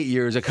 8 and 8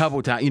 years a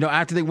couple times.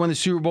 After they won the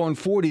Super Bowl in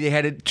 40, they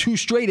had 2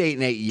 straight 8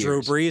 and 8 years.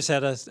 Drew Brees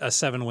had a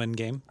 7-win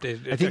game.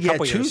 I think he had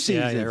 2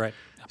 seasons. Yeah, right.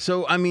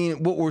 So I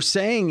mean, what we're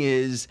saying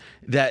is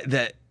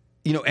that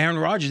Aaron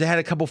Rodgers, they had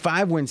a couple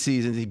 5-win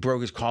seasons. He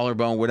broke his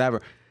collarbone,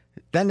 whatever.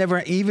 That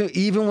never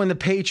even when the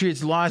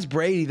Patriots lost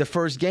Brady the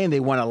first game, they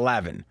won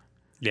 11.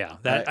 Yeah,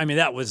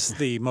 that was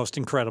the most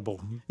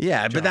incredible.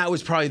 Yeah, job. But that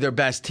was probably their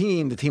best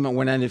team. The team that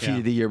went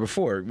undefeated the year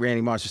before.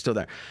 Randy Moss was still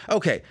there.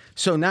 Okay,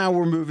 so now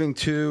we're moving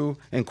to,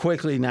 and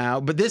quickly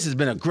now, but this has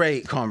been a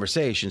great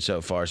conversation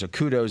so far, so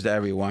kudos to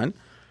everyone.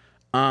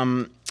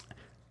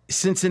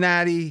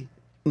 Cincinnati,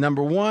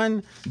 number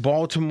 1,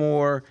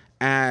 Baltimore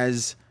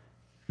as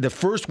the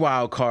first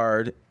wild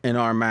card in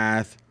our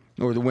math,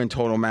 or the win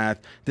total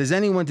math. Does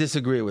anyone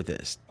disagree with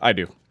this? I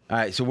do. All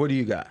right, so what do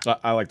you got?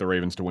 I like the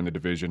Ravens to win the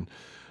division.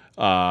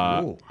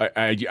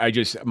 I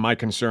just, my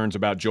concerns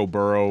about Joe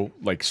Burrow,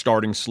 like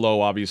starting slow,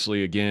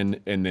 obviously,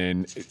 again, and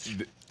then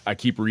I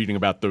keep reading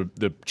about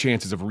the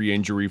chances of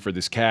re-injury for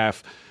this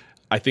calf.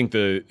 I think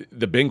the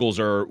Bengals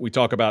are, we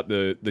talk about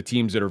the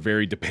teams that are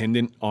very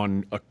dependent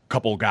on a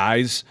couple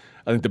guys.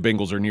 I think the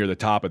Bengals are near the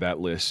top of that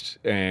list.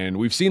 And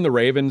we've seen the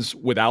Ravens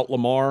without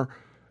Lamar,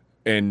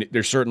 and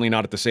they're certainly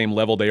not at the same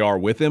level they are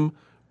with him,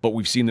 but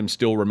we've seen them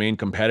still remain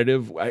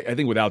competitive. I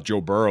think without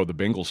Joe Burrow, the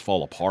Bengals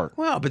fall apart.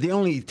 Well, but the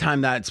only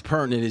time that's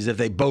pertinent is if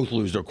they both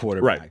lose their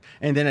quarterback. Right.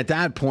 And then at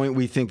that point,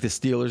 we think the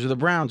Steelers or the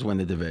Browns win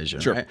the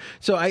division. Sure. Right?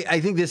 So I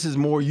think this is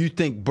more, you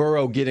think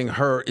Burrow getting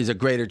hurt is a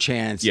greater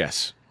chance.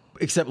 Yes.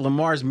 Except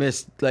Lamar's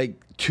missed the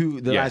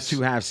last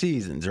 2 half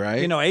seasons,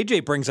 right?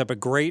 AJ brings up a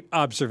great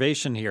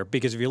observation here,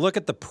 because if you look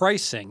at the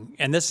pricing,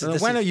 and this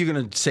when are you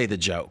going to say the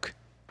joke?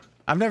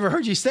 I've never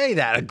heard you say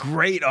that. A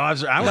great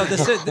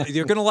observation. No,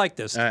 you're going to like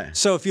this. Right.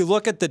 So if you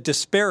look at the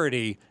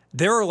disparity,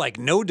 there are like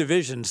no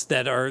divisions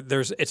that are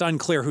it's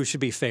unclear who should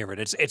be favored.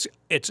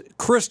 It's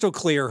crystal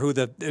clear who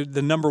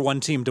the number one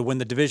team to win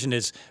the division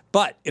is.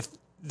 But if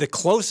the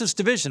closest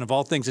division of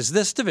all things is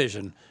this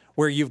division,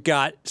 where you've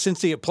got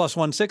Cincy at plus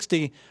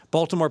 160,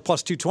 Baltimore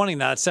plus 220.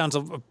 Now that sounds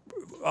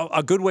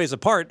a good ways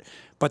apart,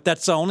 but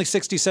that's only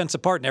 60 cents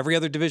apart, and every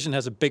other division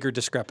has a bigger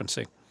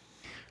discrepancy.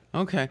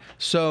 Okay.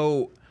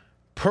 So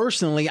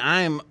personally,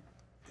 I'm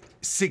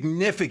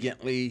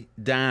significantly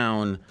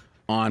down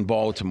on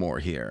Baltimore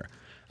here.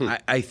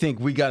 I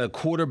think we got a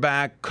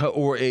quarterback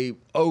or a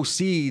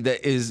OC that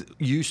is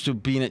used to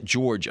being at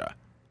Georgia.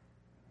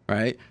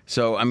 Right?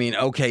 So, I mean,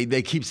 okay,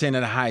 they keep saying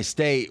at Ohio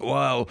State,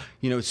 well,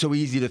 it's so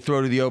easy to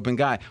throw to the open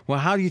guy. Well,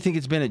 how do you think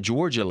it's been at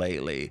Georgia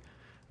lately?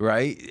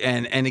 Right?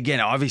 And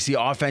again, obviously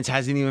offense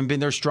hasn't even been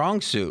their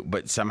strong suit,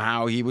 but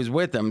somehow he was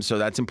with them, so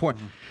that's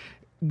important.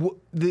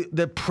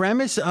 The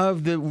premise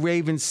of the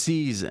Ravens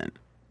season,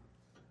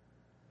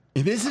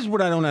 this is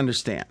what I don't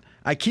understand.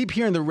 I keep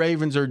hearing the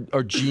Ravens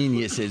are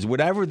geniuses.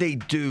 Whatever they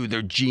do,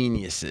 they're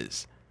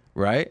geniuses,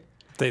 right?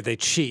 They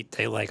cheat.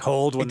 They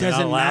hold when they're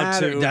not allowed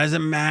to. It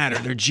doesn't matter.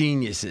 They're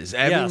geniuses.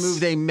 Every move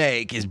they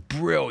make is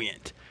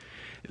brilliant.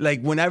 Like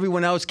when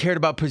everyone else cared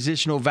about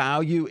positional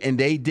value, and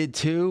they did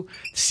too,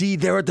 see,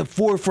 they're at the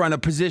forefront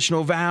of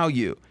positional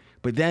value.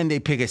 But then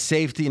they pick a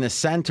safety and a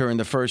center in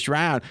the first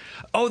round.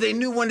 Oh, they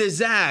knew when to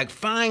zag.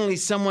 Finally,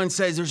 someone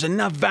says there's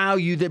enough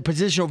value that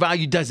positional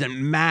value doesn't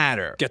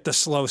matter. Get the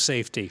slow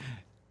safety.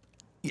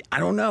 I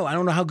don't know. I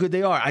don't know how good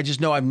they are. I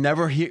just know I've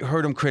never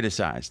heard them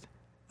criticized.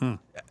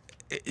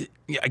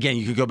 Again,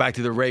 you could go back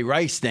to the Ray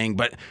Rice thing,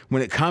 but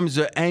when it comes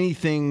to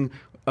anything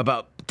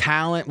about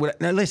talent,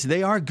 now listen,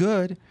 they are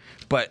good,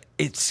 but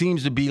it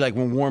seems to be like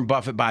when Warren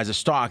Buffett buys a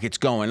stock, it's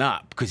going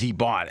up because he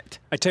bought it.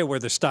 I tell you where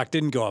the stock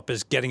didn't go up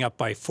is getting up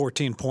by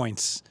 14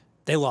 points.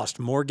 They lost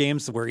more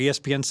games where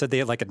ESPN said they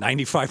had like a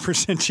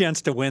 95%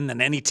 chance to win than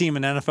any team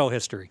in NFL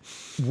history.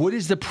 What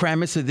is the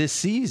premise of this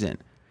season?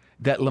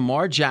 That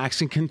Lamar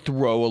Jackson can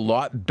throw a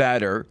lot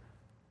better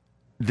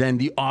than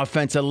the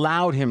offense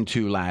allowed him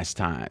to last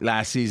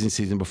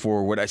season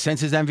before,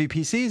 since his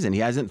MVP season. He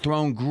hasn't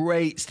thrown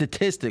great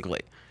statistically.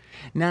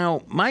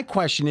 Now, my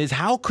question is,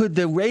 how could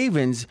the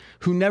Ravens,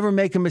 who never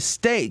make a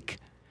mistake,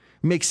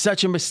 make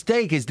such a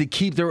mistake as to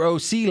keep their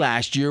OC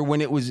last year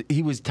when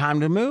he was time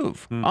to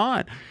move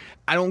on?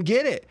 I don't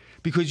get it.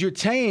 Because you're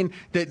saying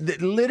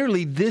that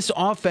literally this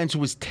offense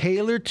was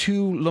tailored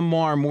to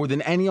Lamar more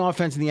than any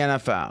offense in the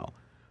NFL.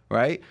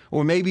 Right?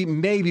 Or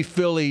maybe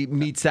Philly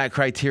meets that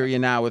criteria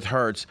now with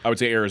Hurts. I would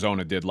say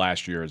Arizona did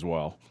last year as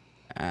well.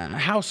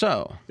 How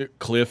so?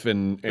 Cliff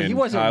and he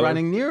wasn't Tyler.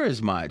 running near as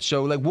much.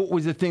 So, what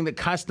was the thing that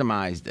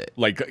customized it?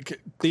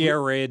 The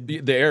air raid.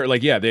 The air,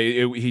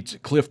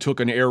 Cliff took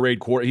an air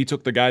raid quarter. He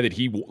took the guy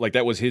that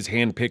that was his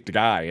hand-picked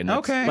guy. And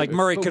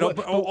Murray could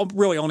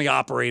really only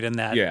operate in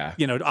that, yeah.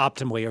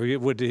 Optimally,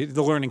 or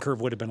the learning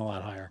curve would have been a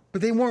lot higher. But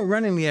they weren't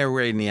running the air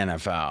raid in the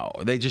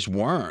NFL. They just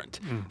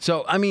weren't.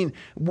 So, I mean,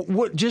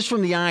 just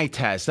from the eye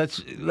test,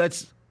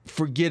 let's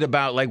forget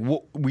about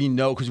what we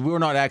know, because we're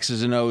not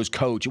X's and O's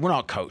coaches. We're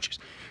not coaches.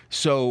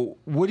 So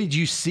what did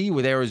you see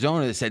with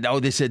Arizona that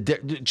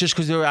said, just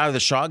because they were out of the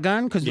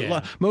shotgun? Because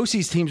most of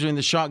these teams are in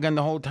the shotgun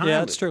the whole time. Yeah,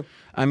 that's true.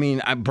 I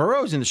mean,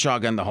 Burrow's in the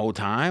shotgun the whole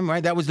time,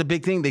 right? That was the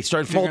big thing. They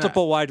started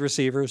multiple wide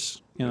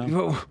receivers.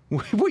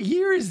 What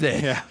year is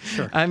this? Yeah,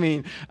 sure. I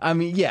mean,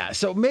 yeah.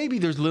 So maybe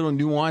there's little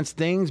nuanced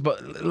things, but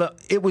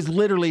it was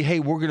literally, hey,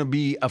 we're going to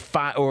be a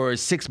 5 or a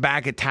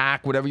 6-back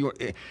attack, whatever you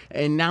want.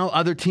 And now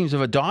other teams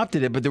have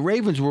adopted it, but the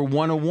Ravens were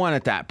 101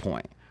 at that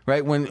point,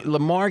 right? When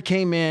Lamar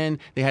came in,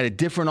 they had a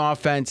different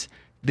offense.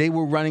 They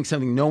were running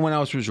something no one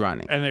else was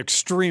running, and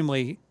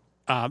extremely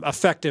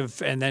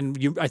effective. And then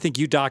I think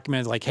you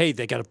documented hey,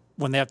 they got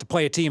when they have to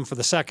play a team for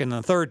the second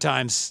and the third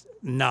times.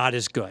 Not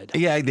as good.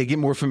 Yeah, they get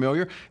more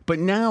familiar. But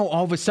now,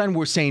 all of a sudden,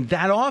 we're saying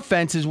that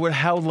offense is what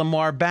held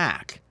Lamar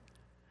back.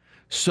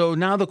 So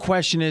now the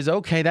question is,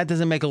 okay, that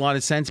doesn't make a lot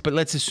of sense, but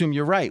let's assume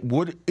you're right.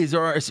 What is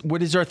our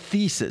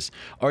thesis?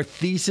 Our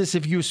thesis,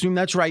 if you assume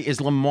that's right, is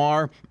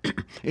Lamar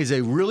is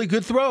a really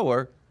good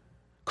thrower,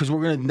 because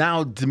we're going to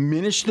now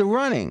diminish the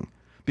running.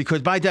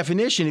 Because by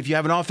definition, if you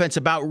have an offense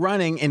about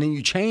running and then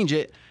you change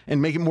it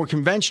and make it more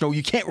conventional,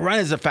 you can't run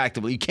as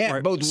effectively. You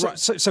can't both run.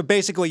 So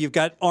basically, you've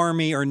got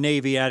Army or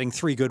Navy adding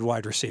 3 good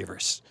wide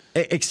receivers.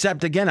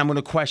 Except, again, I'm going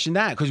to question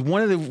that, because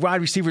one of the wide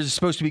receivers is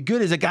supposed to be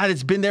good is a guy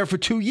that's been there for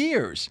 2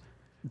 years.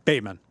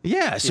 Bateman.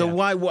 Yeah, so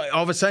why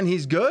all of a sudden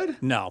he's good?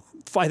 No.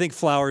 I think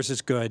Flowers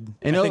is good.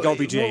 I think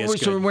OBJ is good.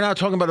 So we're not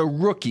talking about a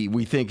rookie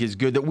we think is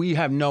good that we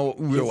have no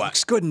real...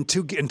 Looks good in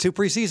two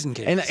preseason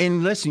games.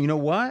 And listen, you know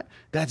what?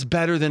 That's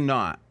better than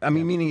not. I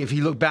mean, meaning if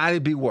he looked bad,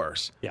 it'd be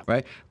worse. Yeah.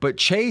 Right? But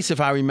Chase, if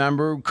I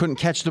remember, couldn't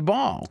catch the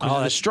ball because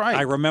of the strike.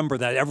 I remember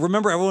that. I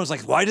remember everyone was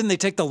like, why didn't they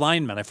take the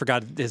lineman? I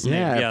forgot his name.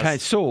 Yeah,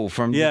 Pat Sewell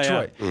from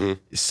Detroit. Yeah.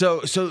 Mm-hmm.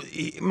 So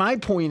my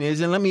point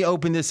is, and let me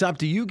open this up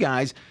to you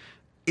guys,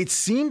 it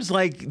seems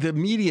like the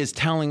media is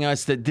telling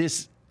us that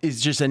this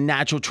is just a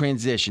natural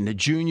transition. The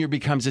junior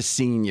becomes a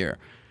senior.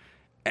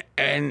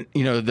 And,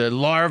 the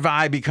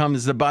larvae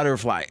becomes the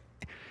butterfly.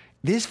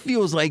 This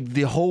feels like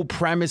the whole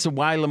premise of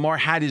why Lamar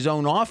had his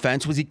own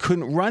offense was he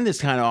couldn't run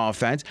this kind of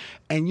offense.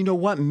 And you know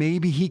what?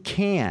 Maybe he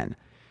can.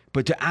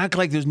 But to act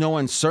like there's no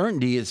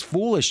uncertainty is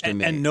foolish to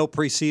me. And no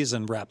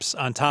preseason reps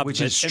on top Which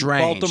of it. is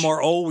strange. And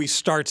Baltimore always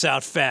starts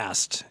out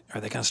fast.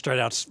 Are they going to start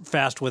out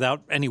fast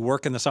without any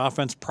work in this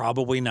offense?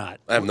 Probably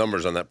not. I have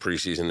numbers on that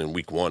preseason in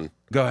week 1.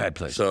 Go ahead,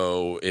 please.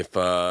 So if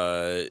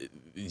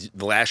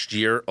last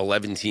year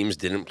 11 teams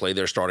didn't play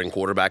their starting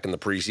quarterback in the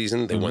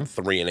preseason, they went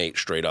 3-8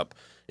 straight up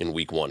in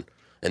week 1.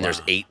 And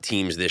there's 8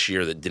 teams this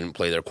year that didn't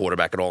play their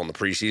quarterback at all in the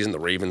preseason. The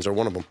Ravens are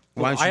one of them.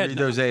 Why don't you read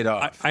those 8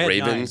 off? I had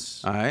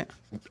Ravens, 9. All right.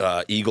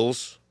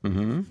 Eagles,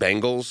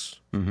 Bengals,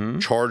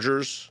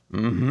 Chargers,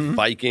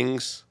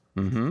 Vikings,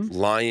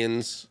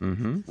 Lions,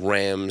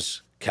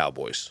 Rams,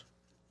 Cowboys.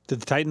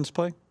 Did the Titans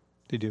play?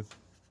 Did you?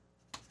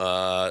 Did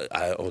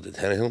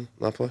Tannehill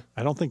not play?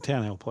 I don't think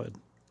Tannehill played.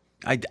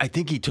 I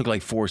think he took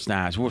like 4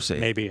 snaps. We'll see.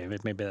 Maybe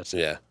that's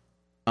it.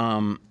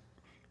 Yeah.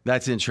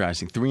 That's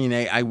interesting.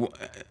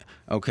 3-8.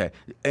 Okay.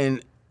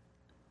 And,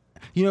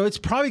 it's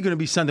probably going to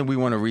be something we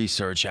want to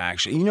research,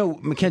 actually.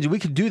 Mackenzie, we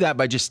could do that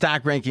by just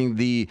stack ranking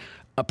the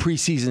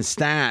preseason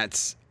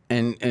stats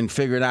and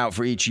figure it out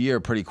for each year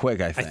pretty quick,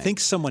 I think. I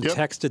think someone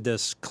texted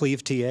this.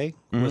 Cleve TA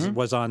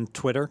was on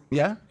Twitter.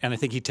 Yeah? And I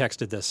think he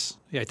texted this.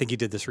 Yeah, I think he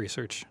did this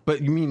research.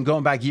 But you mean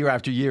going back year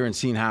after year and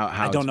seeing how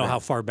I don't know how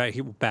far back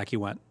he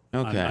went.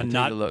 Okay, take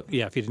a look.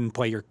 Yeah, if he didn't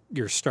play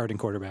your starting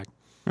quarterback.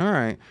 All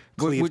right.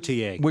 Cleve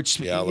TA.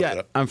 I'll look it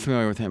up. I'm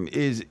familiar with him.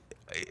 Is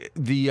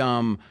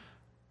the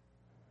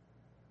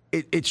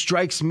it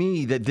strikes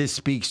me that this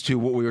speaks to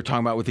what we were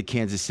talking about with the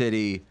Kansas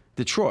City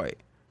Detroit,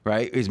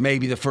 right? Is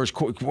maybe the first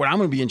quarter. What I'm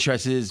going to be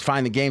interested in is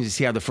find the games to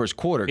see how the first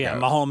quarter goes. Yeah,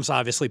 Mahomes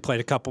obviously played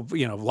a couple,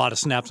 a lot of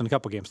snaps in a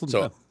couple games.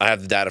 So I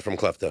have the data from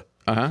Klefta,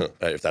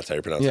 if that's how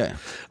you pronounce it.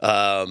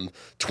 Yeah.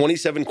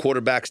 27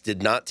 quarterbacks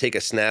did not take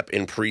a snap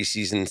in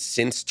preseason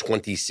since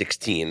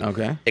 2016.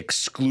 Okay.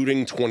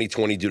 Excluding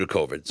 2020 due to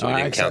COVID. So we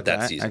didn't count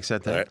that season. I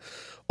accept that. All right.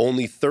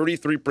 Only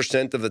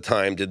 33% of the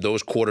time did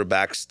those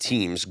quarterbacks'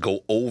 teams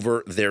go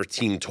over their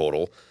team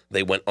total.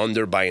 They went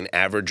under by an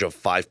average of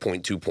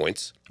 5.2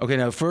 points. Okay,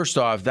 now, first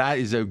off, that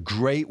is a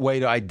great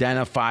way to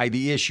identify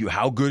the issue.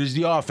 How good is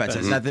the offense?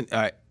 That's nothing. All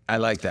right, I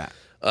like that.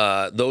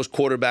 Those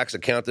quarterbacks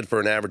accounted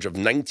for an average of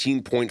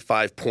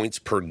 19.5 points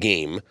per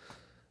game.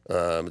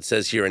 It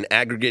says here an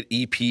aggregate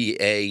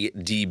EPA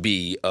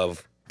DB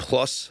of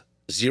plus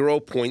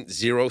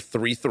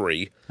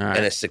 0.033 and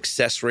a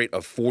success rate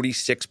of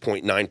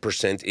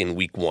 46.9% in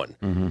week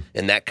 1.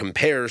 And that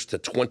compares to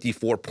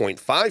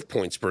 24.5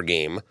 points per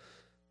game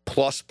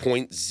plus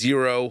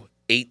 0.086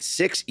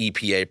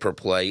 EPA per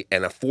play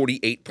and a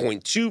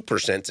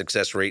 48.2%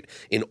 success rate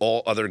in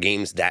all other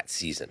games that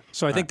season.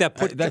 So I think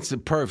that's the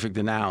perfect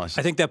analysis.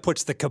 I think that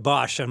puts the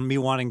kibosh on me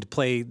wanting to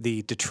play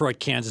the Detroit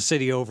Kansas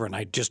City over, and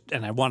I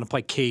want to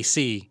play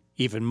KC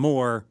even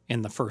more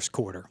in the first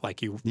quarter,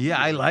 like you. Yeah,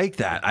 I like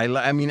that.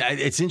 I mean,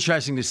 it's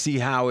interesting to see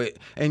how it.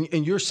 And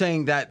you're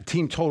saying that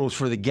team totals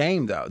for the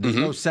game, though. There's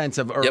no sense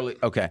of early.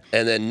 Yep. Okay.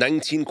 And then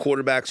 19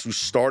 quarterbacks who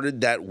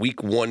started that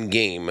week 1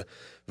 game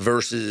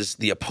versus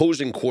the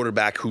opposing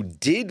quarterback who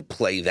did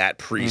play that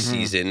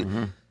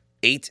preseason.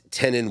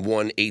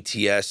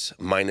 8-10-1 ATS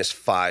minus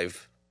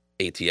 5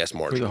 ATS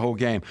margin for the whole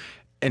game.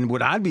 And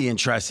what I'd be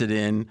interested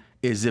in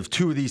is if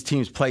 2 of these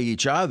teams play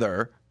each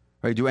other.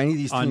 Right? Do any of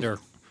these teams under?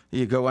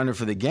 You go under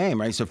for the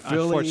game, right? So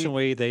Philly.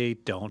 Unfortunately, they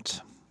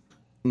don't.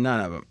 None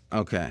of them.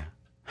 Okay.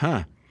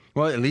 Huh.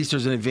 Well, at least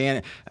there's an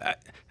advantage.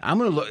 I'm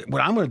gonna look.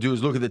 What I'm gonna do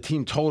is look at the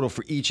team total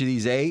for each of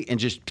these 8 and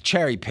just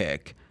cherry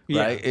pick.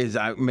 Right? Is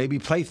I maybe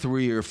play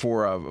 3 or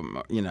 4 of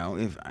them.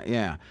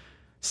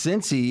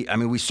 Cincy. I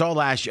mean, we saw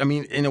last year. I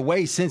mean, in a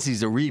way,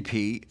 Cincy's a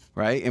repeat,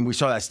 right? And we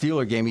saw that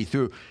Steeler game. He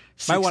threw.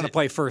 Might want to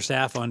play first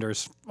half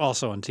unders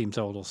also on team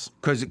totals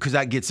because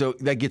that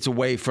gets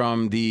away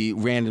from the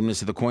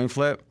randomness of the coin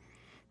flip.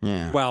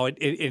 Yeah. Well,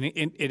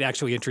 it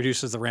actually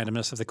introduces the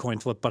randomness of the coin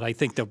flip, but I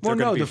think that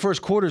the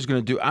first quarter is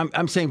going to do.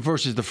 I'm saying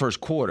versus the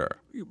first quarter.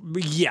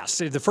 Yes,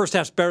 the first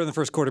half's better than the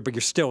first quarter, but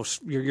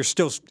you're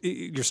still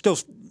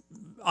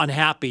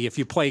unhappy if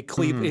you play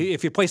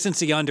if you play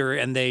Cincy under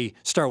and they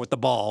start with the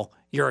ball.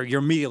 You're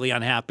immediately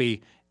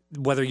unhappy.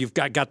 Whether you've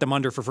got them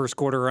under for first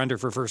quarter or under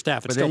for first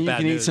half, it's still bad news. But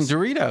then you can eat some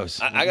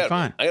Doritos. I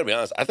gotta be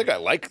honest. I think I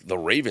like the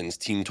Ravens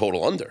team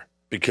total under.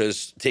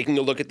 Because taking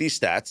a look at these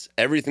stats,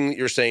 everything that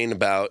you're saying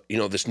about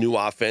this new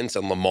offense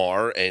and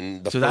Lamar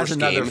and the so first that's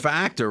another game,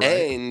 factor,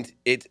 right? And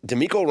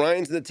DeMeco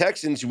Ryans and the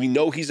Texans. We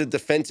know he's a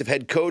defensive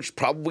head coach.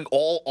 Probably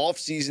all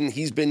offseason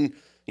he's been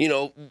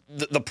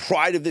the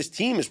pride of this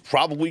team is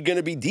probably going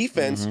to be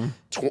defense.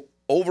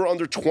 Over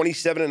under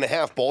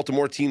 27.5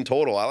 Baltimore team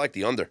total. I like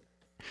the under.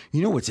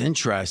 You know what's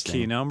interesting?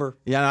 Key number.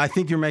 Yeah, I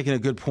think you're making a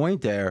good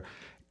point there.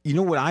 You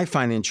know what I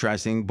find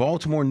interesting?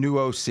 Baltimore new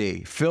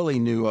OC, Philly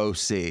new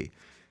OC.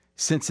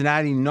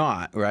 Cincinnati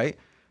not, right?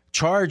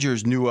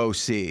 Chargers new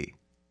OC,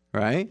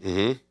 right?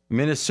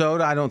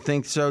 Minnesota, I don't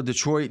think so.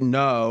 Detroit,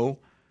 no.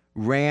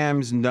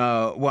 Rams,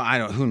 no. Well, I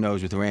don't. Who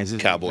knows with the Rams?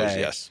 Cowboys,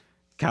 yes.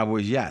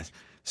 Cowboys, yes.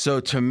 So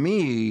to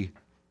me,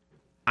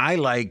 I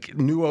like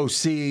new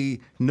OC,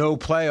 no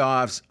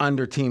playoffs,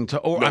 under team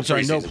total. No I'm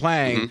sorry, no preseason.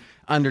 playing,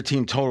 under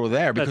team total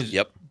there because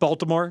Yep.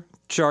 Baltimore,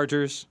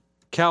 Chargers,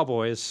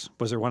 Cowboys.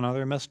 Was there one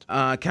other I missed?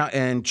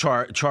 and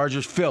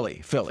Chargers,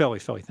 Philly.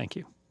 Philly. Thank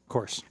you. Of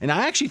course. And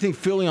I actually think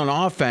Philly on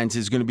offense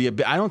is going to be a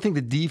bit. I don't think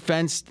the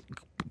defense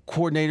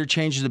coordinator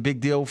change is a big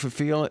deal for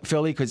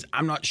Philly because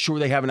I'm not sure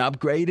they haven't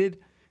upgraded.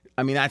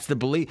 I mean, that's the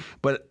belief.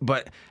 But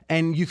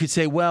and you could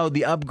say, well,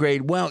 the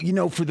upgrade,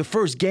 for the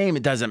first game,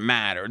 it doesn't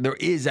matter. There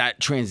is that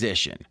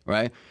transition,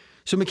 right?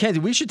 So, Mackenzie,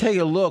 we should take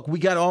a look. We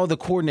got all the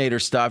coordinator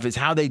stuff is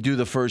how they do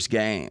the first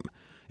game.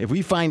 If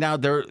we find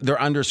out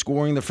they're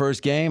underscoring the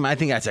first game, I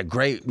think that's a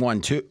great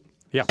one, too.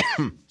 Yeah.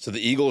 So the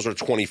Eagles are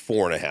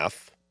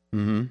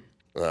 24.5.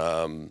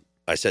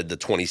 I said the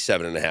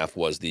 27.5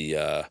 was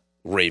the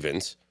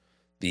Ravens.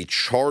 The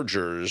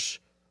Chargers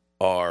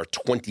are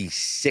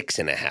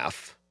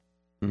 26.5.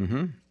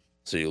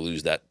 So you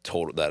lose that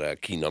total,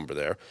 that key number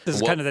there. This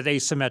is kind of that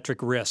asymmetric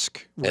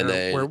risk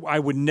where I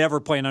would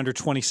never play an under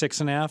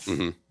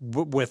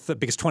 26.5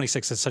 because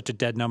 26 is such a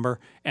dead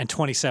number and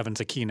 27 is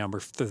a key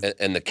number.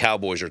 And the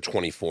Cowboys are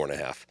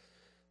 24.5.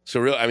 So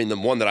really, I mean, the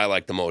one that I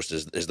like the most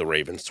is the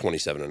Ravens,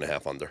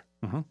 27.5 under.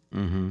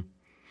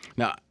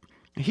 Now,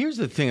 here's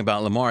the thing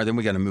about Lamar, then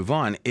we got to move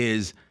on,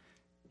 is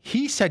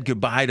he said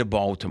goodbye to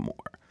Baltimore.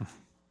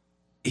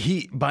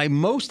 He, by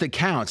most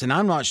accounts, and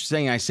I'm not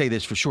saying I say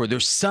this for sure,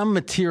 there's some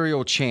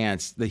material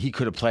chance that he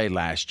could have played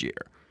last year.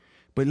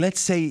 But let's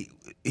say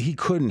he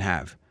couldn't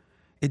have.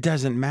 It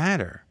doesn't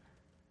matter.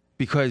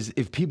 Because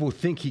if people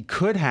think he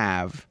could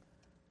have,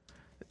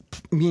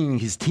 meaning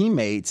his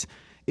teammates,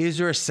 is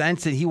there a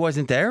sense that he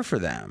wasn't there for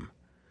them?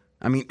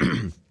 I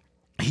mean,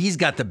 he's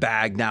got the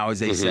bag now, as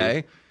they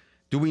say.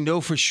 Do we know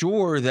for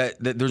sure that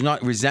there's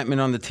not resentment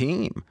on the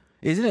team?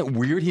 Isn't it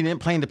weird he didn't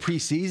play in the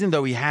preseason,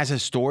 though he has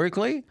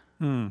historically?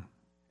 And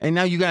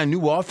now you got a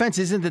new offense.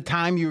 Isn't the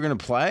time you were going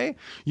to play?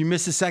 You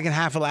missed the second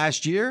half of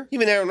last year.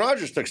 Even Aaron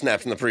Rodgers took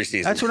snaps in the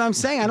preseason. That's what I'm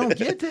saying. I don't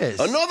get this.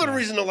 Another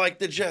reason to like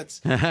the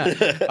Jets. All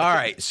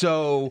right,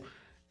 so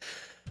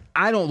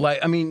I don't like.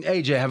 I mean,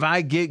 AJ, have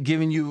I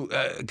given you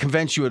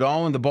convinced you at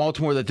all in the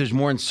Baltimore that there's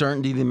more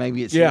uncertainty than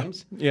maybe it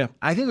seems? Yeah.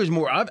 I think there's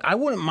more. I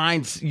wouldn't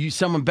mind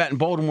someone betting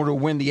Baltimore to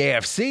win the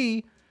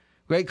AFC.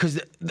 Right, because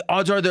the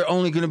odds are they're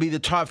only going to be the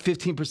top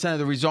 15% of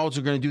the results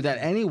are going to do that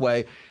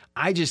anyway.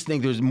 I just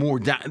think there's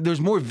more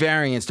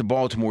variance to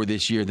Baltimore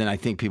this year than I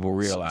think people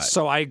realize.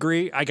 So I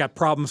agree. I got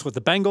problems with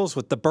the Bengals,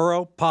 with the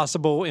Burrow,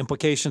 possible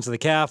implications of the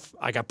calf.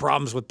 I got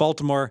problems with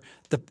Baltimore.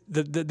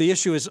 The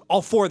issue is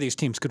all four of these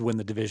teams could win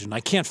the division. I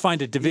can't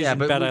find a division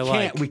bet I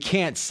like. We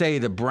can't say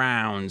the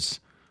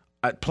Browns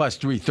at plus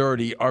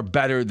 330 are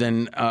better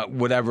than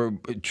whatever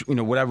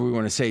we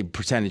want to say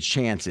percentage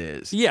chance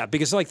is. Yeah,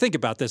 because think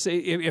about this: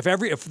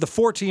 if the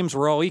four teams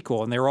were all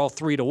equal and they were all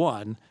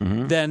 3-1,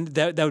 then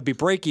that would be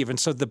break even.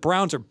 So the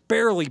Browns are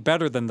barely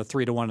better than the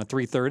 3-1 and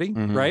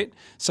 330, right?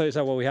 So is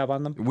that what we have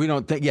on them? We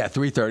don't think,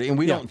 330, and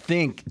we don't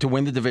think to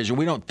win the division.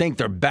 We don't think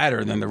they're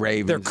better than the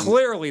Ravens. They're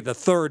clearly the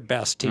third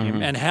best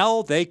team, and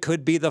hell, they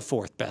could be the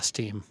fourth best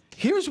team.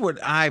 Here's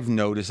what I've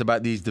noticed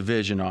about these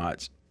division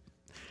odds.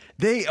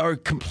 They are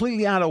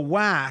completely out of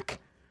whack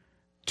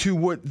to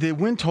what the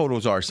win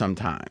totals are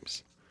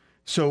sometimes.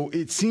 So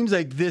it seems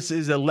like this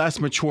is a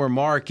less mature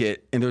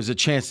market, and there's a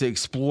chance to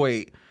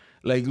exploit,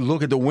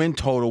 look at the win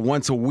total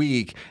once a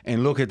week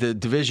and look at the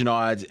division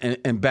odds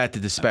and bet the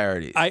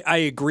disparities. I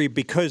agree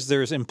because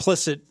there's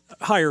implicit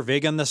higher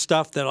vig on this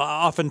stuff that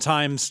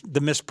oftentimes the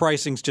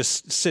mispricings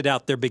just sit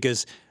out there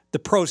because the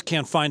pros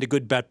can't find a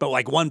good bet, but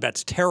one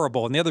bet's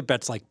terrible, and the other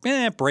bet's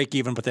break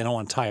even, but they don't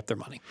want to tie up their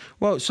money.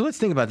 Well, so let's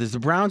think about this. The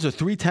Browns are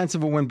 0.3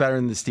 of a win better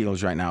than the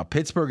Steelers right now.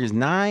 Pittsburgh is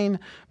 9.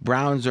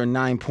 Browns are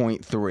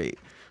 9.3.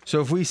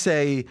 So if we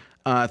say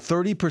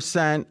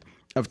 30%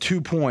 of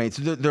 2 points,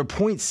 they're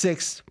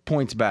 0.6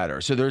 points better.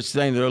 So they're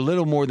saying they're a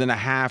little more than a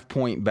half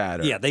point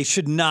better. Yeah, they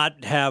should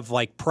not have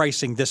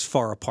pricing this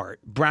far apart.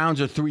 Browns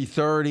are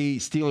 330,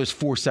 Steelers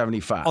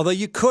 475. Although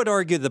you could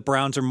argue the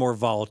Browns are more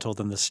volatile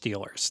than the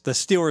Steelers. The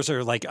Steelers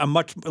are a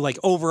much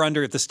over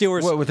under. The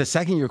Steelers with a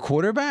second-year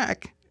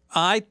quarterback?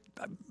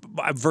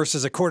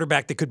 Versus a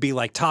quarterback that could be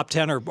top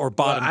 10 or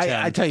bottom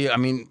 10. I tell you, I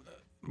mean,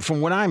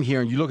 from what I'm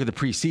hearing, you look at the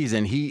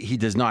preseason, he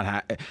does not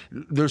have.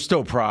 There's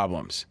still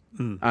problems.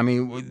 I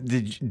mean,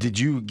 did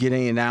you get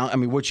any analysis? I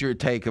mean, what's your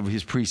take of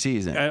his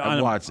preseason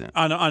of Watson?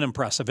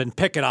 Unimpressive. And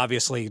Pickett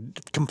obviously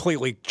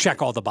completely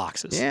check all the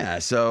boxes. Yeah.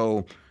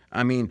 So,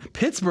 I mean,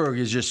 Pittsburgh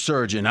is just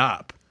surging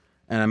up.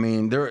 And I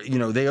mean,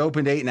 they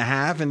opened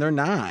 8.5 and they're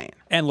 9.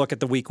 And look at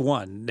the week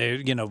one.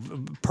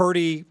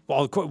 Purdy,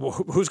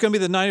 who's going to be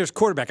the Niners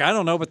quarterback? I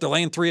don't know, but they're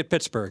laying 3 at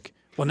Pittsburgh.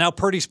 Well, now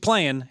Purdy's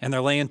playing, and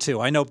they're laying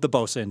 2. I know the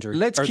Bosa injury,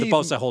 the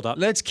Bosa hold up.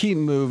 Let's keep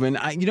moving.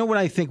 You know what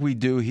I think we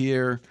do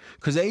here?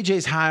 Because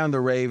AJ's high on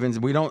the Ravens.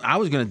 I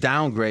was going to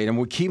downgrade him.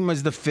 We'll keep him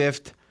as the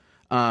 5th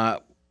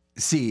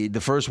seed, the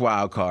first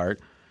wild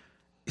card.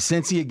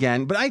 Cincy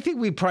again. But I think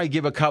we'd probably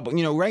give a couple.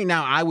 Right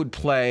now I would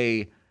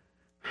play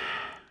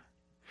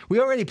We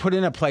already put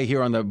in a play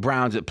here on the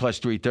Browns at plus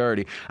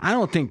 330. I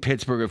don't think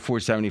Pittsburgh at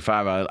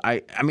 475.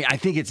 I mean, I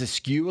think it's a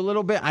skew a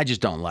little bit. I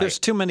just don't like. There's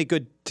too many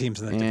good teams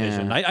in the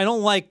division. I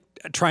don't like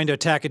trying to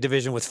attack a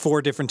division with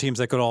 4 different teams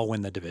that could all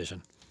win the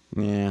division.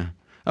 Yeah.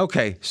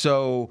 Okay,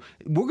 so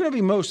we're going to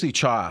be mostly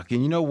chalk.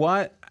 And you know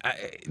what?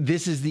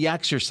 This is the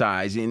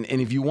exercise. And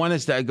if you want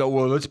us to go,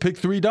 well, let's pick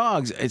 3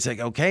 dogs. It's like,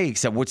 okay,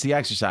 except what's the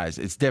exercise?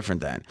 It's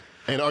different then.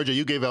 And RJ,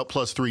 you gave out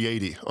plus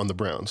 380 on the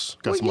Browns.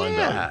 Got some line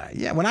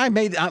value. Yeah. When I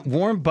made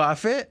Warren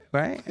Buffett,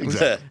 right?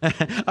 Exactly.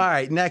 All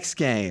right, next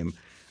game.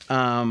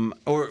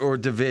 Or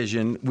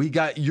division. We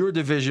got your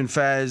division,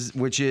 Fez,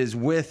 which is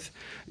with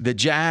the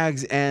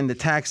Jags and the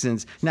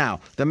Texans.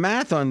 Now, the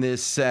math on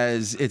this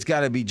says it's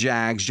got to be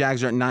Jags.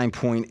 Jags are at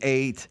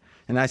 9.8.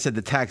 And I said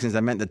the Texans, I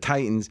meant the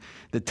Titans.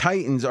 The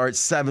Titans are at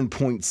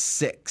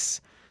 7.6.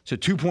 So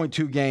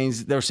 2.2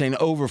 gains. They're saying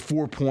over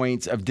 4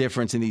 points of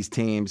difference in these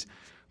teams.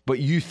 But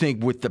you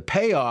think with the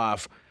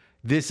payoff,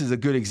 this is a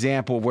good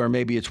example where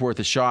maybe it's worth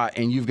a shot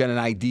and you've got an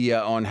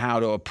idea on how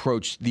to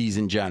approach these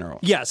in general.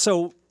 Yeah,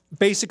 so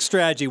basic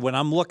strategy when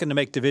I'm looking to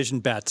make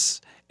division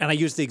bets, and I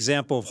use the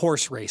example of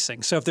horse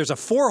racing. So if there's a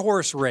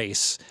 4-horse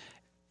race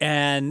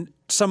and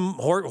some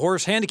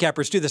horse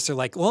handicappers do this, they're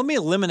like, well, let me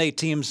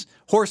eliminate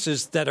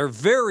horses that are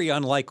very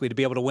unlikely to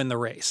be able to win the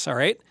race, all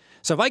right?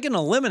 So if I can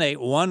eliminate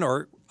 1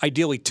 or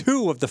ideally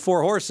 2 of the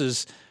 4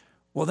 horses,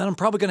 well, then I'm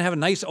probably going to have a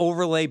nice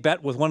overlay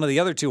bet with one of the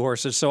other 2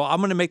 horses. So I'm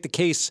going to make the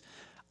case,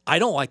 I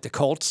don't like the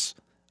Colts.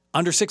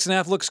 Under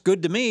 6.5 looks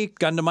good to me.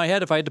 Gun to my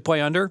head if I had to play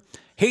under.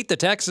 Hate the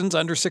Texans.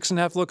 Under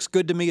 6.5 looks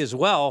good to me as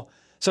well.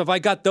 So if I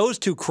got those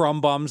 2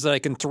 crumb bums that I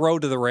can throw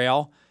to the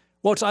rail,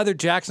 well, it's either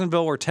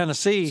Jacksonville or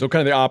Tennessee. So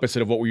kind of the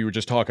opposite of what we were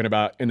just talking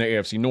about in the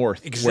AFC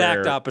North.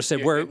 Exact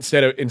opposite. Where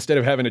instead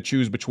of having to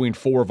choose between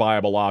 4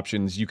 viable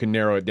options, you can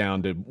narrow it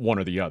down to one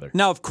or the other.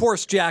 Now, of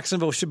course,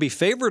 Jacksonville should be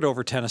favored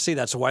over Tennessee.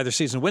 That's why their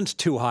season wins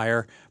 2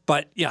 higher.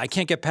 But yeah, I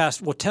can't get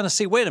past, well,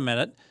 Tennessee, wait a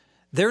minute.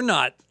 They're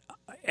not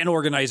an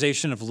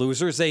organization of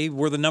losers. They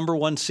were the number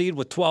 1 seed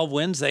with 12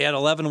 wins. They had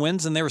 11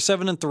 wins, and they were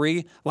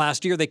 7-3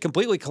 last year. They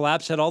completely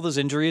collapsed, had all those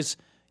injuries,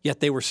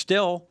 yet they were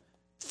still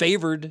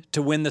favored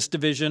to win this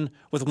division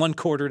with 1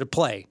 quarter to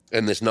play.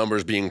 And this number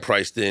is being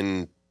priced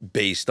in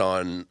based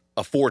on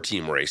a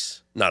 4-team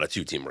race, not a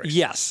 2-team race.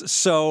 Yes.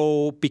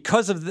 So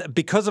because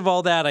of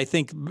all that, I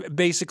think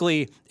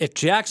basically if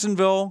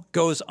Jacksonville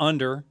goes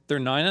under, they're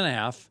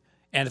 9.5,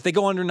 and if they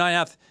go under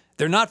 9.5,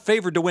 they're not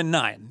favored to win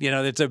 9. You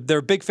know, they're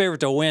a big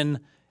favorite to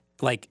win.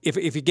 Like if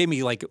you gave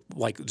me like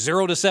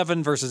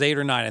 0-7 versus 8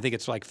 or 9, I think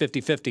it's like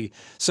 50-50.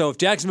 So if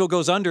Jacksonville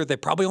goes under, they're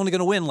probably only going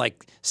to win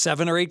like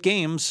 7 or 8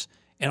 games.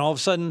 And all of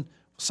a sudden,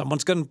 someone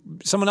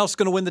else is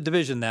going to win the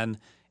division then,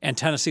 and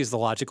Tennessee is the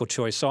logical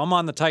choice. So I'm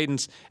on the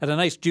Titans at a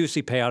nice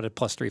juicy payout at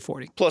plus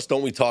 340. Plus,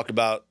 don't we talk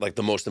about like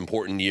the most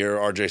important year,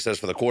 RJ says,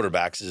 for the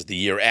quarterbacks is the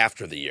year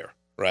after the year,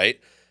 right?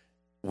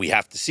 We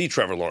have to see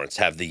Trevor Lawrence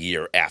have the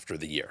year after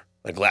the year.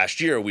 Like last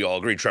year, we all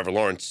agreed Trevor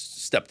Lawrence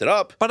stepped it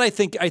up. But I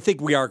think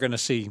we are going to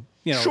see,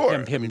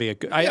 sure. him be a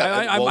good. Look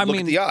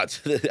at the odds.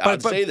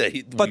 I'd say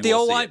that.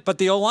 But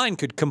the O-line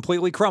could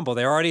completely crumble.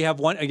 They already have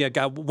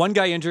got one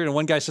guy injured and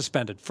 1 guy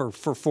suspended for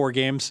 4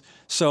 games.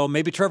 So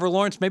maybe Trevor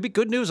Lawrence, maybe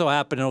good news will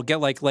happen. It'll get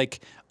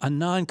like a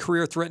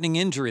non-career threatening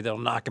injury that'll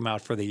knock him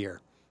out for the year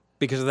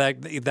because of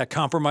that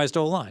compromised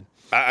O-line.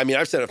 I mean,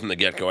 I've said it from the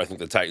get-go. I think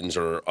the Titans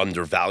are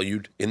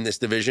undervalued in this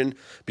division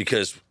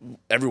because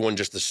everyone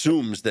just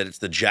assumes that it's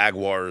the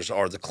Jaguars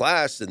are the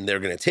class and they're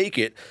going to take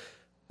it.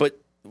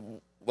 But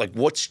like,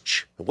 what's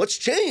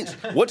changed?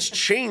 What's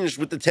changed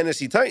with the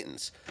Tennessee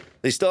Titans?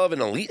 They still have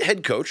an elite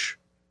head coach.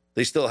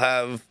 They still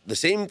have the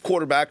same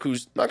quarterback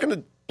who's not going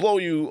to blow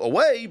you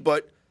away,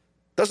 but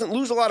doesn't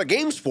lose a lot of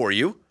games for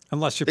you.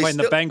 Unless you're playing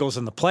the Bengals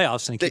in the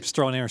playoffs and he keeps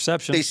throwing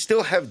interceptions. They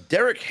still have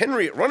Derrick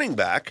Henry at running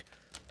back.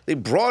 They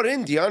brought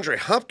in DeAndre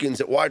Hopkins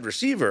at wide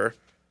receiver.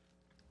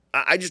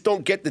 I just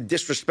don't get the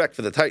disrespect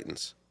for the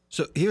Titans.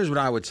 So here's what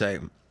I would say.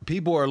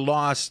 People are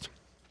lost.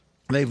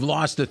 They've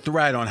lost the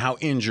thread on how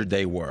injured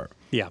they were.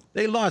 Yeah.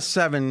 They lost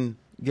 7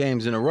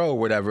 games in a row,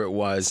 whatever it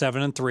was.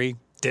 7-3.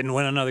 Didn't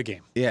win another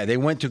game. Yeah, they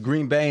went to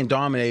Green Bay and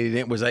dominated.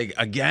 It was like,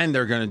 again,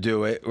 they're going to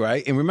do it,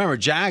 right? And remember,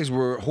 Jags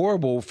were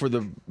horrible for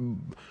the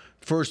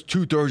first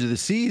 2/3 of the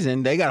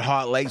season. They got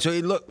hot late. So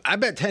look, I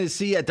bet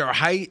Tennessee at their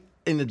height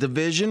in the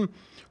division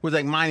was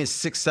like minus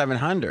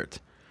 600-700.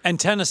 And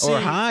Tennessee,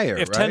 or higher,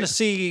 if right?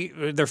 Tennessee,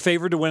 they're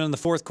favored to win in the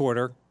 4th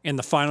quarter in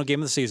the final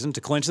game of the season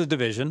to clinch the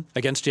division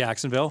against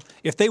Jacksonville.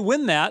 If they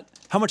win that,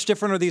 how much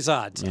different are these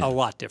odds? Yeah. A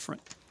lot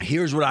different.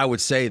 Here's what I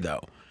would say,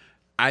 though.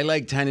 I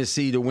like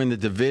Tennessee to win the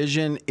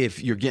division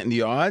if you're getting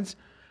the odds.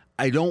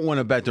 I don't want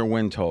to bet their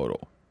win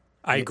total.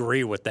 I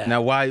agree with that.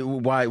 Now, why?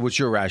 What's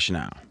your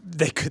rationale?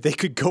 They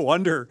could go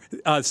under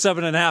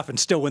 7.5 and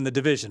still win the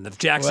division. If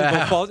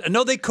Jacksonville falls,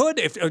 no, they could.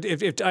 If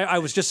I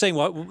was just saying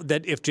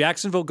that if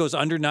Jacksonville goes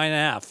under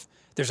 9.5,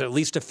 there's at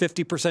least a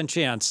 50%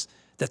 chance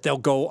that they'll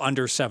go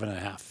under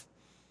 7.5.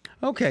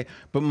 Okay,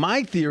 but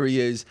my theory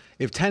is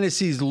if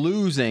Tennessee's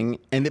losing,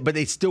 but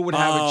they still would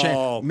have a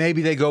chance,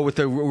 maybe they go with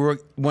one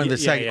of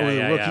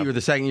the rookie or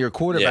the second-year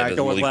quarterback.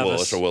 Go with Malik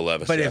Willis or Will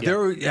Levis. But if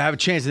they have a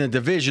chance in the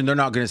division, they're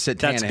not going to sit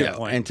That's a good Tannehill.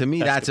 point. And to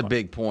me, that's a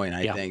big point,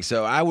 I think.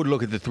 So I would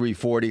look at the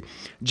 340.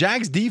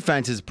 Jags'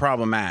 defense is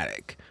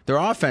problematic. Their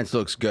offense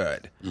looks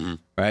good,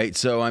 right?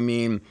 So, I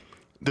mean...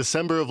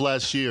 December of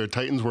last year,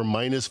 Titans were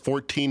minus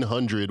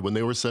 1,400 when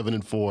they were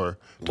 7-4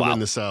 to win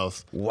the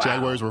South. Wow.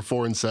 Jaguars were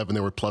 4-7; they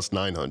were plus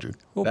 900.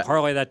 We'll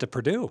parlay that to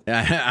Purdue.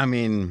 I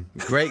mean,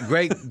 great,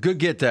 good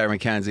get there,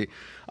 Mackenzie.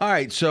 All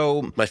right,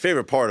 so my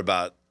favorite part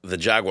about the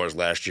Jaguars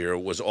last year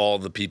was all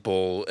the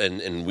people,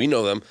 and we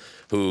know them,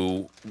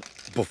 who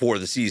before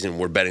the season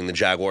were betting the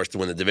Jaguars to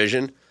win the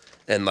division,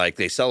 and like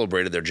they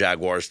celebrated their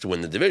Jaguars to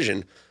win the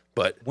division.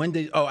 But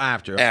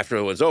after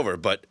it was over,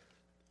 but.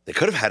 They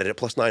could have had it at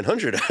plus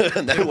 900,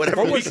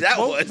 whatever week that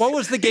was. What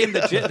was the game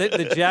that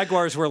the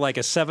Jaguars were like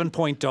a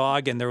 7-point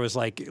dog, and there was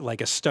like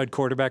a stud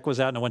quarterback was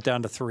out, and it went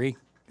down to 3? It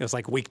was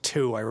like week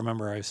 2, I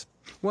remember.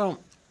 Well,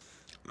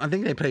 I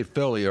think they played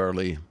Philly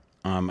early.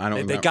 I don't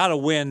remember. They got to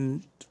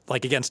win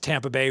like against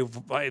Tampa Bay.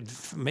 I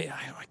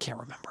can't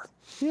remember.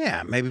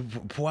 Yeah, maybe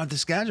pull out the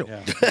schedule.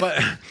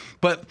 Yeah.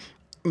 But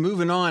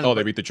moving on. Oh,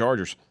 they beat the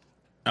Chargers.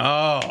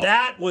 Oh,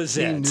 that was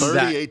it.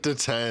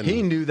 38-10.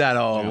 He knew that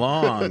all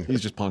along.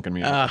 He's just punking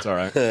me out. It's all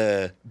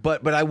right.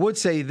 But I would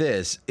say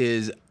this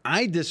is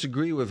I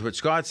disagree with what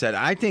Scott said.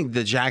 I think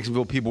the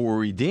Jacksonville people were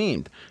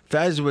redeemed.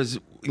 Fez was,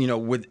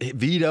 with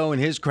Vito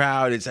and his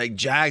crowd, it's like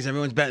Jags,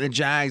 everyone's betting the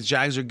Jags.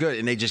 Jags are good.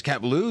 And they just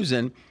kept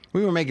losing.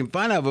 We were making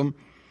fun of them.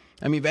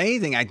 I mean, if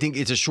anything, I think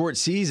it's a short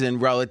season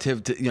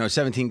relative to,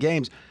 17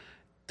 games.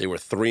 They were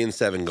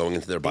 3-7 going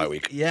into their bye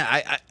week.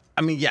 Yeah,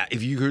 I mean, yeah.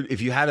 If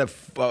you had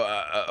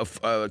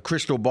a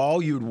crystal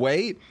ball, you'd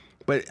wait.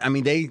 But I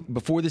mean,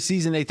 before the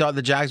season they thought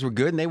the Jags were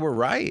good, and they were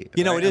right.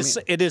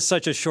 It is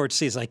such a short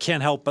season. I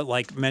can't help but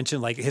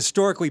mention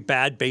historically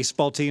bad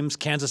baseball teams,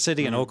 Kansas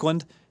City and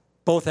Oakland,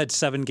 both had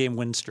 7-game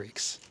win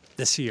streaks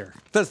this year.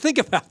 But think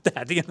about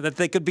that. That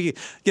they could be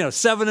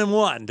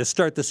 7-1 to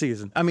start the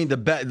season. I mean, the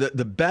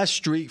best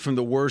streak from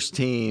the worst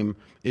team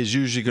is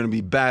usually going to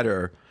be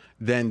better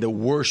than the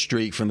worst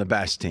streak from the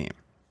best team.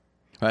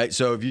 Right,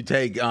 so if you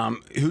take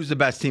who's the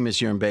best team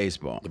this year in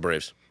baseball? The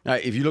Braves. All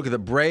right, if you look at the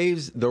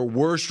Braves, their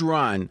worst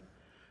run,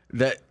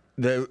 the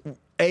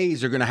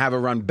A's are going to have a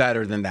run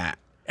better than that.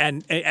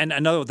 And I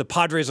know the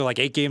Padres are like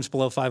 8 games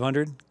below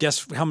 500.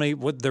 Guess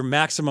what their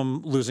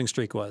maximum losing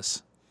streak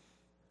was?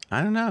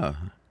 I don't know.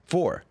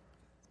 4.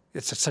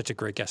 It's such a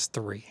great guess.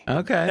 3.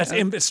 Okay.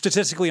 That's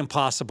statistically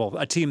impossible.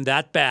 A team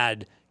that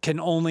bad can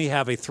only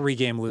have a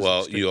 3-game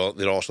losing streak. Well,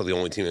 they're also the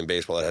only team in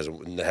baseball that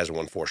hasn't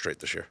won 4 straight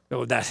this year.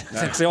 Oh, that's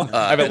the only.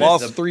 I haven't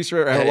lost 3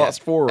 straight. I haven't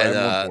lost 4. And, I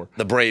haven't won 4.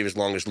 The Braves'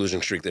 longest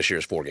losing streak this year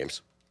is 4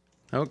 games.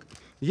 Okay.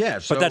 Yeah,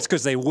 but that's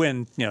because they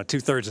win,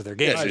 2/3 of their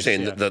games. Yeah, so you're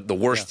saying the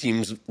worst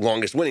team's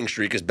longest winning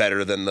streak is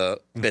better than the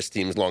best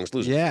team's longest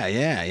losing.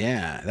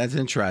 Yeah. That's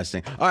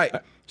interesting. All right,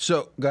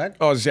 so go ahead.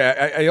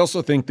 I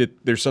also think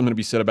that there's something to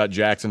be said about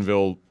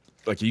Jacksonville.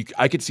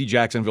 I could see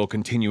Jacksonville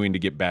continuing to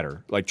get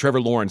better. Like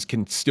Trevor Lawrence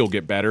can still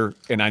get better,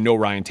 and I know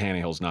Ryan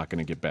Tannehill's not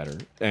going to get better.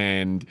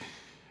 And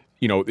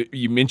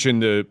you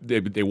mentioned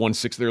they won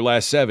 6 of their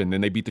last 7,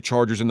 then they beat the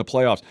Chargers in the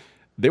playoffs.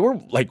 They were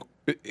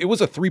it was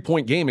a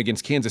 3-point game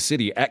against Kansas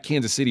City at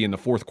Kansas City in the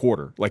fourth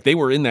quarter. Like they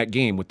were in that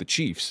game with the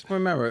Chiefs.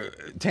 Remember,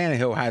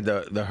 Tannehill had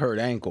the hurt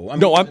ankle.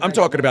 I'm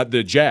talking about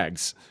the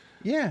Jags.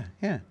 Yeah.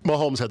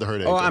 Mahomes had the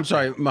hurt ankle. Oh, I'm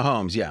sorry,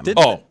 Mahomes. Yeah.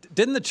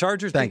 Didn't the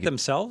Chargers beat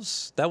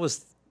themselves? That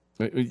was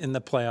in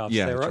the playoffs.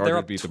 Yeah, they're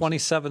up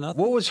 27-0.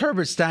 What was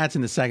Herbert's stats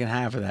in the second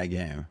half of that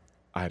game?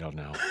 I don't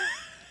know.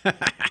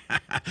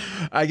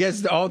 I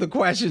guess all the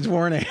questions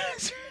weren't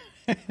answered.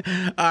 All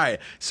right,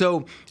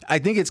 so I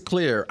think it's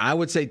clear. I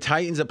would say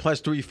Titans at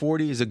plus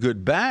 340 is a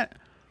good bet.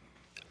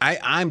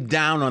 I'm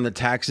down on the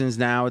Texans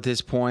now at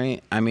this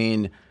point. I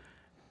mean,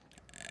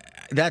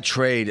 that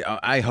trade,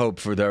 I hope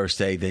for their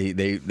sake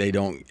they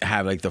don't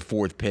have like the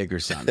 4th pick or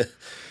something.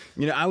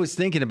 I was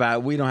thinking about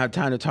it. We don't have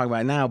time to talk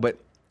about it now, but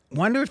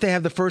wonder if they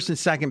have the 1st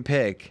and 2nd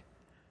pick,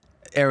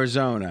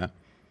 Arizona.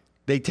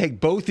 They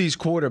take both these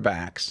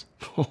quarterbacks.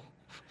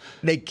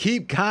 They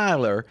keep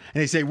Kyler,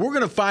 and they say, we're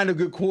going to find a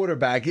good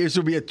quarterback. This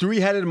will be a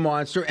 3-headed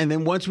monster, and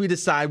then once we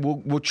decide,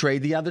 we'll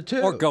trade the other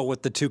 2. Or go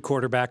with the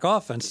 2-quarterback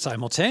offense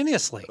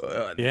simultaneously.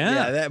 But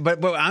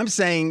I'm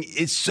saying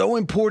it's so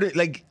important.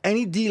 Like,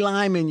 any D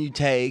lineman you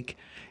take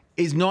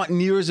is not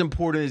near as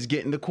important as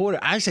getting the quarter.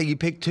 I say you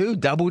pick 2,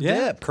 double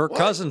dip. Kirk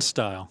Cousins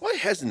style. Why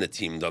hasn't the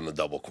team done the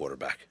double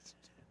quarterback?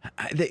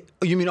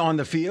 You mean on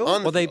the field?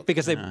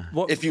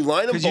 If you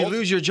line them both, you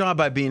lose your job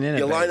by being in it.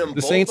 You line them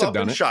the both Saints up have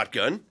done in it.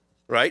 Shotgun.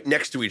 Right,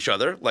 next to each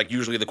other, like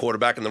usually the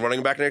quarterback and the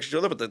running back next to each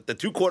other, but the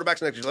 2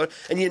 quarterbacks next to each other,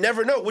 and you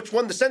never know which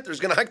one the center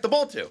is going to hike the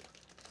ball to.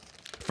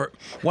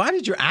 Why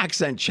did your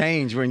accent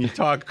change when you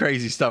talk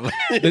crazy stuff?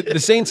 The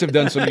Saints have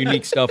done some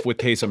unique stuff with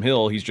Taysom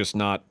Hill. He's just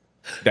not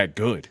that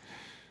good.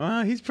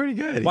 He's pretty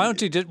good. Why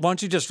don't you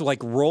just like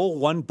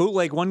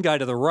bootleg one guy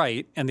to the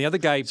right and the other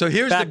guy So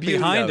here's back the beauty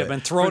behind of him it.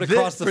 and throw it For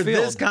across the for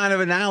field? this kind of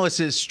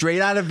analysis,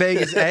 straight out of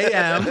Vegas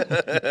AM.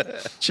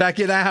 Check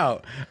it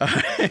out.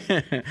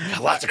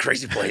 Lots of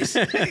crazy plays.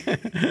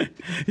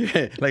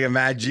 Yeah, like a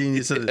mad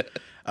genius. All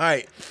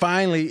right,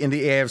 finally in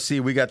the AFC,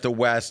 we got the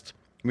West.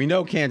 We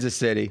know Kansas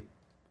City,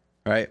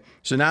 right?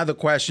 So now the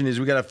question is,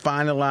 we got to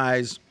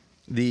finalize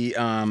the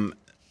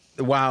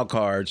wild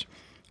cards.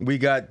 We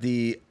got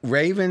the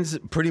Ravens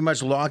pretty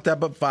much locked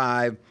up at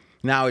 5.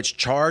 Now it's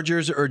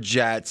Chargers or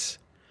Jets.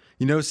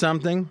 You know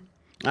something?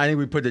 I think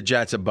we put the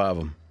Jets above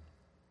them.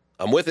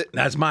 I'm with it.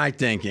 That's my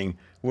thinking.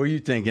 What are you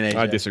thinking, AJ?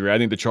 I disagree. I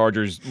think the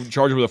Chargers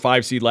were the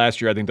 5 seed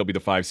last year. I think they'll be the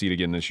 5 seed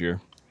again this year.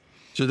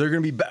 So they're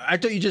going to be. I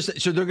thought you just.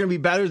 So they're going to be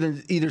better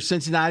than either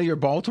Cincinnati or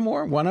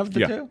Baltimore. One of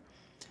the two.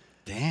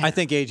 Damn. I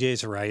think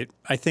AJ's right.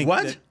 I think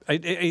What?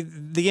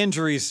 The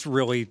injuries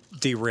really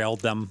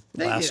derailed them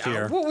last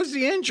year. What was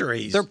the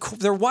injuries?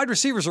 Their wide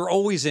receivers are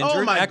always injured.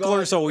 Oh my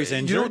Eckler's God. always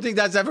injured. You don't think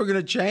that's ever going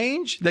to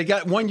change? They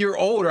got 1 year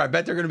older. I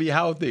bet they're going to be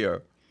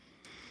healthier.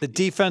 the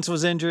defense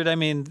was injured. I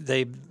mean,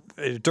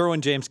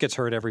 Derwin James gets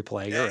hurt every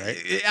play. You're right.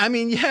 I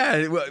mean,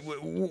 yeah.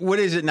 What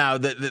is it now?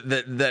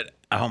 That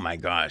oh my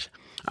gosh,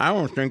 I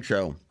don't think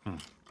so.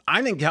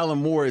 I think Kellen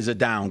Moore is a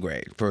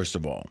downgrade. First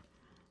of all,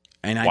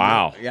 and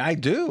I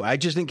do. I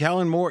just think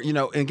Kellen Moore. You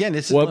know, and again,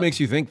 this What makes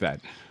you think that?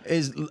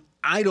 is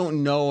I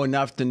don't know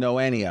enough to know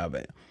any of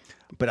it,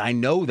 but I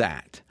know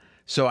that.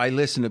 So I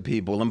listen to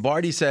people.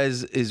 Lombardi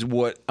says is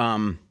what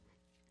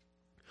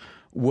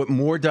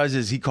Moore does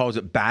is he calls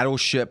it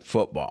battleship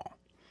football.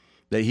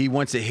 That he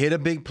wants to hit a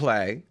big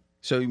play.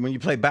 So when you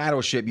play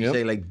battleship, you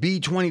say like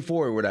B-24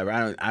 or whatever.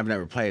 I've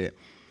never played it.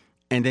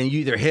 And then you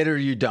either hit or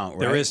you don't, right?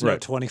 There is no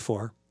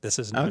 24. This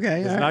is not,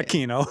 Okay, it's all not right.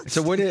 Keno.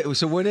 So what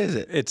is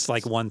it? It's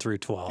like 1 through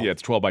 12. Yeah,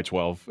 it's 12 by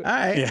 12. All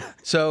right. Yeah.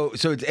 So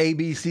it's A,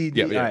 B, C, D.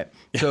 Yeah, yeah. All right.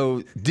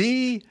 So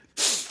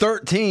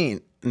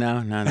D13.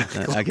 No.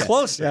 Okay.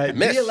 Close.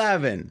 Miss.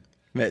 D11.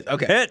 Miss.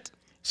 Okay. Hit.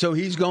 So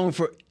he's going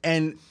for,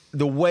 and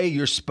the way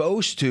you're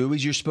supposed to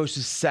is you're supposed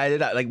to set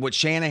it up. Like what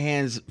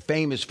Shanahan's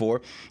famous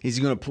for, he's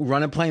going to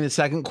run a play in the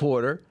second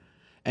quarter,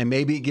 and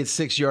maybe it gets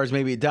 6 yards,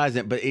 maybe it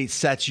doesn't, but it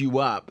sets you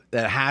up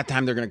that at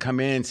halftime they're going to come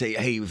in and say,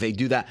 hey, if they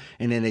do that,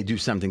 and then they do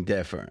something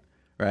different,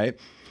 right?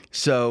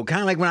 So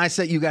kind of like when I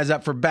set you guys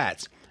up for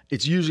bets,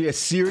 it's usually a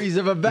series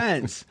of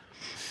events.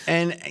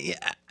 And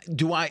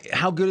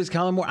how good is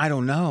Kellen Moore? I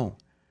don't know.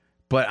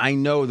 But I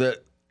know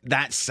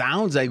that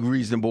sounds like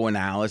reasonable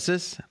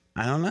analysis.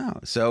 I don't know.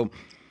 So,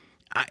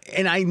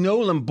 I know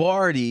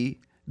Lombardi,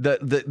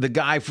 the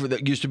guy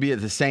that used to be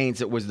at the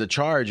Saints, it was the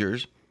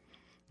Chargers.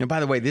 And by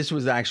the way, this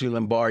was actually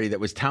Lombardi that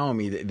was telling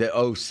me that the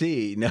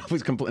OC. No, it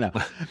was complete. No.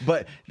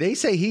 But they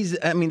say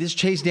this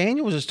Chase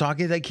Daniels is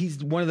talking like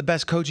he's one of the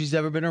best coaches he's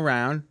ever been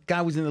around.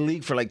 Guy was in the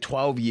league for like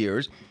 12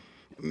 years,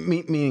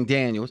 meaning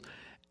Daniels.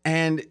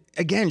 And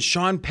again,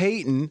 Sean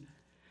Payton,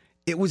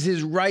 it was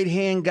his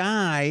right-hand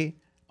guy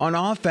on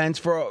offense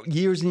for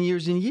years and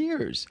years and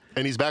years.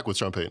 And he's back with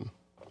Sean Payton.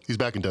 He's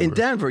back in Denver. In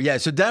Denver, yeah.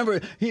 So Denver,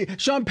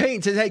 Sean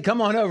Payton says, hey,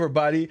 come on over,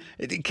 buddy.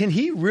 Can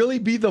he really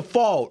be the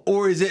fault?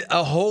 Or is it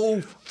a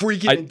whole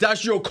freaking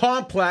industrial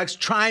complex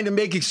trying to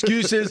make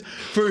excuses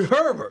for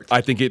Herbert?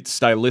 I think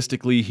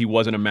stylistically, he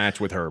wasn't a match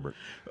with Herbert.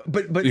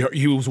 But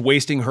He was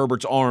wasting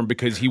Herbert's arm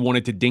because he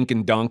wanted to dink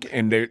and dunk,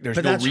 and there's no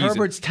that's reason.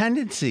 Herbert's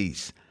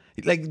tendencies.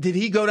 Like, did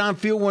he go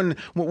downfield when,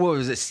 what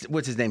was it?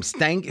 What's his name?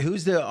 Stank?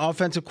 Who's the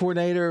offensive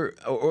coordinator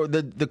or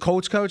the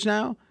Colts coach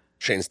now?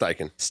 Shane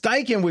Steichen.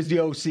 Steichen was the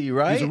OC,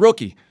 right? He's a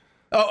rookie.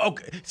 Oh,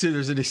 okay. So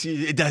there's an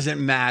excuse. It doesn't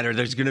matter.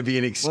 There's going to be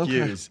an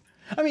excuse.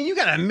 I mean, you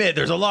got to admit,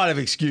 there's a lot of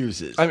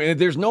excuses. I mean,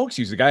 there's no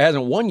excuse. The guy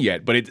hasn't won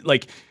yet, but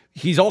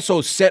he's also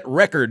set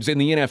records in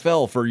the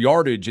NFL for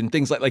yardage and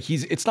things like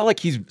it's not like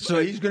he's. So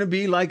he's going to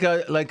be like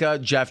a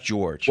Jeff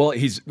George. Well,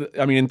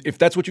 if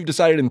that's what you've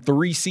decided in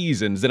 3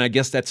 seasons, then I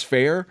guess that's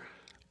fair,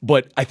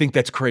 but I think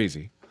that's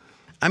crazy.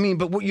 I mean,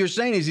 but what you're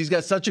saying is he's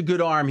got such a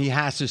good arm, he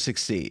has to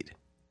succeed.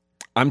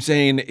 I'm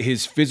saying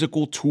his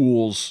physical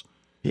tools.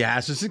 He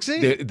has to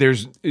succeed.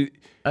 There's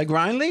like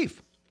Ryan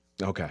Leaf.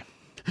 okay.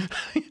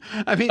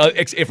 I mean,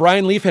 If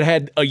Ryan Leaf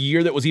had a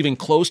year that was even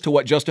close to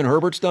what Justin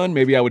Herbert's done,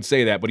 maybe I would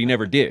say that, but he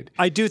never did.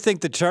 I do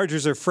think the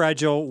Chargers are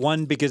fragile.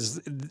 One, because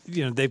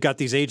they've got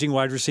these aging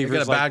wide receivers,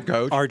 They got a bad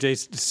coach.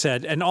 RJ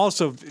said, and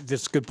also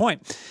this is a good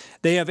point.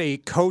 They have a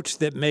coach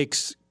that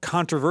makes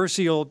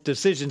controversial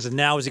decisions, and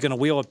now is he going to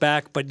wheel it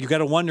back? But you got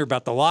to wonder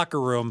about the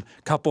locker room.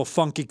 Couple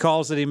funky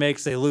calls that he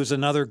makes. They lose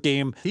another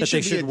game that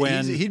they should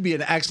win. He'd be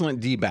an excellent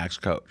D-backs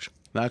coach.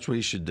 That's what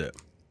he should do.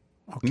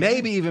 Okay.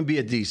 Maybe even be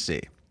a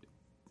DC.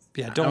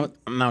 Yeah, I don't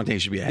think he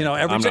should be a head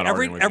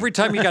coach. Every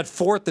time you got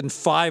 4th and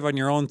 5 on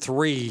your own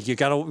 3, you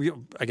got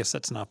to. I guess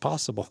that's not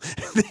possible.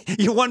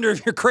 You wonder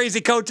if your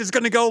crazy coach is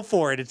going to go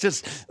for it. It's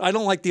just I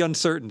don't like the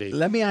uncertainty.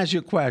 Let me ask you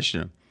a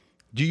question.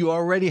 Do you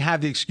already have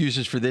the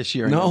excuses for this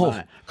year?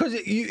 No, because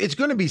it's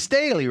going to be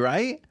Staley,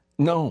 right?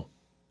 No.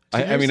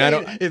 I mean, I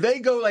don't. If they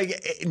go like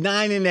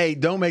 9-8,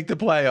 don't make the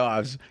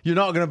playoffs, you're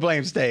not going to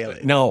blame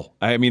Staley. No,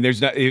 I mean,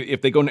 there's not.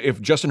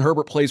 If Justin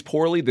Herbert plays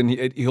poorly, then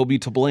he'll be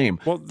to blame.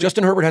 Well,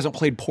 Justin Herbert hasn't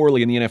played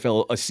poorly in the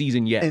NFL a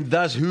season yet, and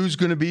thus, who's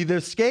going to be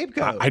the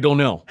scapegoat? I don't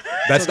know.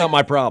 That's not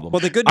my problem. Well,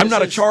 the good I'm news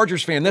not a is-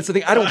 Chargers fan. That's the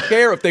thing. I don't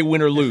care if they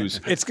win or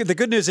lose. It's the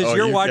good news is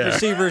your wide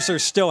receivers are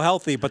still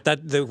healthy, but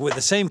the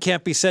same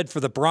can't be said for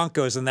the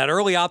Broncos. And that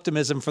early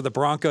optimism for the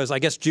Broncos, I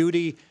guess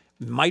Judy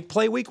might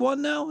play Week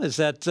 1 now. Is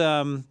that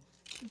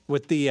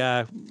with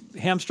the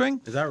hamstring?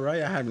 Is that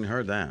right? I haven't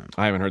heard that.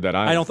 I haven't heard that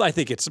either. I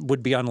think it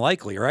would be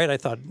unlikely, right? I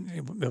thought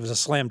it was a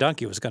slam dunk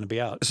he was going to be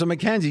out. So,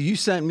 Mackenzie, you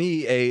sent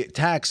me a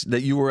text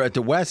that you were at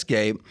the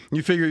Westgate.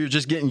 You figure you're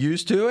just getting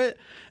used to it,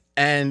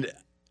 and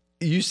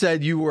you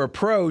said you were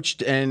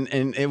approached, and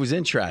it was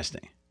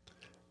interesting.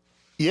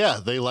 Yeah,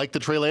 they liked the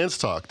Trey Lance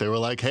talk. They were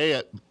like,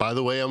 hey, by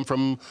the way, I'm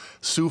from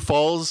Sioux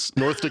Falls,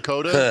 North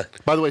Dakota.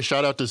 By the way,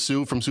 shout out to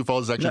Sue from Sioux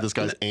Falls. It's actually this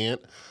guy's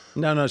aunt.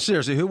 No,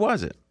 seriously, who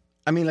was it?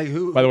 I mean, like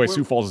who? By the way,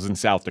 Sioux Falls is in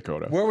South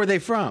Dakota. Where were they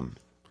from?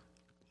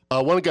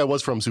 One guy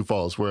was from Sioux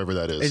Falls, wherever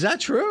that is. Is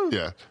that true?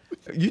 Yeah.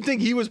 You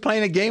think he was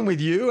playing a game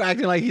with you,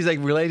 acting like he's like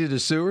related to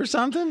Sue or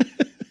something?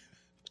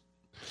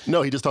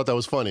 No, he just thought that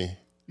was funny.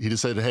 He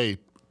just said, hey,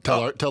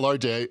 tell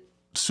RJ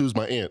Sue's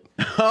my aunt.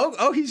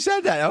 Oh, he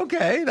said that.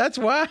 Okay, that's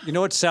why. You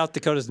know what South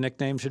Dakota's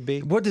nickname should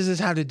be? What does this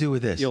have to do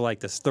with this? You'll like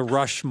this. The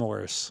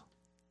Rushmores.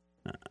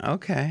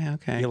 Okay.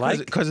 You like?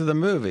 Because of the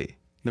movie,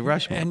 The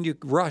Rushmore. And you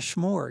rush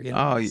more. You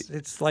know?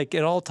 It's like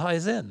it all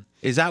ties in.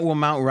 Is that what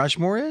Mount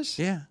Rushmore is?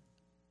 Yeah.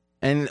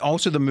 And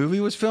also the movie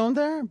was filmed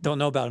there? Don't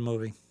know about a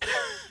movie.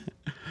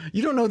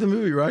 You don't know the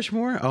movie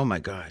Rushmore? Oh, my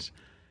gosh.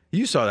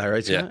 You saw that,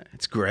 right, Scott? Yeah.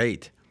 It's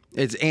great.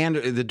 It's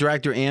the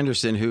director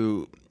Anderson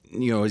who,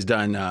 has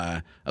done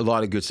a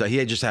lot of good stuff. He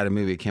had just had a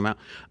movie that came out.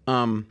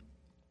 I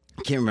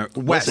can't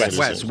remember. West.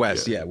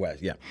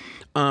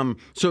 Yeah.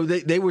 So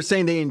they were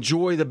saying they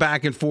enjoy the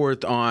back and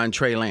forth on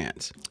Trey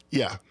Lance.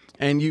 Yeah.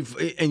 And you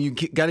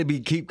got to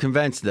keep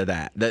convinced of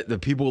that the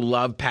people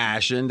love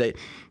passion. They,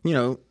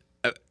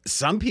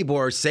 some people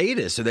are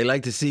sadists, so they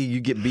like to see you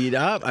get beat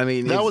up. I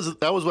mean, that was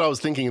what I was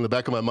thinking in the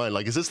back of my mind.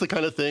 Like, is this the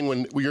kind of thing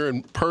when you're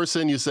in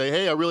person, you say,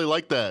 "Hey, I really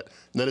like that,"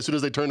 and then as soon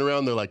as they turn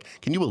around, they're like,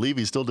 "Can you believe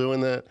he's still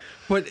doing that?"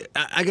 But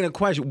I got a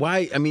question.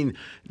 Why? I mean,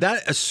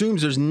 that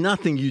assumes there's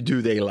nothing you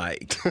do they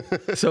like.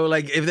 So,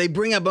 like, if they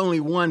bring up only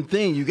one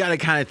thing, you got to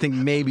kind of think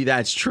maybe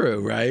that's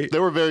true, right? They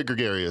were very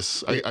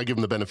gregarious. I give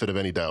them the benefit of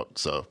any doubt.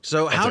 So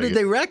how did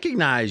they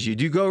recognize you?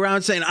 Do you go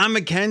around saying, "I'm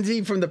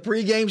Mackenzie from the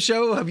pregame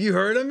show. Have you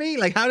heard of me?"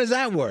 Like, how does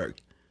that work?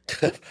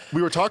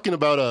 We were talking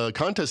about a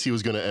contest he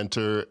was going to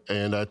enter,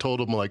 and I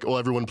told him, like, oh,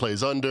 everyone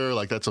plays under.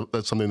 Like, that's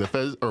something that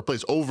Fez, or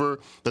plays over.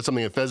 That's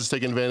something that Fez is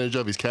taking advantage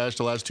of. He's cashed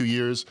the last 2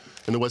 years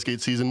in the Westgate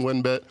season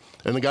win bet.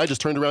 And the guy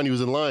just turned around. He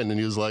was in line, and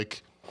he was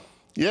like,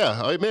 yeah,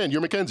 all right, man,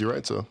 you're Mackenzie,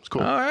 right? So it's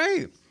cool. All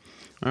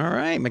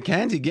right.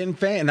 Mackenzie getting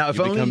famous. Now, if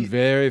You only become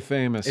very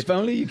famous. If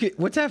only you could.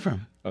 What's that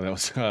from? Oh, that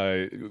was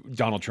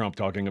Donald Trump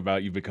talking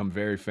about you become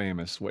very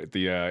famous at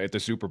the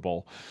Super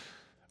Bowl.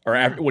 Or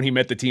when he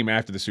met the team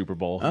after the Super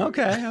Bowl.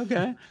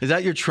 Okay. Is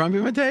that your Trump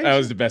imitation? That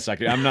was the best I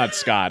could. I'm not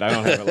Scott. I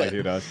don't have it like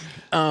he does.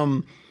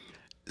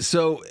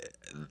 So,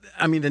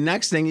 I mean, the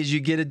next thing is you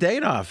get a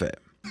date off it.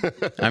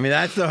 I mean,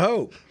 that's the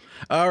hope.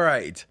 All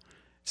right.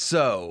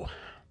 So,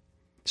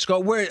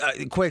 Scott, where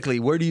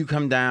do you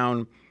come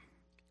down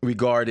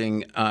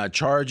regarding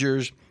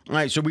Chargers? All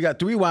right, so we got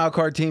 3 wild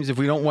card teams if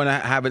we don't want to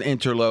have an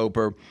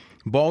interloper.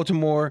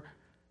 Baltimore,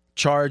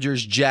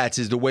 Chargers, Jets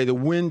is the way the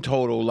win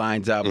total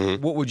lines up.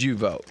 Mm-hmm. What would you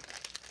vote?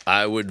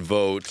 I would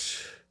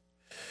vote.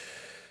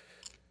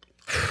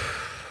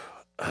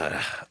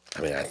 I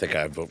think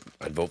I'd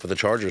vote for the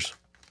Chargers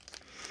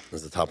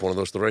as the top one of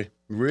those 3.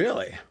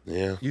 Really?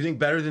 Yeah. You think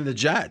better than the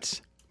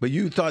Jets? But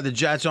you thought the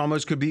Jets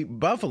almost could beat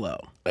Buffalo.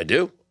 I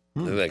do.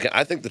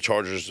 I think the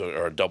Chargers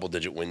are a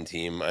double-digit win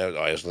team.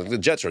 I also think the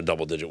Jets are a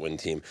double-digit win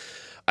team.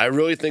 I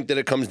really think that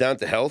it comes down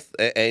to health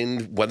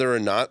and whether or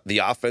not the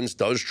offense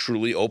does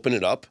truly open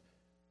it up.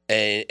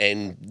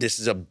 And this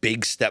is a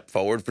big step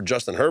forward for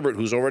Justin Herbert,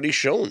 who's already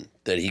shown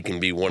that he can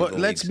be one of the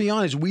league's. Let's be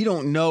honest. We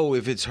don't know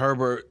if it's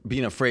Herbert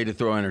being afraid to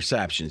throw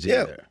interceptions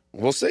either.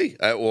 We'll see.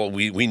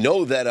 We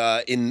know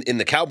that in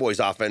the Cowboys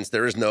offense,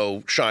 there is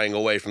no shying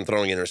away from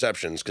throwing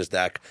interceptions because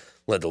Dak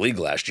led the league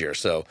last year.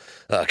 So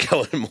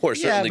Kellen Moore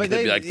certainly could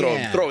be like,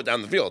 throw it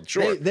down the field.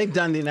 Sure. They've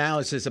done the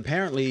analysis.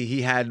 Apparently,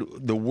 he had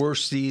the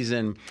worst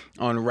season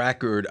on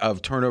record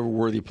of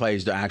turnover-worthy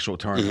plays to actual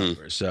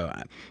turnovers,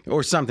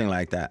 or something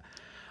like that.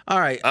 All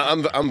right,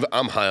 I'm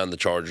high on the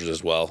Chargers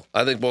as well.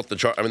 I think both the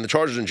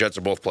Chargers and Jets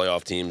are both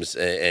playoff teams,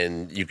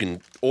 and you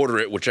can order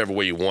it whichever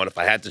way you want. If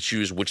I had to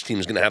choose which team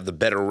is going to have the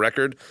better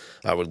record,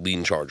 I would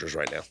lean Chargers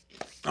right now.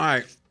 All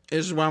right,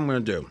 this is what I'm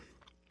going to do.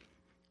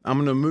 I'm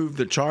going to move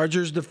the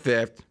Chargers to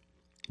 5th,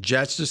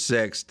 Jets to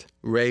 6th,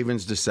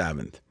 Ravens to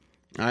 7th.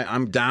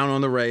 I'm down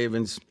on the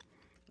Ravens.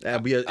 I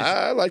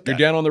like that. You're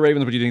down on the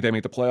Ravens, but do you think they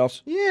make the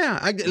playoffs?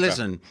 Yeah.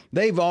 Listen,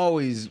 they've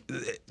always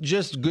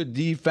just good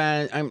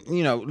defense.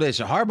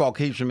 Listen, Harbaugh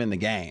keeps them in the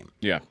game.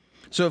 Yeah.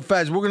 So,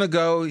 Fez, we're going to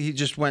go. He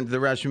just went to the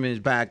restroom and he's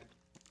back.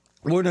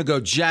 We're going to go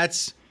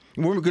Jets.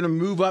 We're going to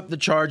move up the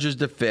Chargers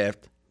to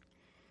 5th.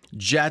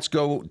 Jets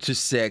go to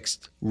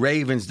 6th.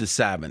 Ravens to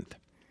 7th.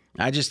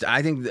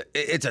 I think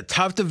it's a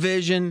tough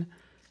division.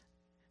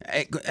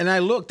 And I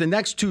look, the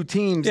next two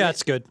teams. Yeah,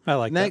 it's good. I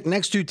like that.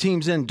 Next two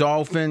teams in,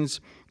 Dolphins.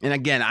 And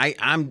again,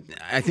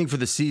 I think for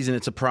the season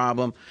it's a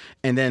problem.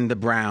 And then the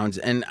Browns.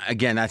 And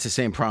again, that's the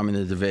same problem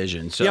in the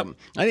division. So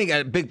I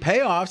think big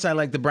payoffs. I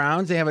like the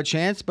Browns. They have a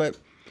chance. But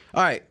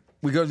all right,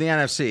 we go to the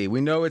NFC.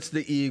 We know it's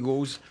the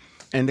Eagles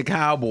and the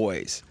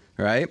Cowboys,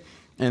 right?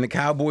 And the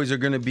Cowboys are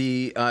going to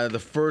be the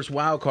first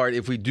wild card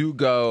if we do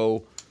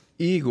go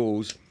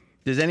Eagles.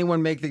 Does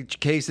anyone make the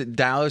case that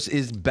Dallas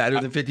is better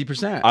than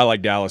 50%? I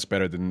like Dallas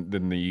better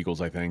than the Eagles,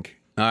 I think.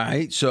 All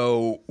right.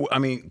 So, I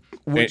mean,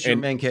 what's your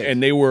main case?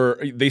 And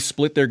they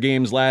split their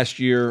games last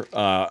year.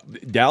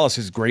 Dallas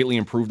has greatly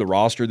improved the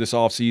roster this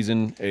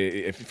offseason.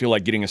 I feel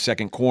like getting a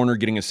second corner,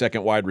 getting a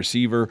second wide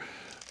receiver.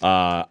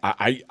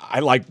 I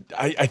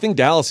think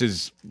Dallas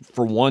is,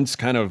 for once,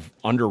 kind of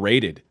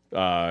underrated.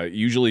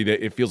 Usually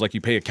it feels like you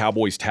pay a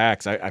Cowboys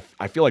tax.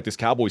 I feel like this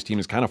Cowboys team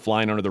is kind of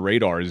flying under the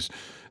radar.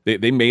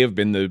 They may have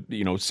been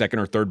the second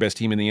or third best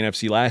team in the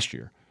NFC last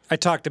year. I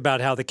talked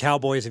about how the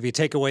Cowboys, if you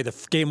take away the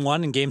game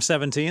 1 and game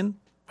 17,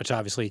 which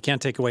obviously you can't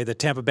take away the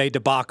Tampa Bay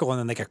debacle, and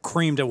then they got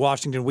creamed at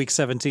Washington week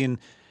 17,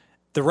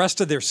 the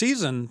rest of their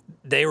season,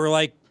 they were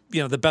like,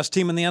 the best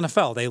team in the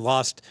NFL. They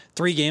lost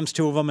 3 games,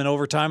 2 of them in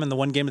overtime, and the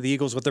one game of the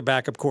Eagles with their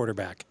backup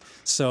quarterback.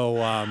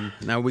 So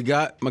now we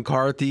got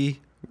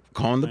McCarthy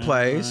calling the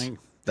plays.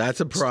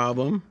 That's a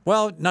problem.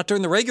 Well, not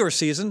during the regular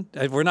season.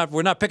 We're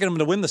not picking them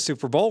to win the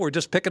Super Bowl. We're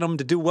just picking them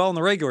to do well in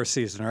the regular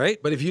season, all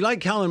right? But if you like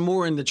Kellen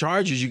Moore in the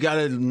Chargers, you got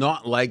to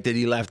not like that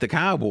he left the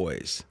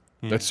Cowboys.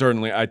 That's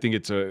certainly. I think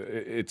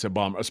it's a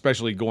bummer,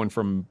 especially going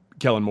from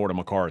Kellen Moore to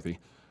McCarthy.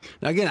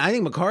 Now, again, I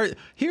think McCarthy.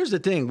 Here's the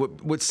thing: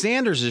 what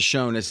Sanders has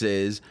shown us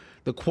is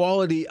the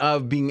quality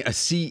of being a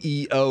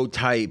CEO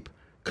type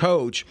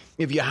coach.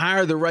 If you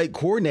hire the right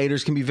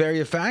coordinators, can be very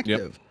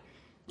effective. Yep.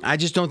 I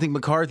just don't think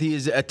McCarthy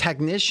is a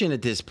technician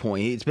at this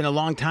point. It's been a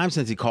long time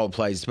since he called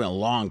plays. It's been a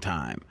long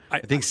time. I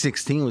think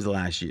 16 was the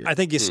last year. I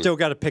think you still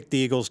got to pick the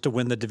Eagles to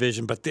win the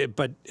division, but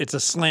it's a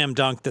slam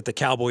dunk that the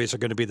Cowboys are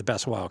going to be the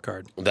best wild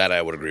card. That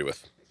I would agree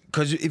with.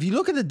 Because if you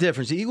look at the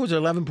difference, the Eagles are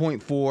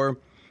 11.4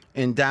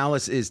 and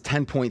Dallas is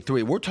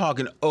 10.3. We're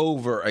talking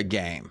over a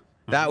game.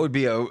 That would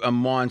be a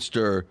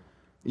monster.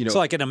 It's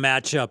like in a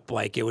matchup,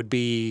 like it would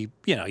be,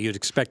 you'd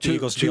expect the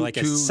Eagles to be like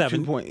a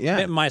 7 point,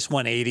 minus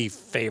 180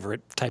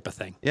 favorite type of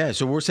thing. Yeah,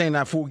 so we're saying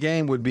that full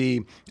game would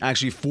be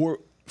actually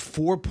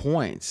four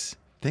points.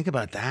 Think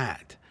about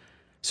that.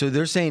 So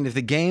they're saying if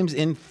the game's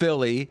in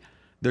Philly,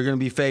 they're going to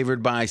be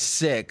favored by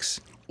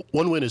 6.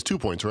 One win is 2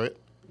 points, right?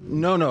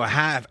 No,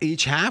 half.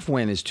 Each half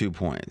win is 2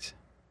 points.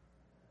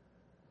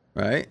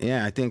 Right?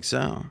 Yeah, I think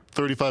so.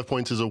 35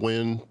 points is a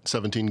win,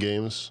 17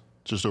 games,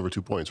 just over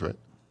 2 points, right?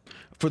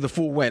 For the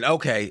full win.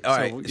 Okay. All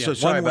right. So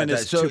sorry about that.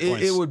 So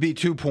it would be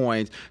 2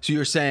 points. So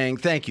you're saying,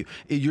 thank you.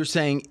 You're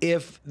saying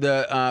if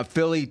the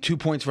Philly 2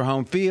 points for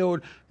home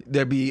field,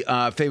 they'd be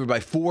favored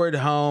by 4 at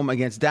home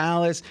against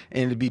Dallas,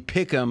 and it'd be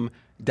pick'em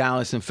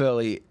Dallas and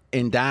Philly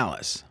in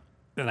Dallas.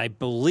 And I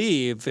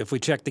believe if we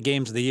check the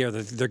games of the year,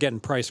 they're getting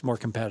priced more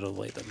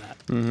competitively than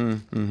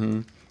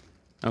that.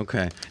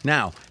 Okay.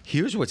 Now,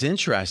 here's what's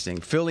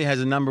interesting. Philly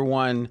has a number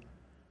 1,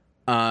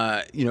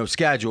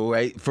 schedule,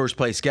 right? First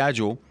place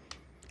schedule.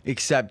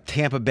 Except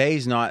Tampa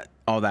Bay's not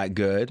all that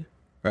good,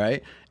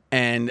 right?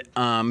 And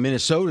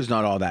Minnesota's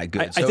not all that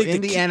good. So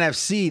in the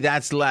NFC,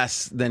 that's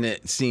less than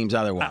it seems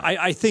otherwise.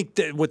 I think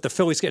that with the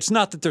Philly schedule, it's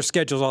not that their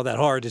schedule's all that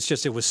hard. It's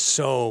just it was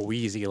so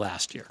easy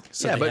last year.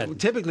 So but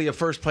typically a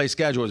first-place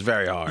schedule is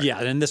very hard.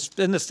 Yeah, and this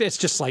it's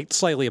just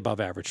slightly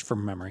above average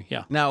from memory,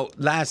 yeah. Now,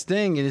 last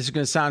thing, and this is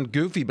going to sound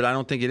goofy, but I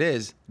don't think it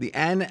is, the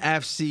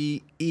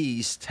NFC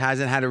East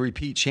hasn't had a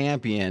repeat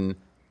champion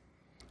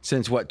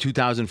since,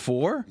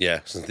 2004? Yeah,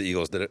 since the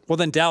Eagles did it. Well,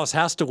 then Dallas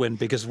has to win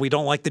because we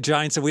don't like the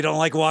Giants and we don't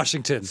like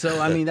Washington. So,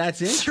 I mean,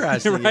 that's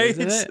interesting, right?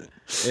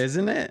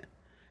 Isn't it?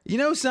 You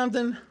know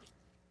something?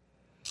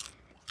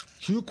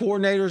 2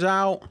 coordinators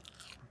out.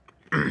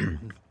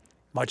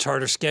 Much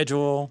harder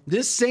schedule.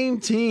 This same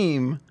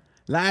team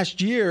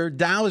last year,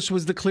 Dallas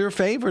was the clear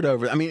favorite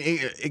over. I mean,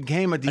 it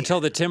came at the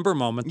until the Timber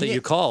moment that you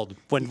called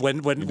when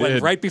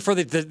right before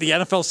the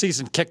NFL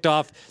season kicked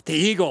off, the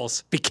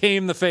Eagles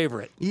became the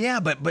favorite. Yeah,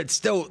 but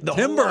still the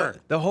Timber.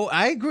 whole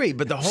I agree,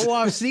 but the whole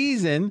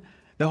offseason,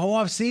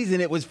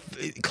 it was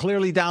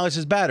clearly Dallas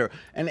is better.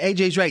 And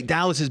AJ's right,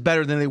 Dallas is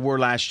better than they were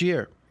last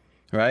year.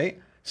 Right?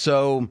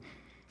 So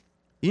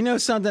you know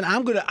something?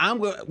 I'm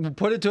gonna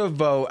put it to a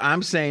vote.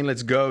 I'm saying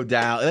let's go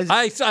Dallas.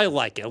 I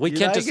like it.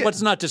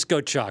 Let's not just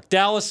go chalk.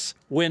 Dallas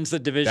wins the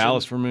division.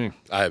 Dallas for me.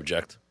 I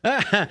object.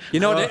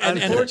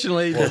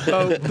 Unfortunately, the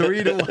vote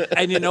 3-1.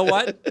 And you know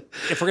what?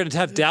 If we're going to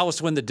have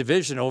Dallas win the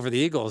division over the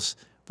Eagles,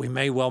 we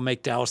may well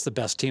make Dallas the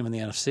best team in the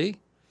NFC.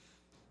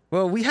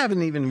 Well, we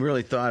haven't even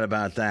really thought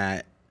about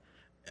that,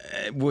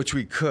 which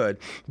we could.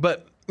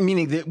 But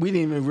Meaning that we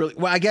didn't even really.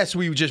 Well, I guess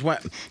we just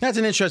went. That's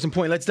an interesting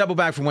point. Let's double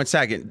back for 1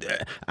 second.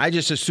 I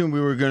just assumed we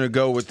were going to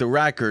go with the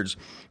records.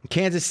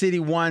 Kansas City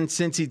 1,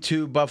 Cincy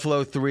 2,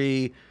 Buffalo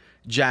 3,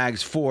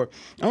 Jags 4.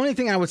 The only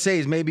thing I would say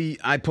is maybe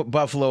I put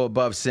Buffalo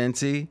above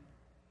Cincy.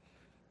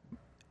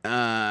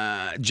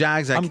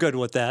 Jags. I'm good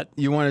with that.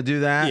 You want to do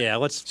that? Yeah.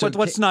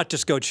 Let's not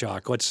just go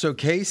chalk. So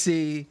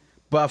KC,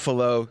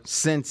 Buffalo,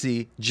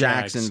 Cincy,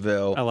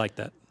 Jacksonville. I like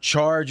that.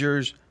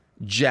 Chargers,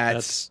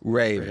 Jets,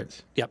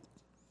 Ravens. Yep.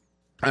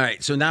 All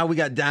right, so now we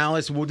got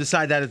Dallas. We'll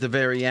decide that at the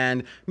very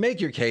end. Make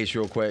your case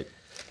real quick.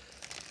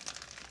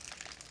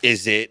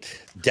 Is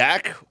it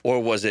Dak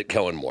or was it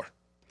Kellen Moore?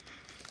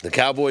 The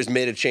Cowboys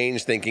made a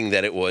change thinking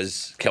that it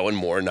was Kellen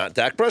Moore, not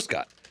Dak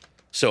Prescott.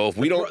 So if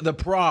we don't... The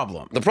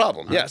problem,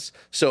 yes.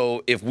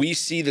 So if we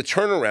see the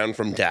turnaround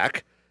from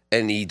Dak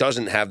and he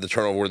doesn't have the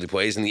turnover-worthy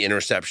plays and the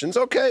interceptions,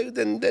 okay,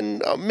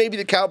 then maybe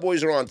the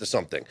Cowboys are onto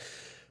something.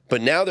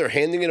 But now they're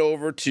handing it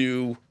over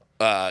to...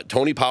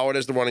 Tony Pollard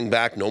as the running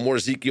back, no more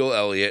Ezekiel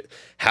Elliott.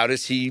 How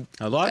does he...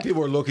 A lot of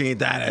people are looking at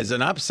that as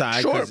an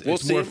upside because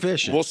it's more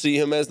efficient. We'll see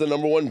him as the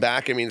number one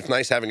back. I mean, it's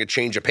nice having a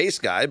change of pace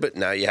guy, but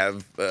now you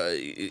have...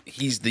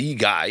 he's the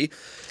guy.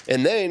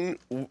 And then,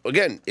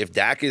 again, if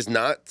Dak has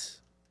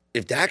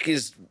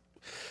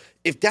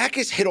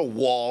hit a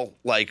wall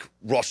like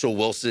Russell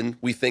Wilson,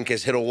 we think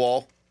has hit a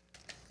wall,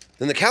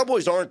 then the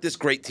Cowboys aren't this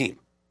great team.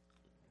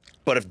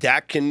 But if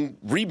Dak can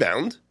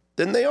rebound,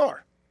 then they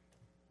are.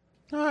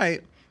 All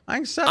right.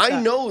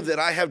 I know that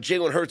I have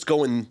Jalen Hurts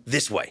going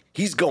this way.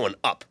 He's going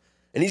up,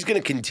 and he's going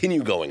to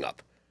continue going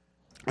up.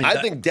 I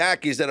think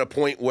Dak is at a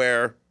point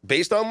where,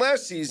 based on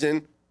last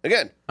season,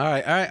 again, all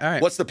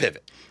right. What's the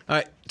pivot? All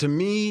right. To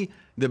me,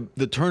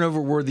 the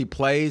turnover-worthy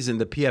plays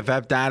and the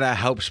PFF data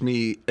helps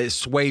me, it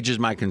assuages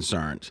my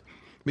concerns.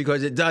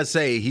 Because it does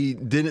say he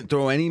didn't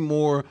throw any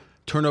more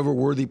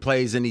turnover-worthy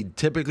plays than he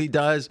typically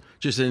does.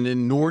 Just an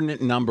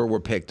inordinate number were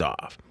picked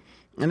off.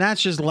 And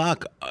that's just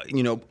luck,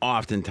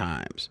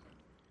 oftentimes.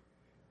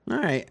 All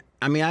right.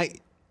 I mean,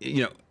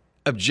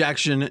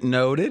 objection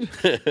noted.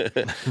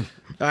 All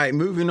right,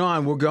 moving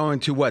on. We're going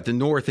to what? The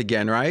North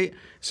again, right?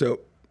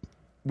 So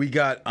we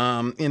got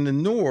in the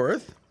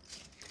North,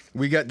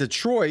 we got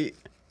Detroit,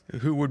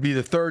 who would be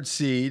the 3rd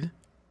seed.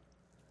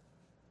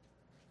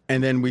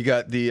 And then we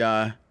got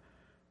the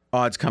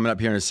odds coming up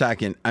here in a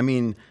second. I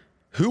mean,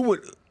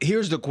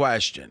 here's the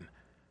question.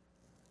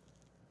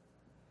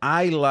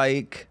 I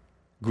like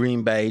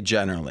Green Bay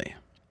generally.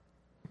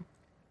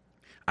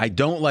 I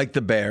don't like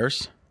the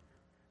Bears,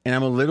 and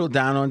I'm a little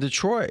down on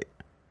Detroit.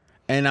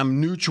 And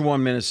I'm neutral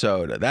on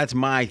Minnesota. That's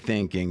my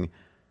thinking.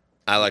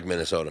 I like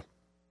Minnesota.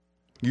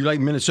 You like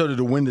Minnesota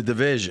to win the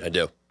division? I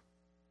do.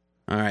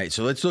 All right,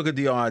 so let's look at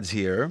the odds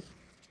here.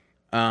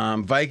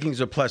 Vikings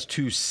are plus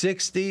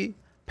 260.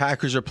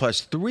 Packers are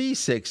plus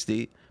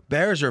 360.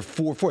 Bears are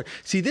 440.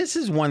 See, this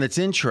is one that's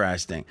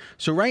interesting.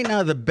 So right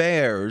now the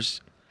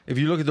Bears, if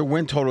you look at the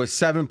win total, is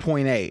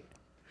 7.8.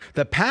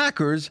 The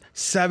Packers,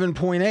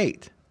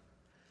 7.8.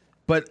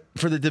 But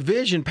for the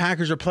division,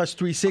 Packers are plus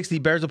 360,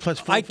 Bears are plus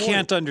 440. I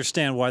can't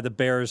understand why the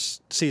Bears'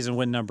 season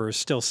win number is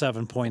still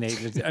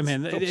 7.8. I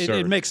mean,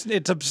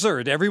 it's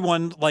absurd.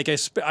 Everyone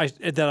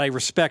that I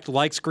respect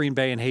likes Green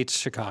Bay and hates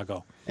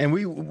Chicago. And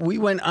we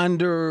went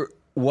under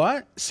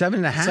what?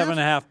 7.5?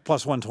 7.5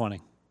 plus 120.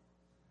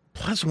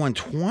 Plus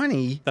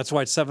 120? That's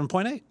why it's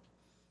 7.8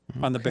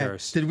 on the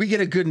Bears. Did we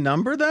get a good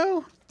number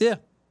though? Yeah.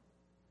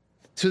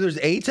 So there's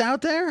 8s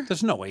out there?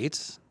 There's no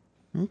 8s.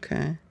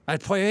 Okay. I'd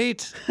play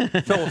 8. Phil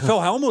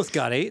Hellmuth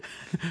got 8.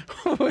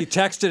 He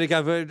texted he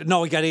got 8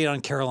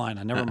 on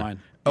Carolina. Never mind.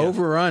 Yeah.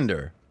 Over or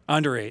under?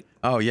 Under 8.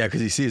 Oh, yeah,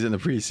 because he sees it in the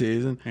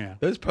preseason. Yeah.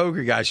 Those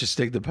poker guys should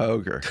stick to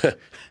poker.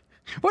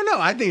 Well,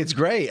 no, I think it's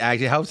great.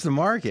 Actually, it helps the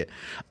market.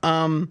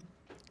 All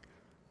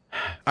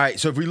right,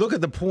 so if we look at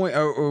the point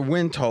or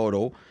win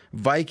total,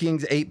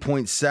 Vikings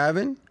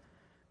 8.7,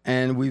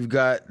 and we've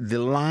got the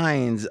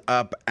lines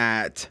up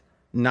at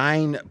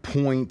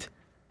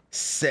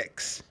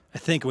 9.6. I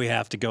think we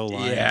have to go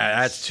Lions.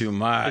 Yeah, that's too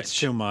much. It's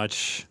too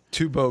much.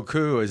 Too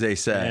beaucoup, as they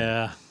say.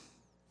 Yeah.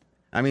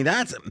 I mean,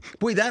 that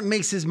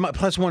makes his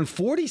plus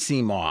 140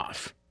 seem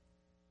off.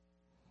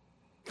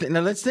 Now,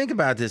 let's think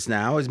about this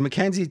now. As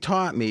Mackenzie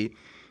taught me,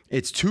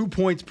 it's 2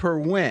 points per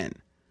win,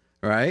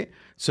 right?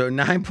 So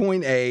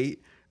 9.8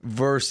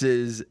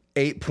 versus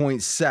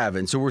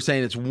 8.7. So we're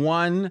saying it's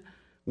 1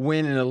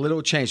 win and a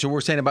little change. So we're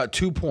saying about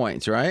 2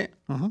 points, right?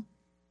 Mm-hmm.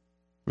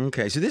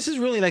 Okay, so this is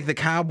really like the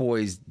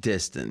Cowboys'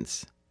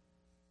 distance.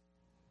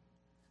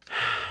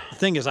 The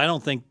thing is, I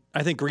think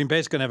Green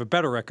Bay's going to have a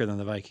better record than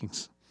the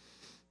Vikings.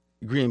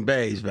 Green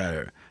Bay's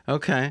better.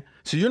 Okay.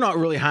 So you're not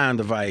really high on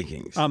the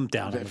Vikings. I'm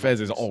down. On Fez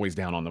is always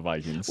down on the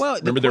Vikings. Well,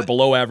 remember their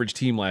below average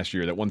team last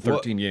year that won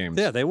 13 games.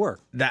 Yeah, they were.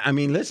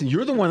 Listen,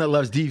 you're the one that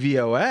loves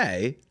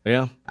DVOA.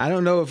 Yeah. I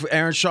don't know if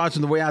Aaron Schatz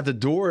on the way out the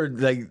door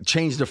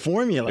changed the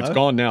formula. It's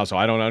gone now, so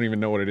I don't even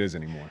know what it is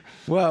anymore.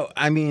 Well,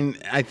 I mean,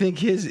 I think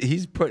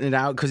he's putting it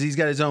out because he's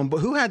got his own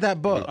book. Who had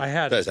that book? I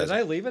had it. Did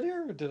I leave it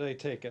here or did I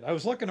take it? I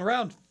was looking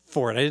around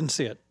for it. I didn't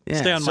see it. Yeah,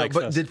 Stay on Mike.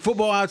 But did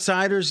Football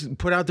Outsiders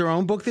put out their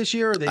own book this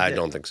year? Or I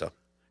don't think so.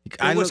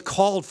 It was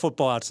called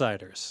Football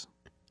Outsiders.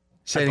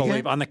 Say I it believe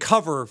again? on the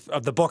cover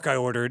of the book I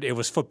ordered, it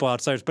was Football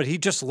Outsiders, but he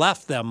just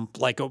left them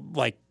like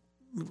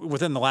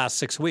within the last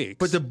 6 weeks.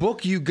 But the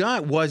book you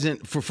got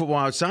wasn't for Football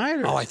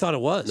Outsiders. I thought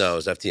it was. No, it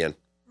was FTN.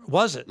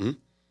 Was it? Mm-hmm.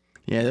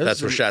 Yeah,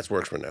 That's where Schatz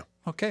works for now.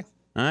 Okay.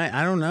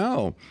 I don't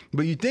know,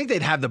 but you'd think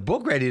they'd have the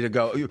book ready to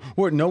go,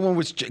 or no one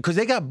was because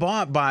they got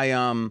bought by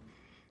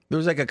there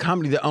was like a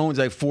company that owns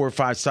like 4 or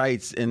 5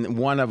 sites, and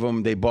one of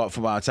them they bought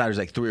Football Outsiders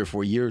like 3 or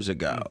 4 years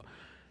ago,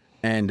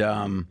 and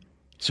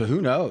so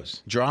who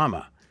knows?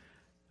 Drama.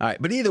 All right,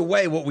 but either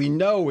way, what we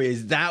know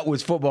is that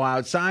was Football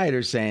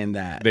Outsiders saying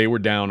that. They were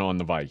down on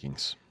the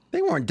Vikings.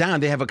 They weren't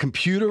down. They have a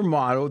computer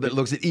model that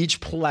looks at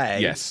each play.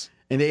 Yes.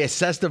 And they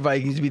assess the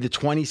Vikings to be the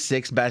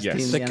 26th best team in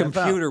the The NFL.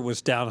 computer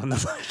was down on the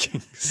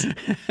Vikings.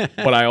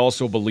 But I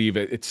also believe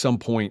at some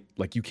point,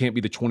 like, you can't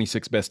be the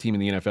 26th best team in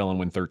the NFL and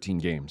win 13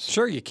 games.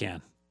 Sure you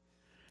can.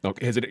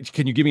 Okay,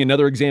 can you give me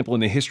another example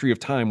in the history of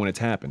time when it's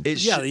happened?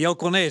 The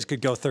Oakland A's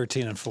could go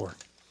 13-4.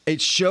 It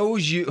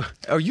shows you.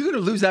 Are you going to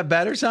lose that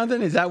bet or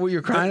something? Is that what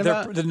you're crying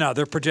about? No,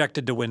 they're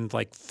projected to win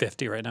like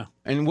 50 right now.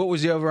 And what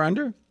was the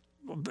over-under?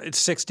 It's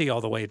 60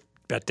 all the way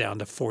bet down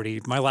to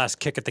 40. My last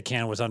kick at the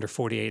can was under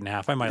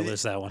 48.5. I might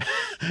lose that one.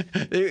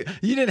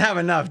 You didn't have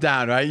enough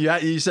down, right?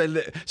 You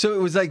said so. It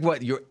was like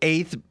what, your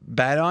 8th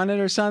bet on it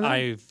or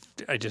something?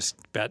 I just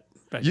bet.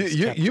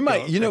 You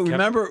might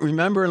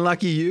remember in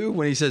Lucky You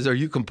when he says, "Are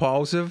you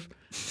compulsive?"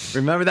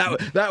 Remember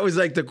that was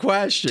like the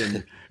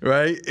question,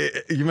 right?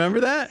 You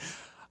remember that?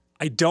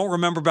 I don't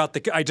remember about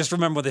I just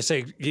remember what they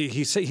say.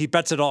 He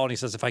bets it all, and he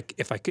says, if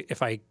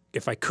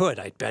I could,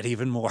 I'd bet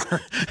even more.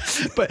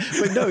 but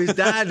no, his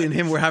dad and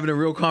him were having a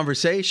real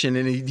conversation,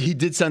 and he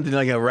did something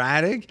like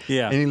erratic.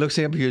 Yeah. And he looks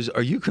at him, he goes,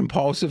 "Are you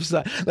compulsive?"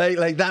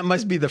 Like that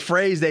must be the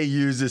phrase they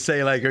use to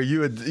say, like, "Are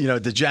you a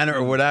degenerate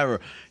or whatever?"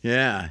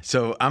 Yeah.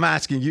 So I'm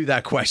asking you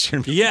that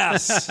question.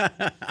 Yes.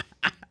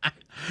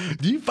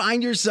 Do you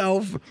find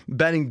yourself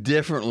betting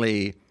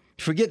differently?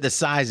 Forget the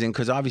sizing,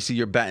 because obviously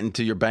you're betting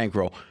to your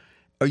bankroll.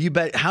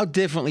 How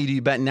differently do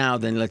you bet now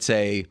than, let's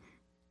say,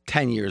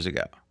 10 years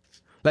ago?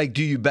 Like,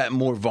 do you bet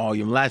more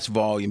volume, less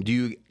volume? Do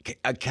you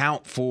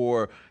account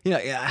for,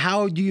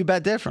 how do you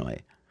bet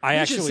differently?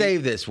 I should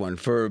save this one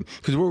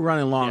because we're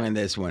running long on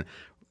this one.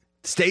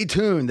 Stay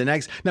tuned.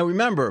 Now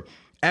remember,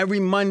 every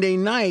Monday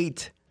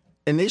night,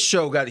 and this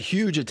show got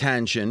huge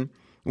attention,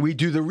 we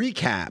do the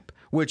recap,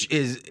 which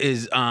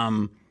is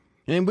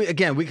and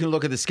we can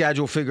look at the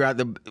schedule, figure out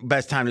the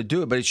best time to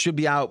do it, but it should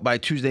be out by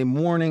Tuesday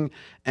morning.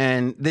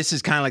 And this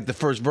is kind of like the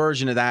first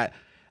version of that.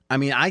 I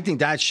mean, I think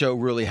that show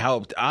really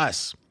helped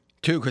us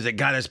too, because it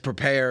got us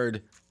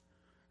prepared.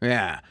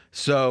 Yeah.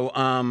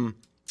 So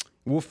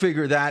we'll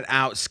figure that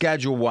out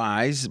schedule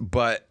wise,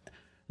 but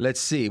let's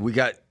see. We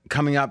got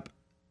coming up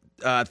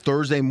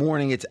Thursday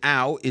morning. It's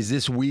out is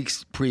this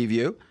week's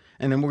preview.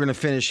 And then we're going to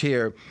finish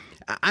here.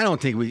 I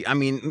don't think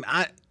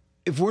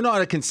if we're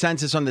not a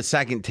consensus on the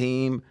second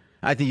team,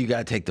 I think you got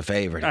to take the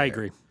favorite. I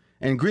agree.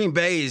 And Green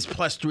Bay is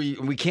 +3.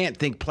 We can't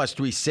think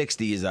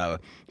 +360 is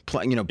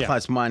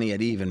plus money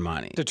at even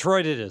money.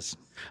 Detroit it is.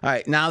 All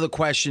right. Now the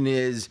question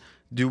is,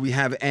 do we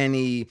have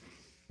any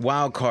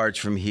wild cards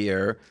from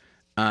here?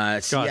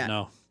 God,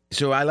 no.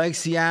 So I like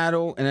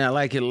Seattle and I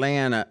like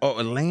Atlanta. Oh,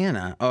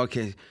 Atlanta.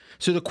 Okay.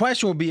 So the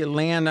question will be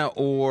Atlanta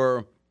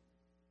or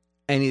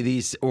any of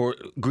these, or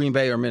Green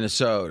Bay or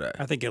Minnesota.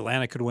 I think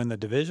Atlanta could win the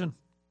division.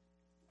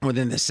 Well,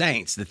 then the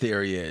Saints, the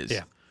theory is.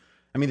 Yeah.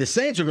 I mean, the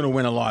Saints are going to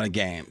win a lot of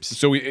games.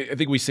 So I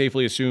think we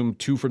safely assume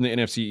 2 from the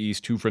NFC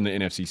East, 2 from the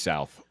NFC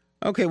South.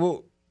 Okay,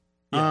 well,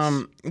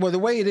 Yes. The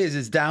way it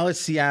is Dallas,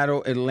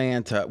 Seattle,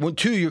 Atlanta. Well,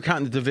 2, you're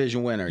counting the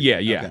division winners. Yeah,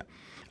 yeah.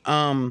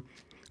 Okay.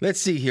 Let's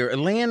see here.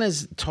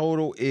 Atlanta's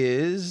total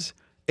is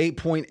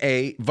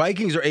 8.8.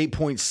 Vikings are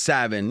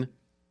 8.7.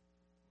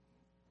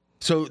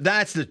 So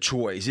that's the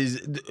choice,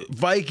 is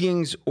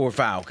Vikings or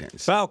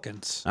Falcons?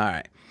 Falcons. All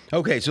right.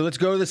 Okay, so let's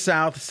go to the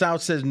South.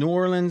 South says New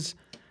Orleans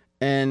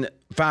and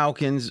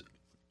Falcons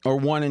are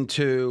 1 and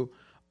 2.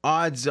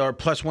 Odds are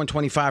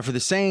 +125 for the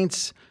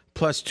Saints,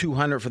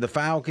 +200 for the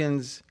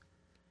Falcons.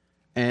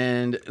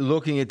 And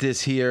looking at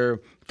this here,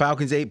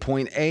 Falcons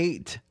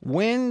 8.8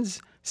 wins,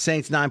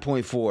 Saints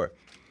 9.4.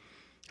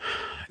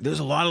 There's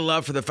a lot of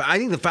love for I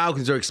think the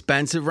Falcons are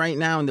expensive right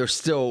now, and they're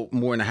still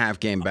more than a half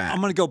game back.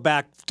 I'm going to go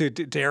back to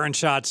Aaron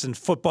Schatz and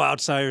Football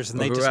Outsiders, and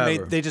they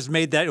just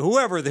made that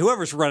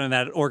whoever's running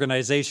that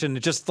organization,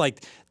 just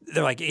like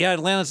they're like, yeah,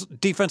 Atlanta's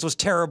defense was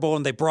terrible,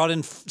 and they brought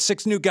in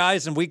 6 new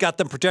guys, and we got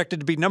them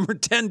projected to be number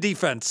 10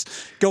 defense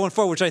going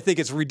forward, which I think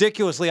is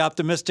ridiculously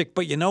optimistic.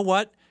 But you know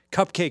what?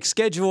 Cupcake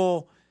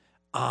schedule.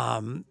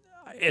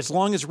 As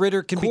long as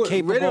Ritter can be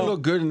capable. Ritter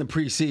looked good in the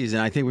preseason.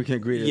 I think we can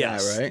agree to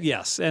that, right?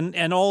 Yes,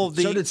 and all of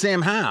the. So did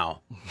Sam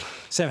Howell.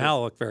 Sam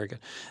Howell looked very good.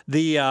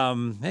 The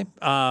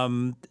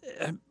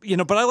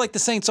but I like the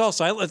Saints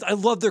also. I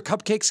love their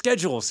cupcake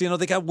schedules.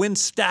 They got win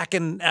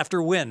stacking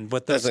after win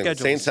with the schedules.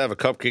 The Saints have a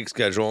cupcake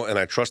schedule, and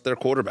I trust their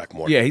quarterback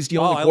more. Yeah, he's the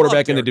only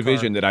quarterback in the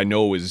division that I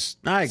know is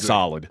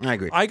solid. I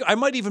agree. I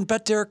might even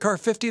bet Derek Carr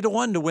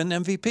 50-1 to win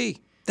MVP.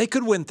 They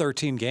could win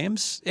 13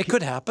 games. It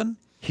could happen.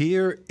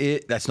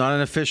 That's not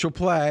an official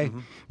play. Mm-hmm.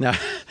 Now,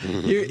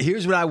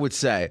 here's what I would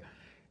say.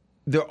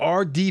 There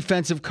are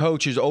defensive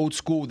coaches, old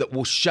school, that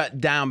will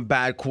shut down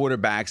bad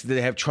quarterbacks that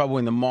have trouble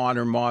in the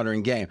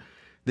modern game.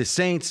 The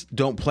Saints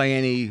don't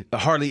play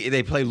hardly.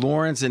 They play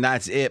Lawrence, and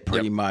that's it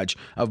pretty much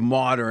of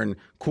modern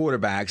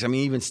quarterbacks. I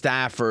mean, even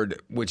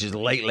Stafford, which is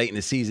late in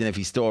the season, if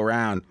he's still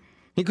around,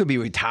 he could be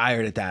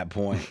retired at that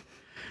point.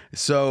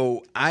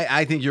 So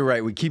I think you're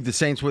right. We keep the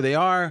Saints where they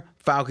are.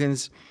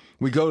 Falcons.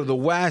 We go to the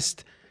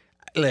West.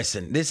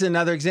 Listen, this is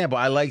another example.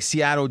 I like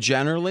Seattle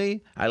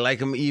generally. I like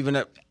them even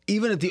at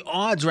the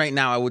odds right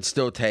now. I would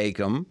still take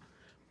them,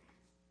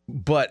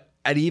 but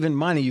at even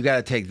money, you got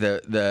to take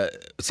the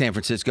San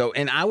Francisco.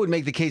 And I would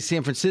make the case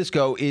San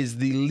Francisco is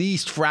the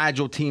least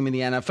fragile team in the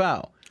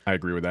NFL. I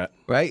agree with that.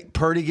 Right?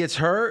 Purdy gets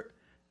hurt.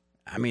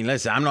 I mean,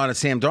 listen, I'm not a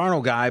Sam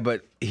Darnold guy,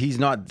 but he's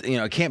not.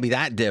 It can't be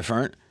that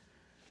different.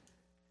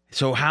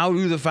 So how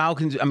do the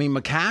Falcons? I mean,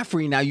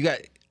 McCaffrey. Now you got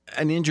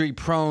an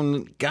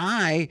injury-prone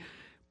guy,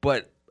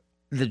 but.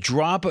 The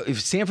drop, if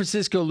San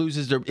Francisco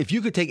loses if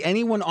you could take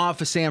anyone off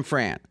of San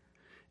Fran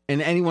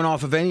and anyone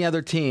off of any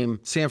other team,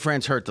 San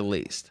Fran's hurt the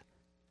least.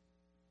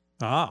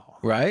 Oh.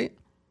 Right?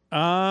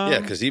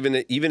 Yeah, because even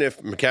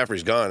if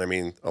McCaffrey's gone, I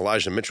mean,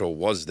 Elijah Mitchell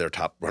was their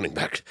top running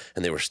back,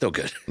 and they were still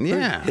good.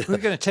 Yeah. We're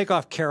going to take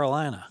off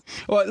Carolina.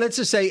 Well, let's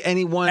just say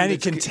any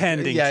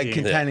contending team. Yeah,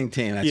 contending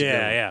team. That's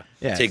yeah.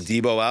 Take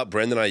Debo out.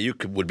 Brandon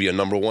Ayuk would be a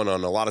number one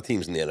on a lot of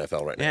teams in the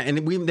NFL right now. Yeah,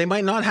 and they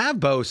might not have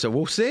Bosa.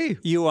 We'll see.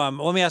 You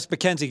let me ask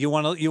Mackenzie. You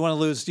want to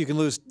lose? You can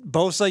lose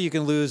Bosa. You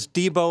can lose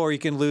Debo, or you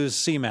can lose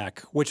C-Mac.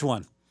 Which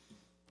one?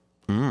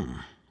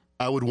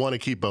 I would want to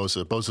keep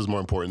Bosa. Bosa's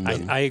more important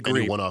than I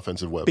agree. any one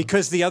offensive weapon.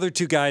 Because the other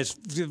two guys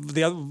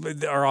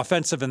are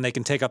offensive and they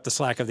can take up the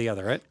slack of the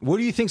other, right? What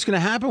do you think's going to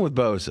happen with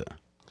Bosa?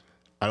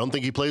 I don't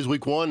think he plays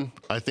week 1.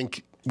 I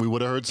think we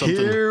would have heard something.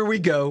 Here we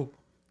go.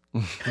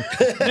 That's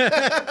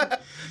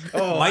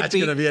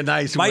going to be a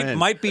nice win.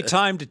 Might be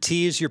time to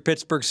tease your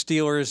Pittsburgh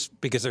Steelers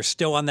because they're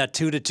still on that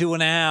 2 to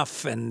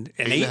 2.5 and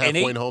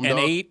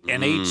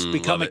 8's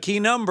become a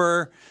key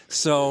number.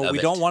 So we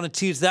don't want to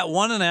tease that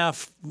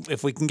 1.5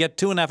 if we can get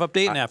 2.5 up to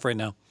 8.5 right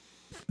now.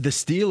 The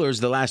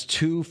Steelers, the last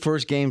 2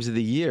 first games of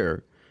the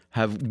year,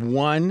 have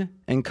won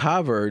and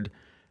covered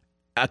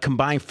a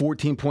combined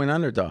 14-point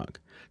underdog.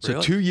 So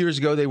Really? 2 years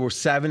ago, they were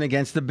 7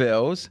 against the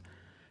Bills.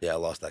 Yeah, I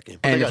lost that game.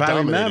 And if I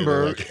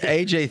remember,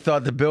 dominated. AJ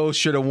thought the Bills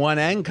should have won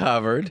and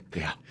covered.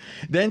 Yeah.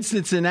 Then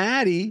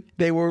Cincinnati,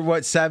 they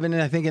were 7,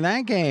 I think, in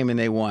that game, and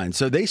they won.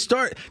 So they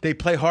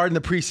play hard in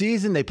the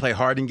preseason. They play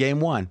hard in game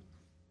 1.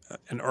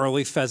 An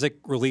early Fezzik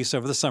release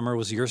over the summer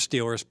was your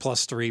Steelers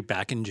 +3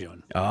 back in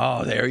June.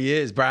 Oh, there he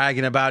is,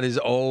 bragging about his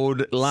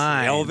old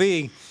line.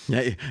 LV.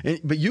 Yeah,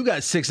 but you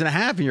got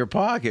 6.5 in your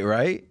pocket,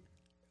 right?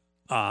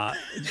 All right.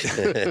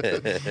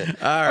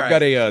 I've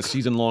got a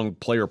season-long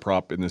player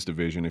prop in this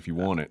division if you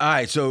want it. All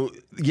right, so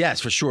yes,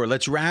 for sure.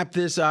 Let's wrap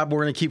this up.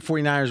 We're going to keep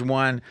 49ers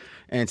 1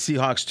 and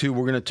Seahawks 2.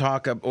 We're going to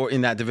talk or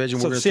in that division.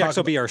 So we're the going to Seahawks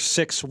will be our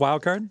 6th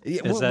wild card?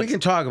 Yeah, we can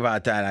talk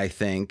about that, I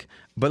think.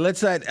 But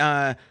let's let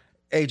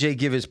AJ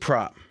give his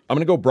prop. I'm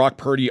going to go Brock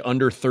Purdy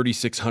under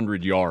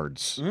 3,600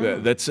 yards.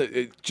 That's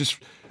just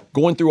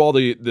going through all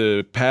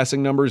the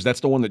passing numbers.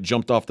 That's the one that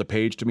jumped off the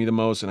page to me the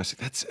most. And I said,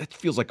 that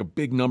feels like a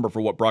big number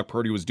for what Brock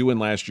Purdy was doing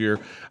last year.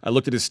 I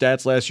looked at his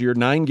stats last year,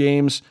 9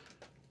 games,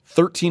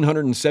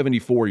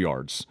 1,374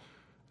 yards.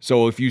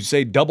 So if you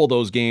say double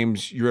those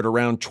games, you're at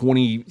around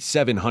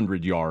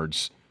 2,700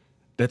 yards.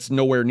 That's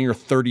nowhere near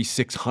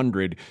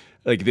 3,600.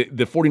 Like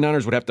the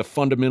 49ers would have to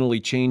fundamentally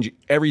change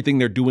everything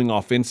they're doing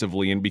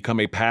offensively and become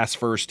a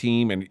pass-first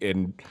team,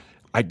 and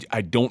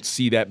I don't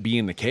see that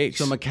being the case.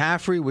 So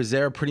McCaffrey was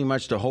there pretty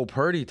much the whole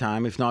Purdy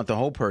time, if not the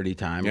whole Purdy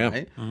time,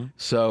 right? Mm-hmm.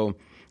 So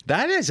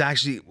that is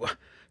actually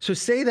 – so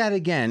say that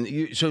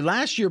again. So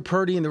last year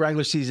Purdy in the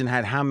regular season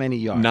had how many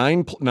yards?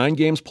 9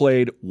 games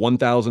played,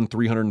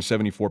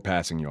 1,374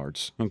 passing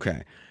yards.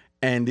 Okay.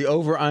 And the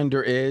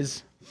over-under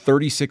is?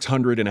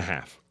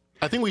 3,600.5.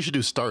 I think we should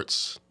do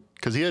starts.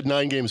 Because he had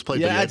 9 games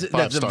played, but he had 5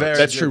 that's starts.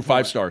 That's true,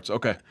 5 starts.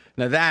 Okay.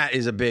 Now that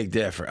is a big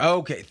difference.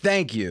 Okay,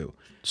 thank you.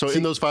 So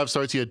in those 5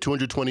 starts, he had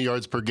 220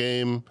 yards per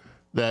game.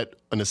 That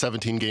on a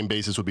 17-game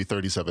basis would be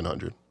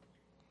 3,700.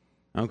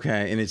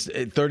 Okay, and it's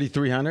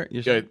 3,300?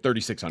 Yeah,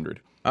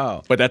 3,600.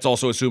 Oh. But that's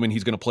also assuming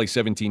he's going to play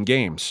 17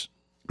 games.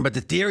 But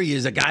the theory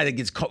is a guy that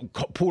gets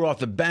pulled off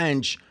the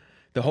bench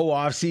the whole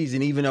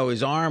offseason, even though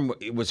his arm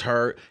was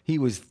hurt, he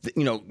was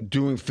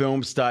doing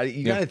film study.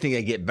 You got to think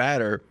they get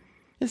better.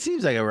 It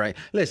seems like a right.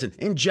 Listen,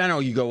 in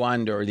general, you go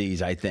under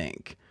these, I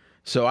think.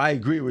 So I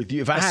agree with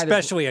you. If I had to,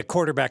 Especially a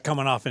quarterback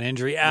coming off an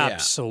injury,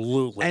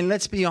 absolutely. and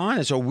let's be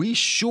honest, are we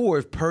sure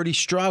if Purdy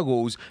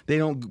struggles, they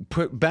don't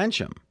bench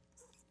him?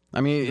 I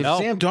mean, if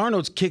Sam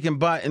Darnold's kicking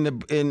butt in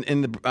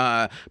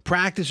the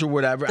practice or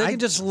whatever, They can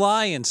just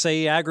lie and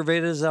say he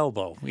aggravated his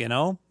elbow, you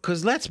know?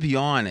 Because let's be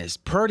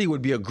honest, Purdy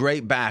would be a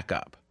great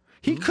backup.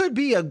 He could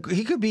be.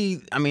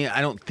 I mean,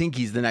 I don't think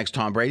he's the next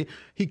Tom Brady.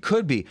 He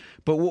could be,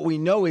 but what we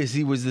know is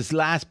he was this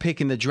last pick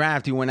in the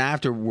draft. He went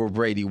after where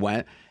Brady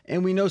went,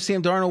 and we know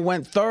Sam Darnold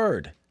went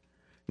third.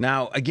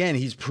 Now, again,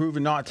 he's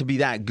proven not to be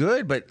that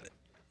good, but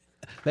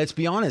let's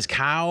be honest.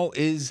 Kyle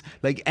is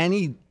like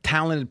any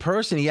talented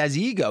person. He has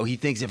ego. He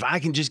thinks if I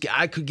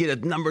could get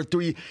a number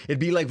 3, it'd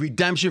be like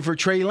redemption for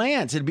Trey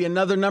Lance. It'd be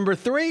another number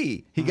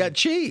 3. He got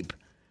cheap.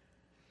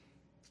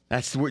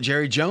 That's what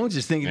Jerry Jones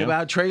is thinking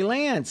about Trey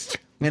Lance.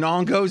 And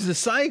on goes the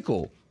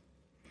cycle.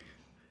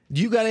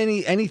 Do you got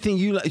anything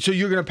you like? So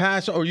you're going to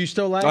pass, or you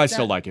still like I that?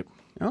 still like it.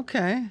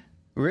 Okay.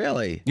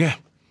 Really? Yeah.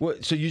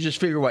 What, so you just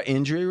figure what,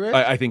 injury risk?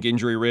 I think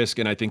injury risk,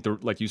 and I think,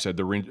 like you said,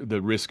 the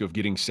risk of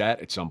getting sat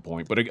at some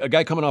point. But a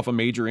guy coming off a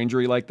major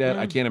injury like that,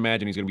 I can't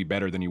imagine he's going to be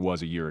better than he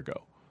was a year ago.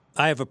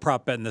 I have a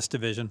prop bet in this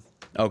division.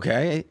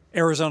 Okay.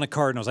 Arizona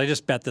Cardinals. I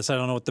just bet this. I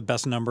don't know what the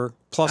best number.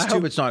 +2. I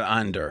hope it's not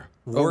under.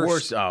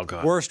 Worst, Oh,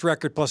 God. Worst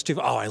record +2.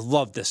 Oh, I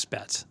love this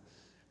bet.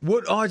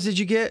 What odds did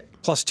you get?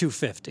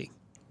 +250.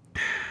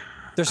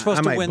 They're supposed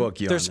I to might win. book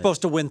you They're on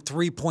supposed to win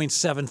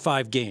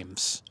 3.75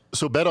 games.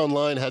 So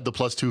BetOnline had the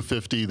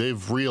 +250. They've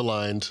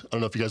realigned. I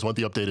don't know if you guys want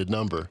the updated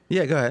number.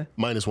 Yeah, go ahead.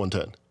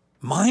 -110.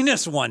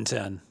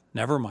 -110.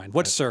 Never mind.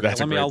 What's Circa? That's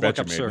a great I'll bet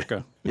look up you made.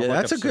 Circa. Yeah,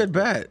 that's a good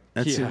bet.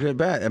 That's a Yeah. good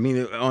bet. I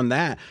mean, on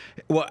that.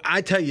 Well,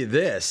 I tell you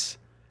this.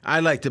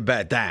 I like to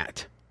bet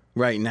that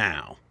right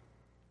now.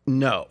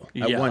 No.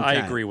 At Yeah, I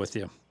 110. agree with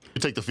you.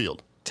 You take the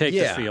field. Take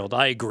Yeah. the field.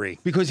 I agree.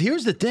 Because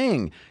here's the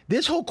thing.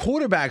 This whole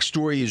quarterback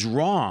story is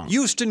wrong.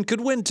 Houston could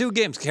win 2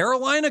 games.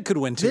 Carolina could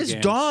win 2 This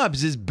games.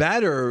 Dobbs is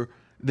better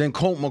than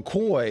Colt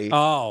McCoy.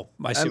 Oh,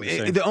 I see what you're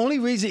saying. The only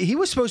reason he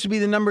was supposed to be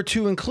the number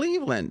 2 in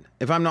Cleveland,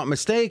 if I'm not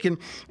mistaken,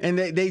 and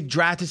they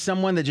drafted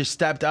someone that just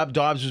stepped up.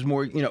 Dobbs was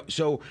more,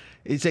 so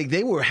it's like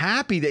they were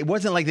happy. It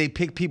wasn't like they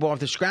picked people off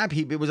the scrap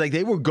heap. It was like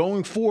they were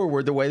going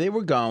forward the way they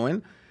were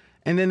going.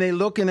 And then they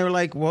look and they're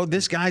like, well,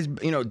 this guy's,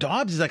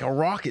 Dobbs is like a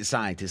rocket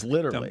scientist,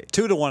 literally.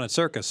 2-1 at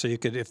Circus. So you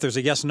could, if there's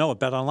a yes no at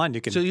Bet Online,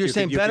 you can. So you're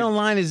saying Bet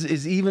Online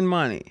is even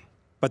money?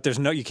 But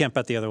you can't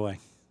bet the other way.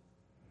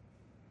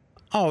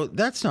 Oh,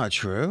 that's not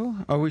true.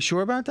 Are we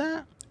sure about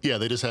that? Yeah,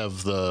 they just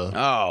have the.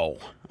 Oh.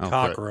 Okay.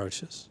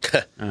 Cockroaches.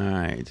 All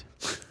right.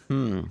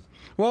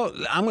 Well,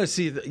 I'm going to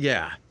see.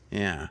 Yeah.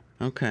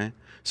 Okay.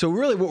 So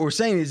really what we're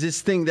saying is this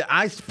thing that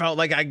I felt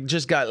like I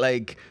just got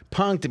like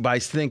punked by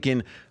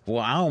thinking,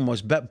 well, I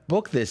almost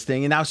book this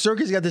thing. And now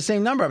Circus got the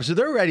same number up. So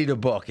they're ready to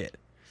book it.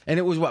 And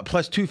it was what,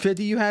 +250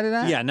 you had it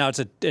at? Yeah, now it's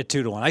at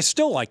 2-1. I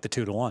still like the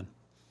 2-1.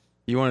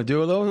 You want to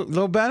do a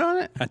little bet on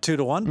it? At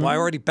 2-1? Well, I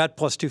already bet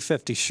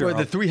 +250, sure.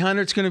 Well, the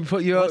 300's going to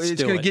put you. Let's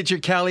It's do going it. to get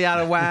your Kelly out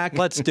of whack.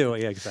 Let's do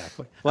it. Yeah,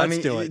 exactly. Let's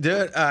do it. Do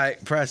it. All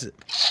right, press it.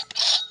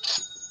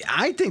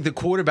 I think the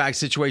quarterback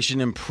situation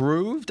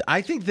improved.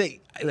 I think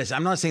listen,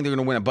 I'm not saying they're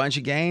going to win a bunch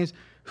of games.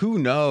 Who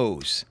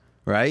knows,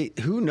 right?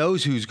 Who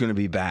knows who's going to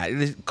be bad?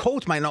 The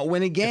Colts might not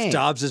win a game. If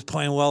Dobbs is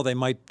playing well, they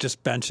might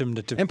just bench him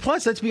to. And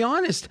plus, let's be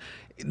honest,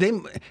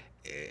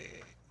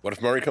 What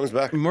if Murray comes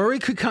back? Murray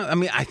could come. I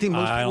mean, I think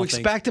most I people don't think-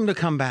 expect him to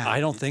come back. I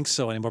don't think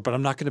so anymore, but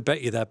I'm not going to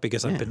bet you that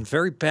because I've been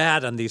very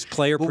bad on these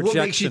player But what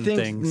makes you projection think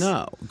things.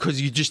 no?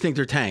 Because you just think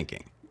they're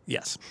tanking.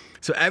 Yes.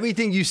 So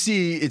everything you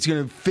see, it's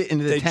going to fit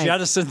into the They tank.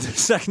 jettisoned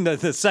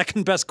the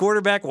second best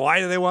quarterback. Why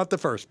do they want the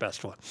first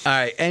best one? All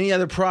right. Any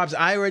other props?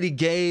 I already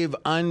gave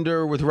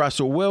under with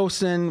Russell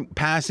Wilson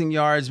passing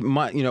yards.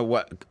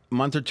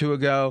 Month or two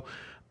ago.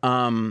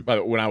 By the way,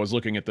 when I was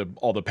looking at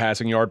all the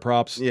passing yard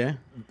props, Yeah.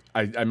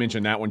 I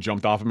mentioned that one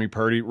jumped off of me.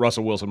 Purdy,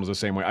 Russell Wilson was the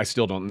same way. I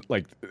still don't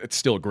like. It's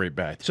still a great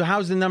bet. So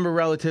how's the number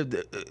relative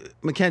to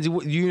Mackenzie?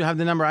 Do you have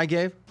the number I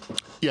gave?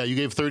 Yeah, you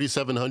gave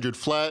 3,700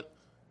 flat,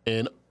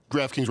 and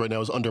DraftKings right now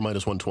is under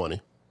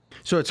 -120.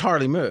 So it's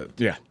hardly moved.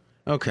 Yeah.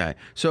 Okay.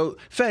 So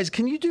Fez,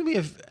 can you do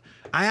me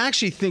I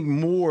actually think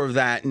more of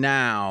that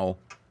now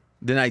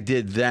than I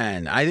did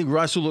then. I think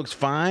Russell looks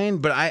fine,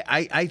 but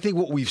I think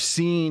what we've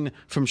seen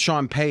from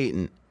Sean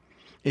Payton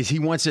is he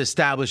wants to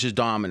establish his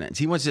dominance.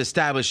 He wants to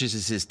establish this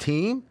as his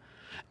team.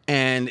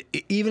 And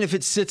even if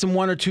it sits him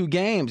 1 or 2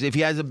 games, if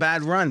he has a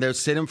bad run, they'll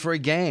sit him for a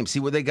game. See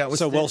what they got with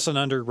So Wilson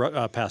under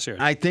pass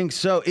yards. I think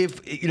so.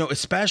 If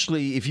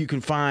especially if you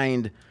can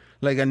find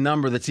like a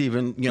number that's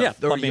even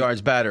 30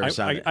 yards better or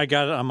something. I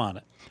got it. I'm on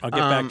it. I'll get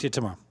back to you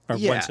tomorrow or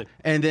Wednesday.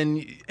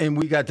 And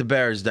we got the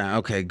Bears down.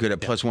 Okay, good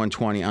at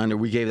 +120 under.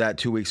 We gave that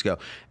 2 weeks ago.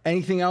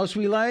 Anything else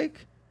we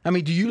like? I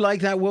mean, do you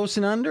like that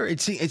Wilson under? It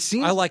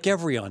seems. I like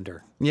every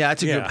under. Yeah,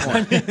 that's a good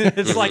point.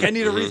 It's like I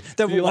need a reason.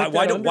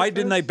 Why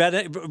didn't I bet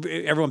it?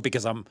 Everyone,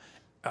 because I'm.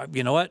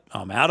 You know what?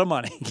 I'm out of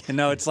money.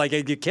 It's like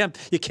you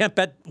can't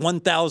bet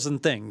 1,000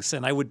 things,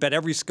 and I would bet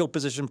every skill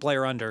position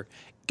player under.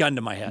 Gun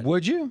to my head.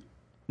 Would you?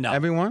 No.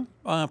 Everyone?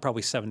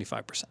 Probably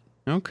 75%.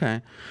 Okay.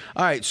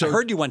 All right. So I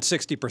heard you went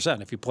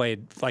 60% if you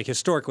played like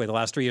historically the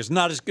last 3 years.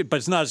 Not as good, but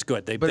it's not as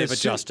good. They've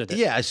adjusted it.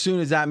 Yeah, as soon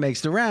as that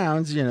makes the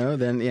rounds,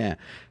 then yeah.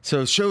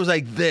 So shows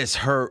like this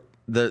hurt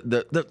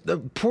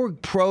the poor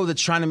pro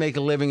that's trying to make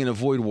a living and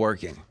avoid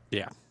working.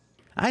 Yeah.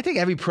 I think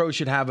every pro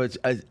should have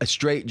a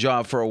straight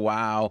job for a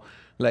while,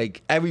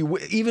 like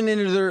even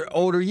into their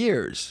older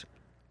years,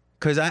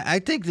 because I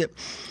think that.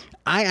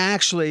 I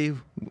actually,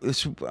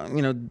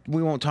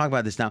 we won't talk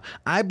about this now.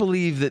 I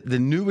believe that the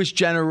newest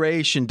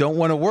generation don't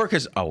want to work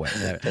as. Oh wait,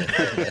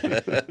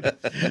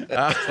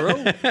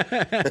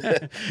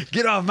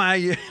 get off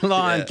my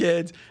lawn,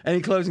 kids.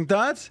 Any closing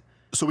thoughts?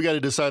 So we got to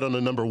decide on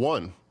the number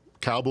one.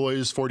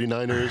 Cowboys,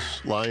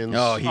 49ers, Lions.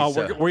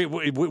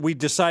 We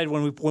decide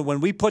when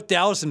we put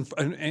Dallas in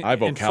front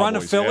of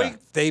Cowboys, Philly, yeah.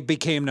 they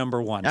became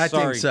number one. I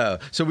think so.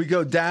 So we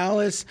go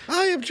Dallas.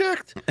 I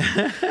object.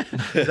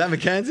 Is that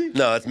Mackenzie?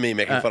 No, that's me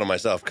making fun of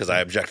myself because I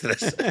object to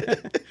this.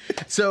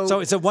 So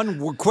it's a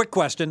one quick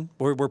question.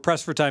 We're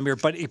pressed for time here,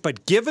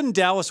 but given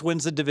Dallas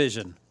wins the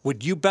division,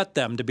 would you bet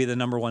them to be the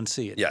number one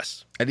seed?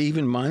 Yes. At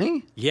even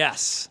money?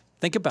 Yes.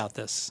 Think about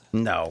this.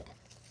 No.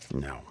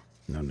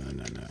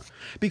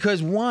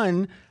 Because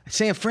one,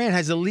 San Fran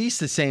has at least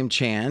the same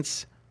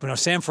chance. But no,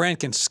 San Fran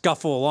can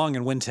scuffle along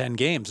and win 10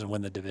 games and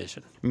win the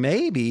division.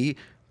 Maybe,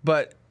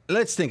 but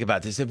let's think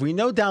about this. If we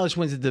know Dallas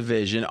wins the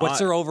division, what's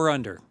their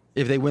over/under?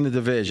 If they win the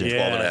division,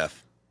 12.5.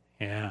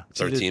 Yeah.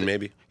 13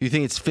 maybe. You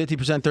think it's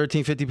 50%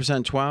 13,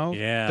 50% 12?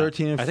 Yeah.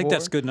 13 and 4? I think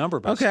that's a good number.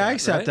 Okay, Scott, I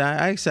accept right?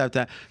 that. I accept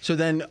that. So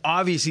then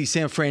obviously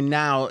San Fran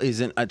now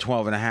isn't at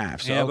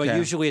 12.5. So, yeah, okay. but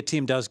usually a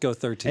team does go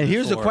 13. And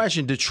here's the 4.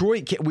 question.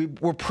 Detroit,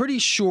 we're pretty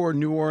sure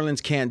New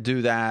Orleans can't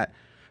do that.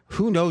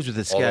 Who knows with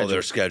the schedule? Although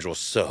their schedule's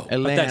so.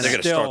 Atlanta. They're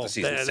going to start the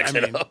season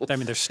 6-0. I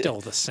mean, they're still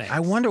the same.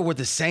 I wonder what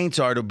the Saints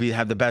are to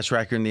have the best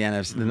record in the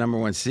NFC, the number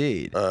one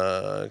seed.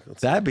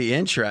 That'd be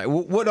interesting.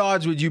 What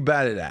odds would you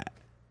bet it at?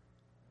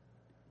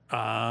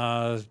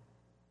 Off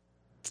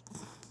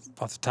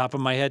the top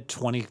of my head,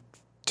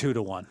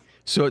 22-1.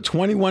 So at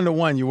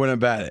 21-1, you wouldn't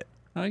bet it.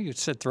 Oh, you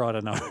said throw out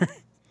a number.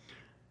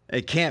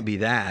 It can't be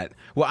that.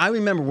 Well, I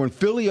remember when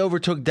Philly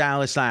overtook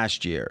Dallas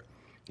last year,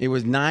 it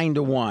was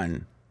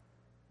 9-1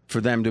 for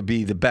them to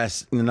be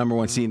the number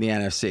one seed in the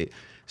NFC.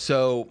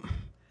 So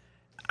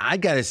I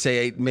got to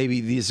say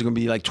maybe these are going to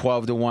be like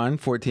 12-1,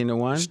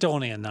 14-1. Still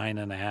only a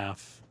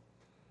 9.5.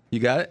 You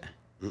got it?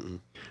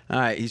 Mm-mm. All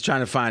right, he's trying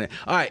to find it.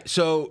 All right,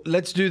 so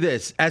let's do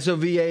this.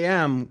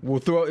 SOVAM, we'll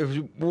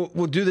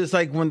do this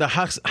like when the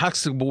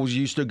Huxtables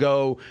used to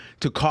go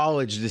to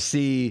college to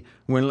see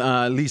when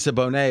Lisa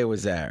Bonet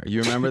was there.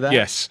 You remember that?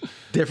 Yes.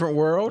 Different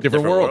world?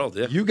 Different world.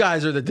 Yeah. You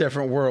guys are the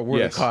different world. We're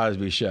Yes. the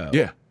Cosby Show.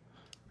 Yeah.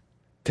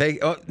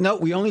 No,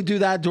 we only do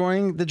that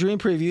during the Dream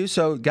Preview.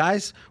 So,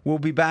 guys, we'll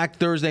be back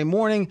Thursday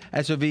morning,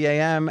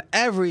 SOVAM,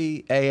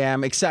 every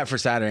AM except for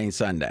Saturday and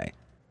Sunday.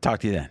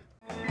 Talk to you then.